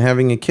step in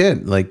having a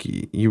kid. Like,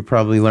 you're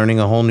probably learning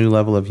a whole new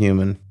level of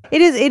human.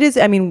 It is.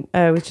 I mean,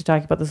 I was just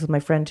talking about this with my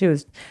friend too,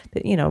 is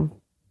that, you know,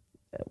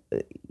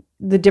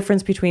 the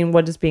difference between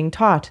what is being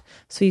taught.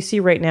 So you see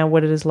right now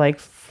what it is like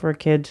for a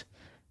kid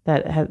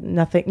that has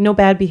no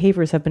bad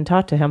behaviors have been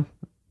taught to him.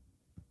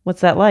 What's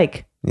that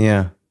like?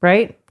 Yeah.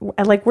 Right?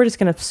 Like, we're just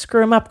going to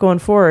screw him up going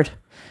forward.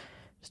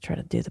 Just try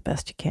to do the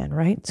best you can,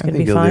 right? It's going to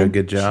be fine. I think you'll do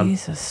a good job.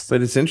 Jesus.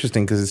 But it's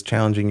interesting because it's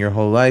challenging your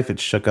whole life. It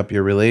shook up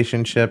your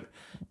relationship.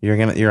 You're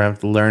gonna have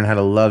to learn how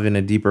to love in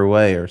a deeper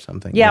way or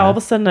something. Yeah, you know? all of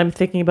a sudden I'm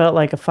thinking about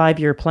like a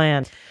 5-year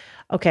plan.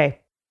 Okay.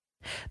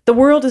 The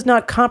world is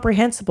not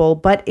comprehensible,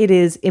 but it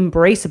is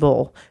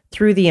embraceable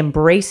through the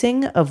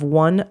embracing of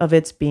one of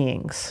its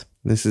beings.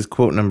 This is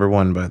quote number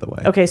 1, by the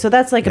way. Okay, so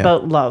that's like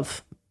about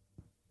love,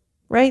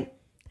 right?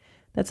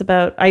 That's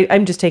about,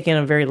 I'm just taking it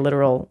on a very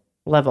literal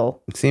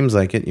level. It seems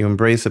like it. You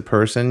embrace a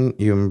person,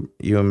 you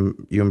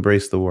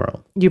embrace the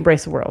world. You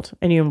embrace the world,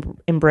 and you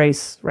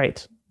embrace,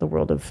 right, the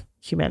world of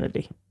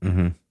humanity.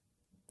 Mm-hmm.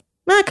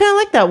 I kind of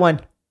like that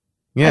one.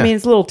 Yeah. I mean,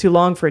 it's a little too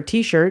long for a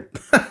t-shirt.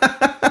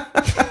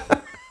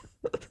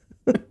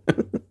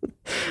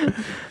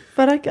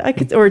 But I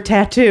could, or a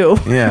tattoo.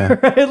 Yeah.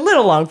 Right? A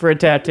little long for a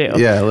tattoo.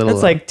 Yeah, a little.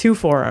 That's like 2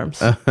 forearms.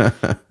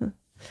 But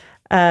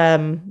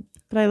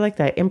I like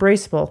that.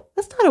 Embraceable.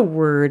 That's not a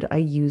word I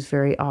use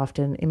very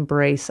often.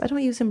 Embrace. I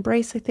don't use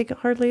embrace, I think,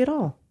 hardly at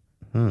all.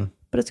 But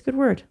it's a good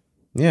word.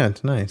 Yeah,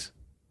 it's nice.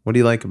 What do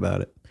you like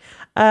about it?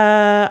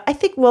 I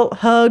think, well,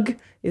 hug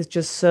is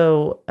just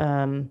so,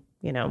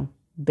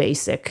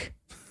 basic.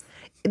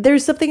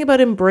 There's something about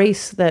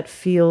embrace that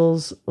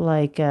feels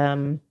like...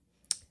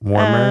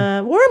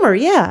 warmer,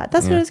 yeah.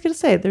 That's what I was going to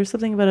say. There's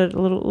something about it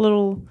a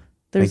little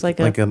there's like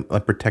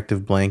a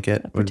protective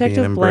blanket. A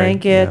protective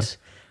blanket.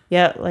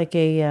 Yeah, like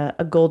a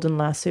golden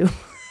lasso.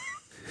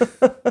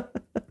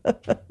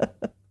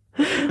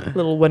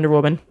 Little Wonder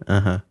Woman.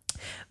 Uh-huh.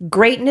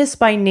 Greatness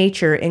by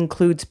nature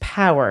includes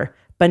power,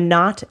 but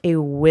not a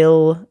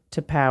will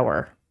to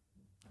power.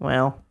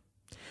 Well,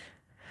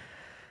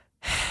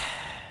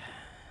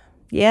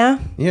 yeah.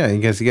 Yeah, I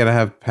guess you got to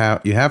have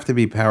power. You have to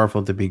be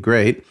powerful to be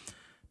great.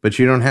 But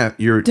you don't have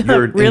your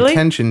Really?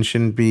 intention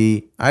shouldn't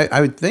be.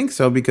 I would think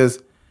so, because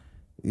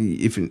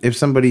if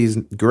somebody's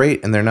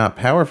great and they're not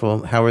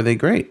powerful, how are they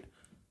great?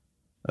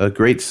 A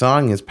great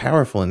song is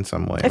powerful in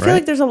some way. I feel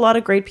like there's a lot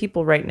of great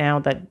people right now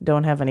that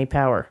don't have any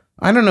power.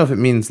 I don't know if it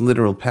means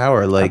literal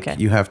power, like Okay.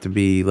 you have to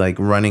be like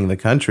running the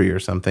country or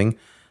something.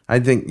 I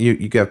think you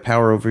could have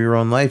power over your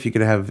own life. You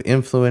could have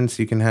influence.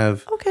 You can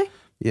have Okay.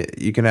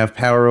 you can have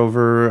power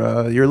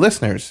over your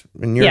listeners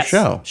in your Yes,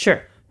 show.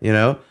 sure. You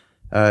know,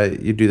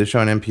 you do the show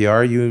on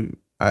NPR.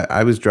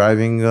 I was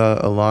driving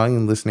along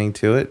and listening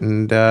to it,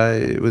 and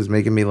it was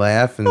making me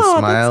laugh and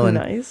smile. That's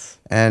and nice.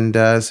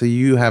 And so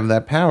you have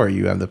that power.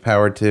 You have the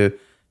power to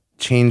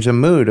change the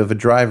mood of a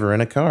driver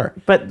in a car.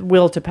 But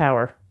will to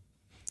power.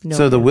 No.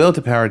 So the will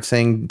to power, it's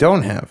saying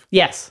don't have.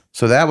 Yes.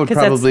 So that would 'Cause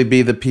that's- probably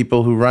be the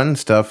people who run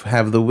stuff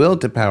have the will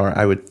to power,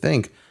 I would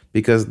think,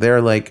 because they're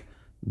like,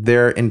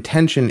 their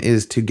intention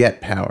is to get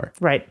power.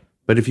 Right.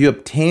 But if you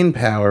obtain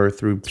power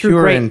through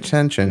pure great-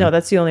 intention. No,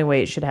 that's the only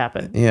way it should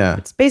happen. Yeah.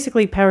 It's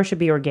basically power should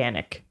be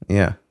organic.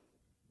 Yeah.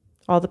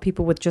 All the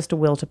people with just a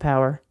will to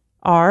power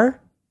are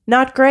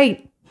not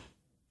great.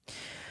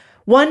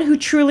 One who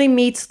truly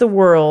meets the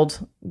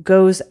world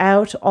goes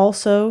out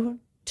also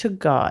to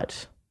God.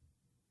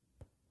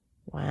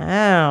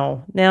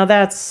 Wow. Now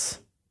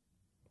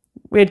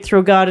we'd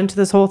throw God into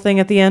this whole thing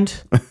at the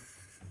end.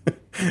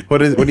 What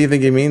do you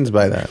think he means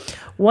by that?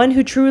 One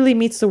who truly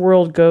meets the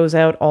world goes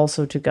out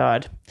also to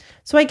God.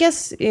 So I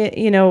guess,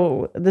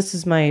 this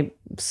is my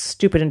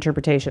stupid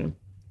interpretation.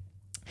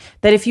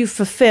 That if you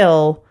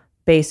fulfill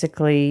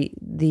basically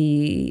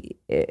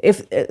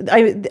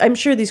I'm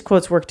sure these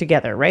quotes work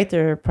together, right?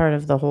 They're part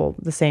of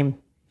the same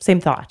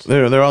thought.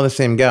 They're all the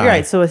same guy.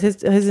 Right. So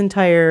his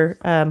entire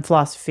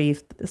philosophy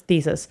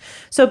thesis.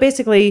 So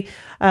basically,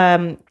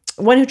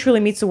 one who truly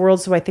meets the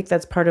world. So I think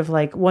that's part of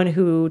like one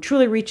who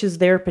truly reaches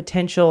their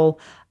potential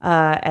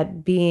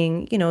at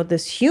being,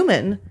 this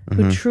human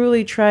who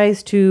truly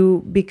tries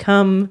to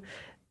become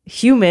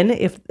human,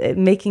 if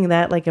making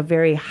that like a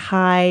very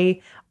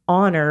high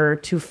honor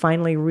to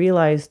finally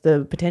realize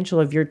the potential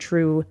of your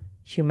true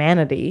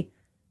humanity.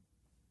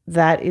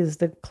 That is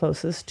the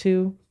closest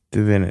to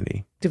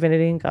Divinity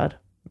and God.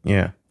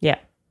 Yeah. Yeah.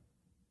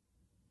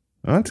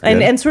 Well, that's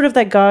good. And sort of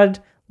that God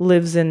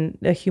lives in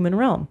a human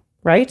realm,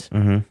 right?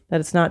 Mm-hmm. That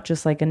it's not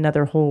just like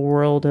another whole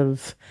world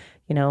of,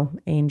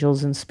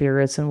 angels and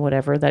spirits and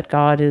whatever. That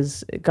God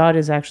is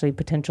actually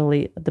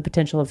potentially the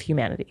potential of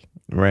humanity.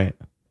 Right.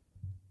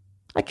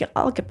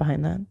 I'll get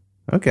behind that.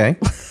 Okay.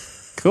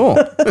 Cool.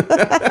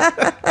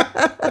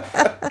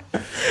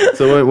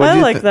 So what I do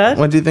you like that.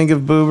 What do you think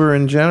of Boober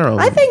in general?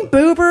 I think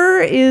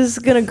Boober is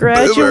going to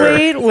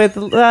graduate with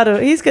a lot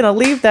of. He's going to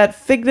leave that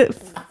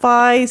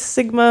Phi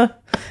Sigma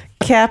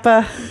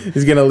Kappa.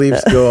 He's gonna leave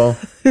school,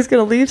 He's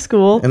going to leave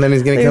school. and then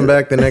he's gonna come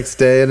back the next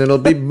day, and it'll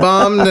be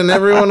bombed, and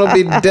everyone will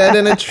be dead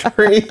in a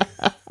tree.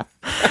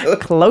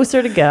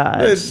 Closer to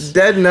God. A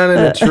dead nun in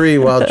a tree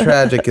while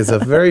tragic is a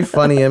very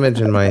funny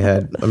image in my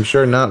head. I'm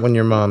sure not when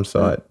your mom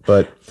saw it,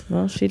 but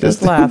Well, she does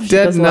just laugh. a She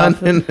dead does nun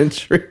laugh. in a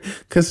tree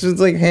because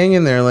it's like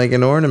hanging there like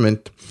an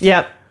ornament.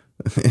 Yep.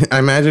 I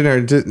imagine her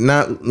just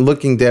not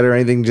looking dead or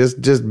anything,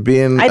 just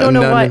being. I don't a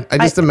know nun. why- I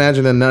just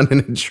imagine a nun in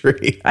a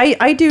tree.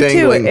 I do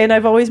Dangling. too, and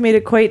I've always made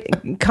it quite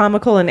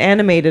comical and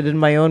animated in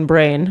my own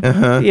brain,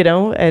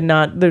 and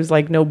not there's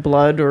like no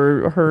blood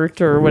or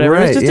hurt or whatever.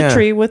 Right, It's just yeah. a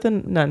tree with a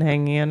nun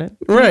hanging in it.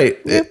 Right.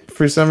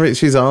 For some reason,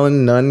 she's all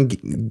in nun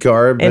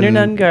garb. In her and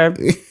nun garb.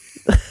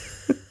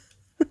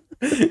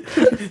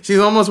 She's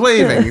almost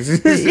waving.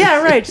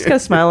 Yeah, right. She's got a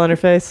smile on her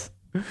face.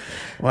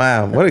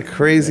 Wow, what a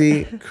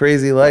crazy,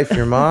 crazy life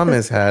your mom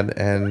has had,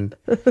 and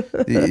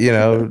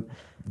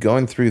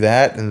going through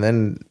that, and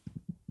then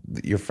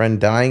your friend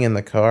dying in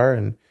the car,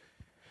 and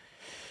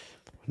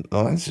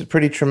that's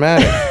pretty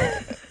traumatic.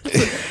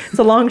 It's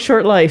a long,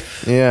 short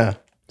life Yeah,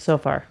 so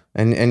far.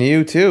 and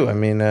you too. I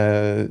mean,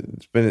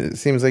 it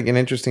seems like an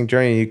interesting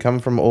journey. You come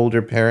from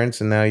older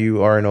parents, and now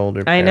you are an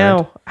older I parent.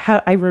 know.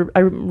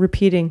 I'm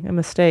repeating a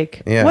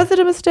mistake. Yeah. Was it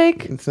a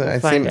mistake? It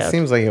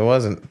seems like it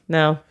wasn't.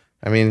 No.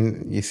 I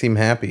mean, you seem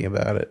happy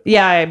about it.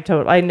 Yeah, I'm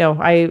total. I know.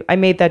 I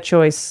made that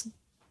choice,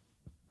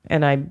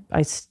 and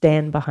I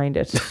stand behind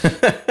it.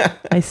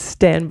 I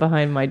stand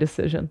behind my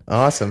decision.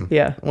 Awesome.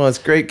 Yeah. Well, it's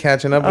great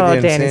catching up with Oh, you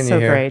and Dan, seeing it's you so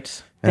here.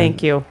 great.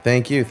 Thank you.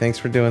 Thank you. Thanks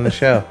for doing the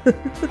show.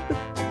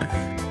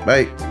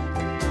 Bye.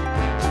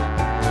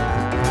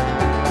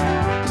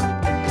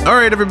 All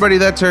right, everybody,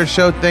 that's our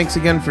show. Thanks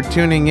again for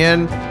tuning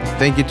in.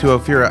 Thank you to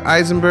Ophira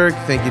Eisenberg.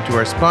 Thank you to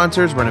our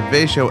sponsors,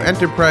 Renovation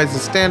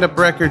Enterprises, Stand Up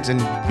Records, and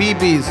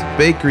BB's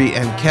Bakery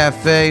and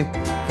Cafe.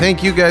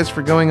 Thank you guys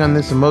for going on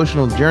this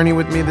emotional journey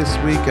with me this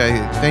week.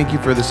 I thank you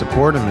for the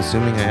support. I'm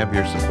assuming I have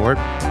your support.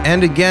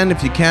 And again,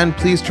 if you can,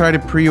 please try to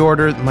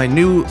pre-order my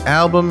new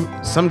album,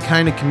 Some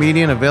Kind of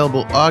Comedian,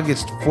 available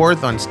August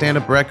 4th on Stand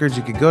Up Records.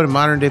 You could go to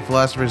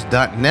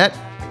moderndayphilosophers.net,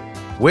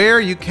 where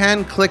you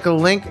can click a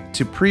link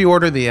to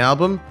pre-order the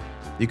album.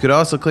 You could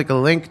also click a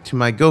link to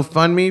my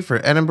GoFundMe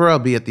for Edinburgh. I'll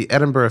be at the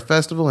Edinburgh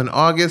Festival in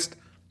August.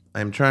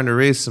 I'm trying to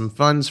raise some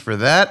funds for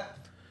that.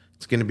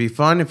 It's going to be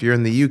fun if you're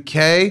in the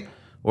UK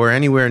or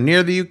anywhere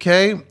near the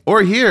UK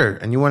or here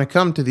and you want to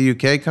come to the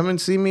UK, come and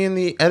see me in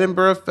the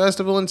Edinburgh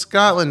Festival in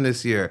Scotland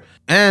this year.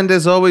 And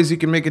as always, you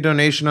can make a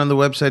donation on the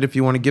website if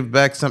you want to give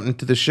back something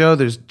to the show.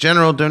 There's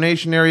general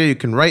donation area. You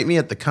can write me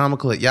at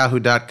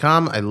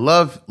thecomical@yahoo.com. I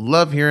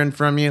love hearing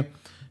from you.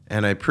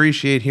 and I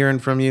appreciate hearing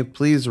from you.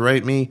 Please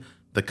write me,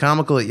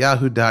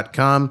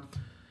 thecomical@yahoo.com.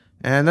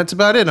 And that's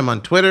about it. I'm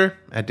on Twitter,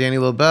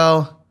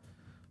 @DannyLobel.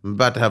 I'm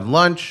about to have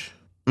lunch.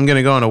 I'm going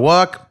to go on a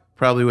walk,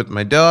 probably with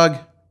my dog.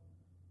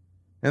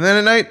 And then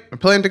at night, I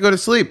plan to go to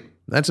sleep.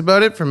 That's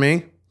about it for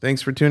me.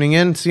 Thanks for tuning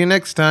in. See you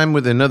next time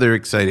with another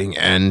exciting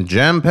and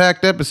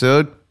jam-packed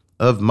episode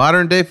of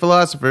Modern Day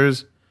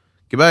Philosophers.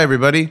 Goodbye,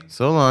 everybody.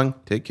 So long.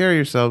 Take care of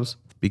yourselves.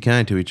 Be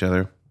kind to each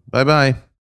other. Bye-bye.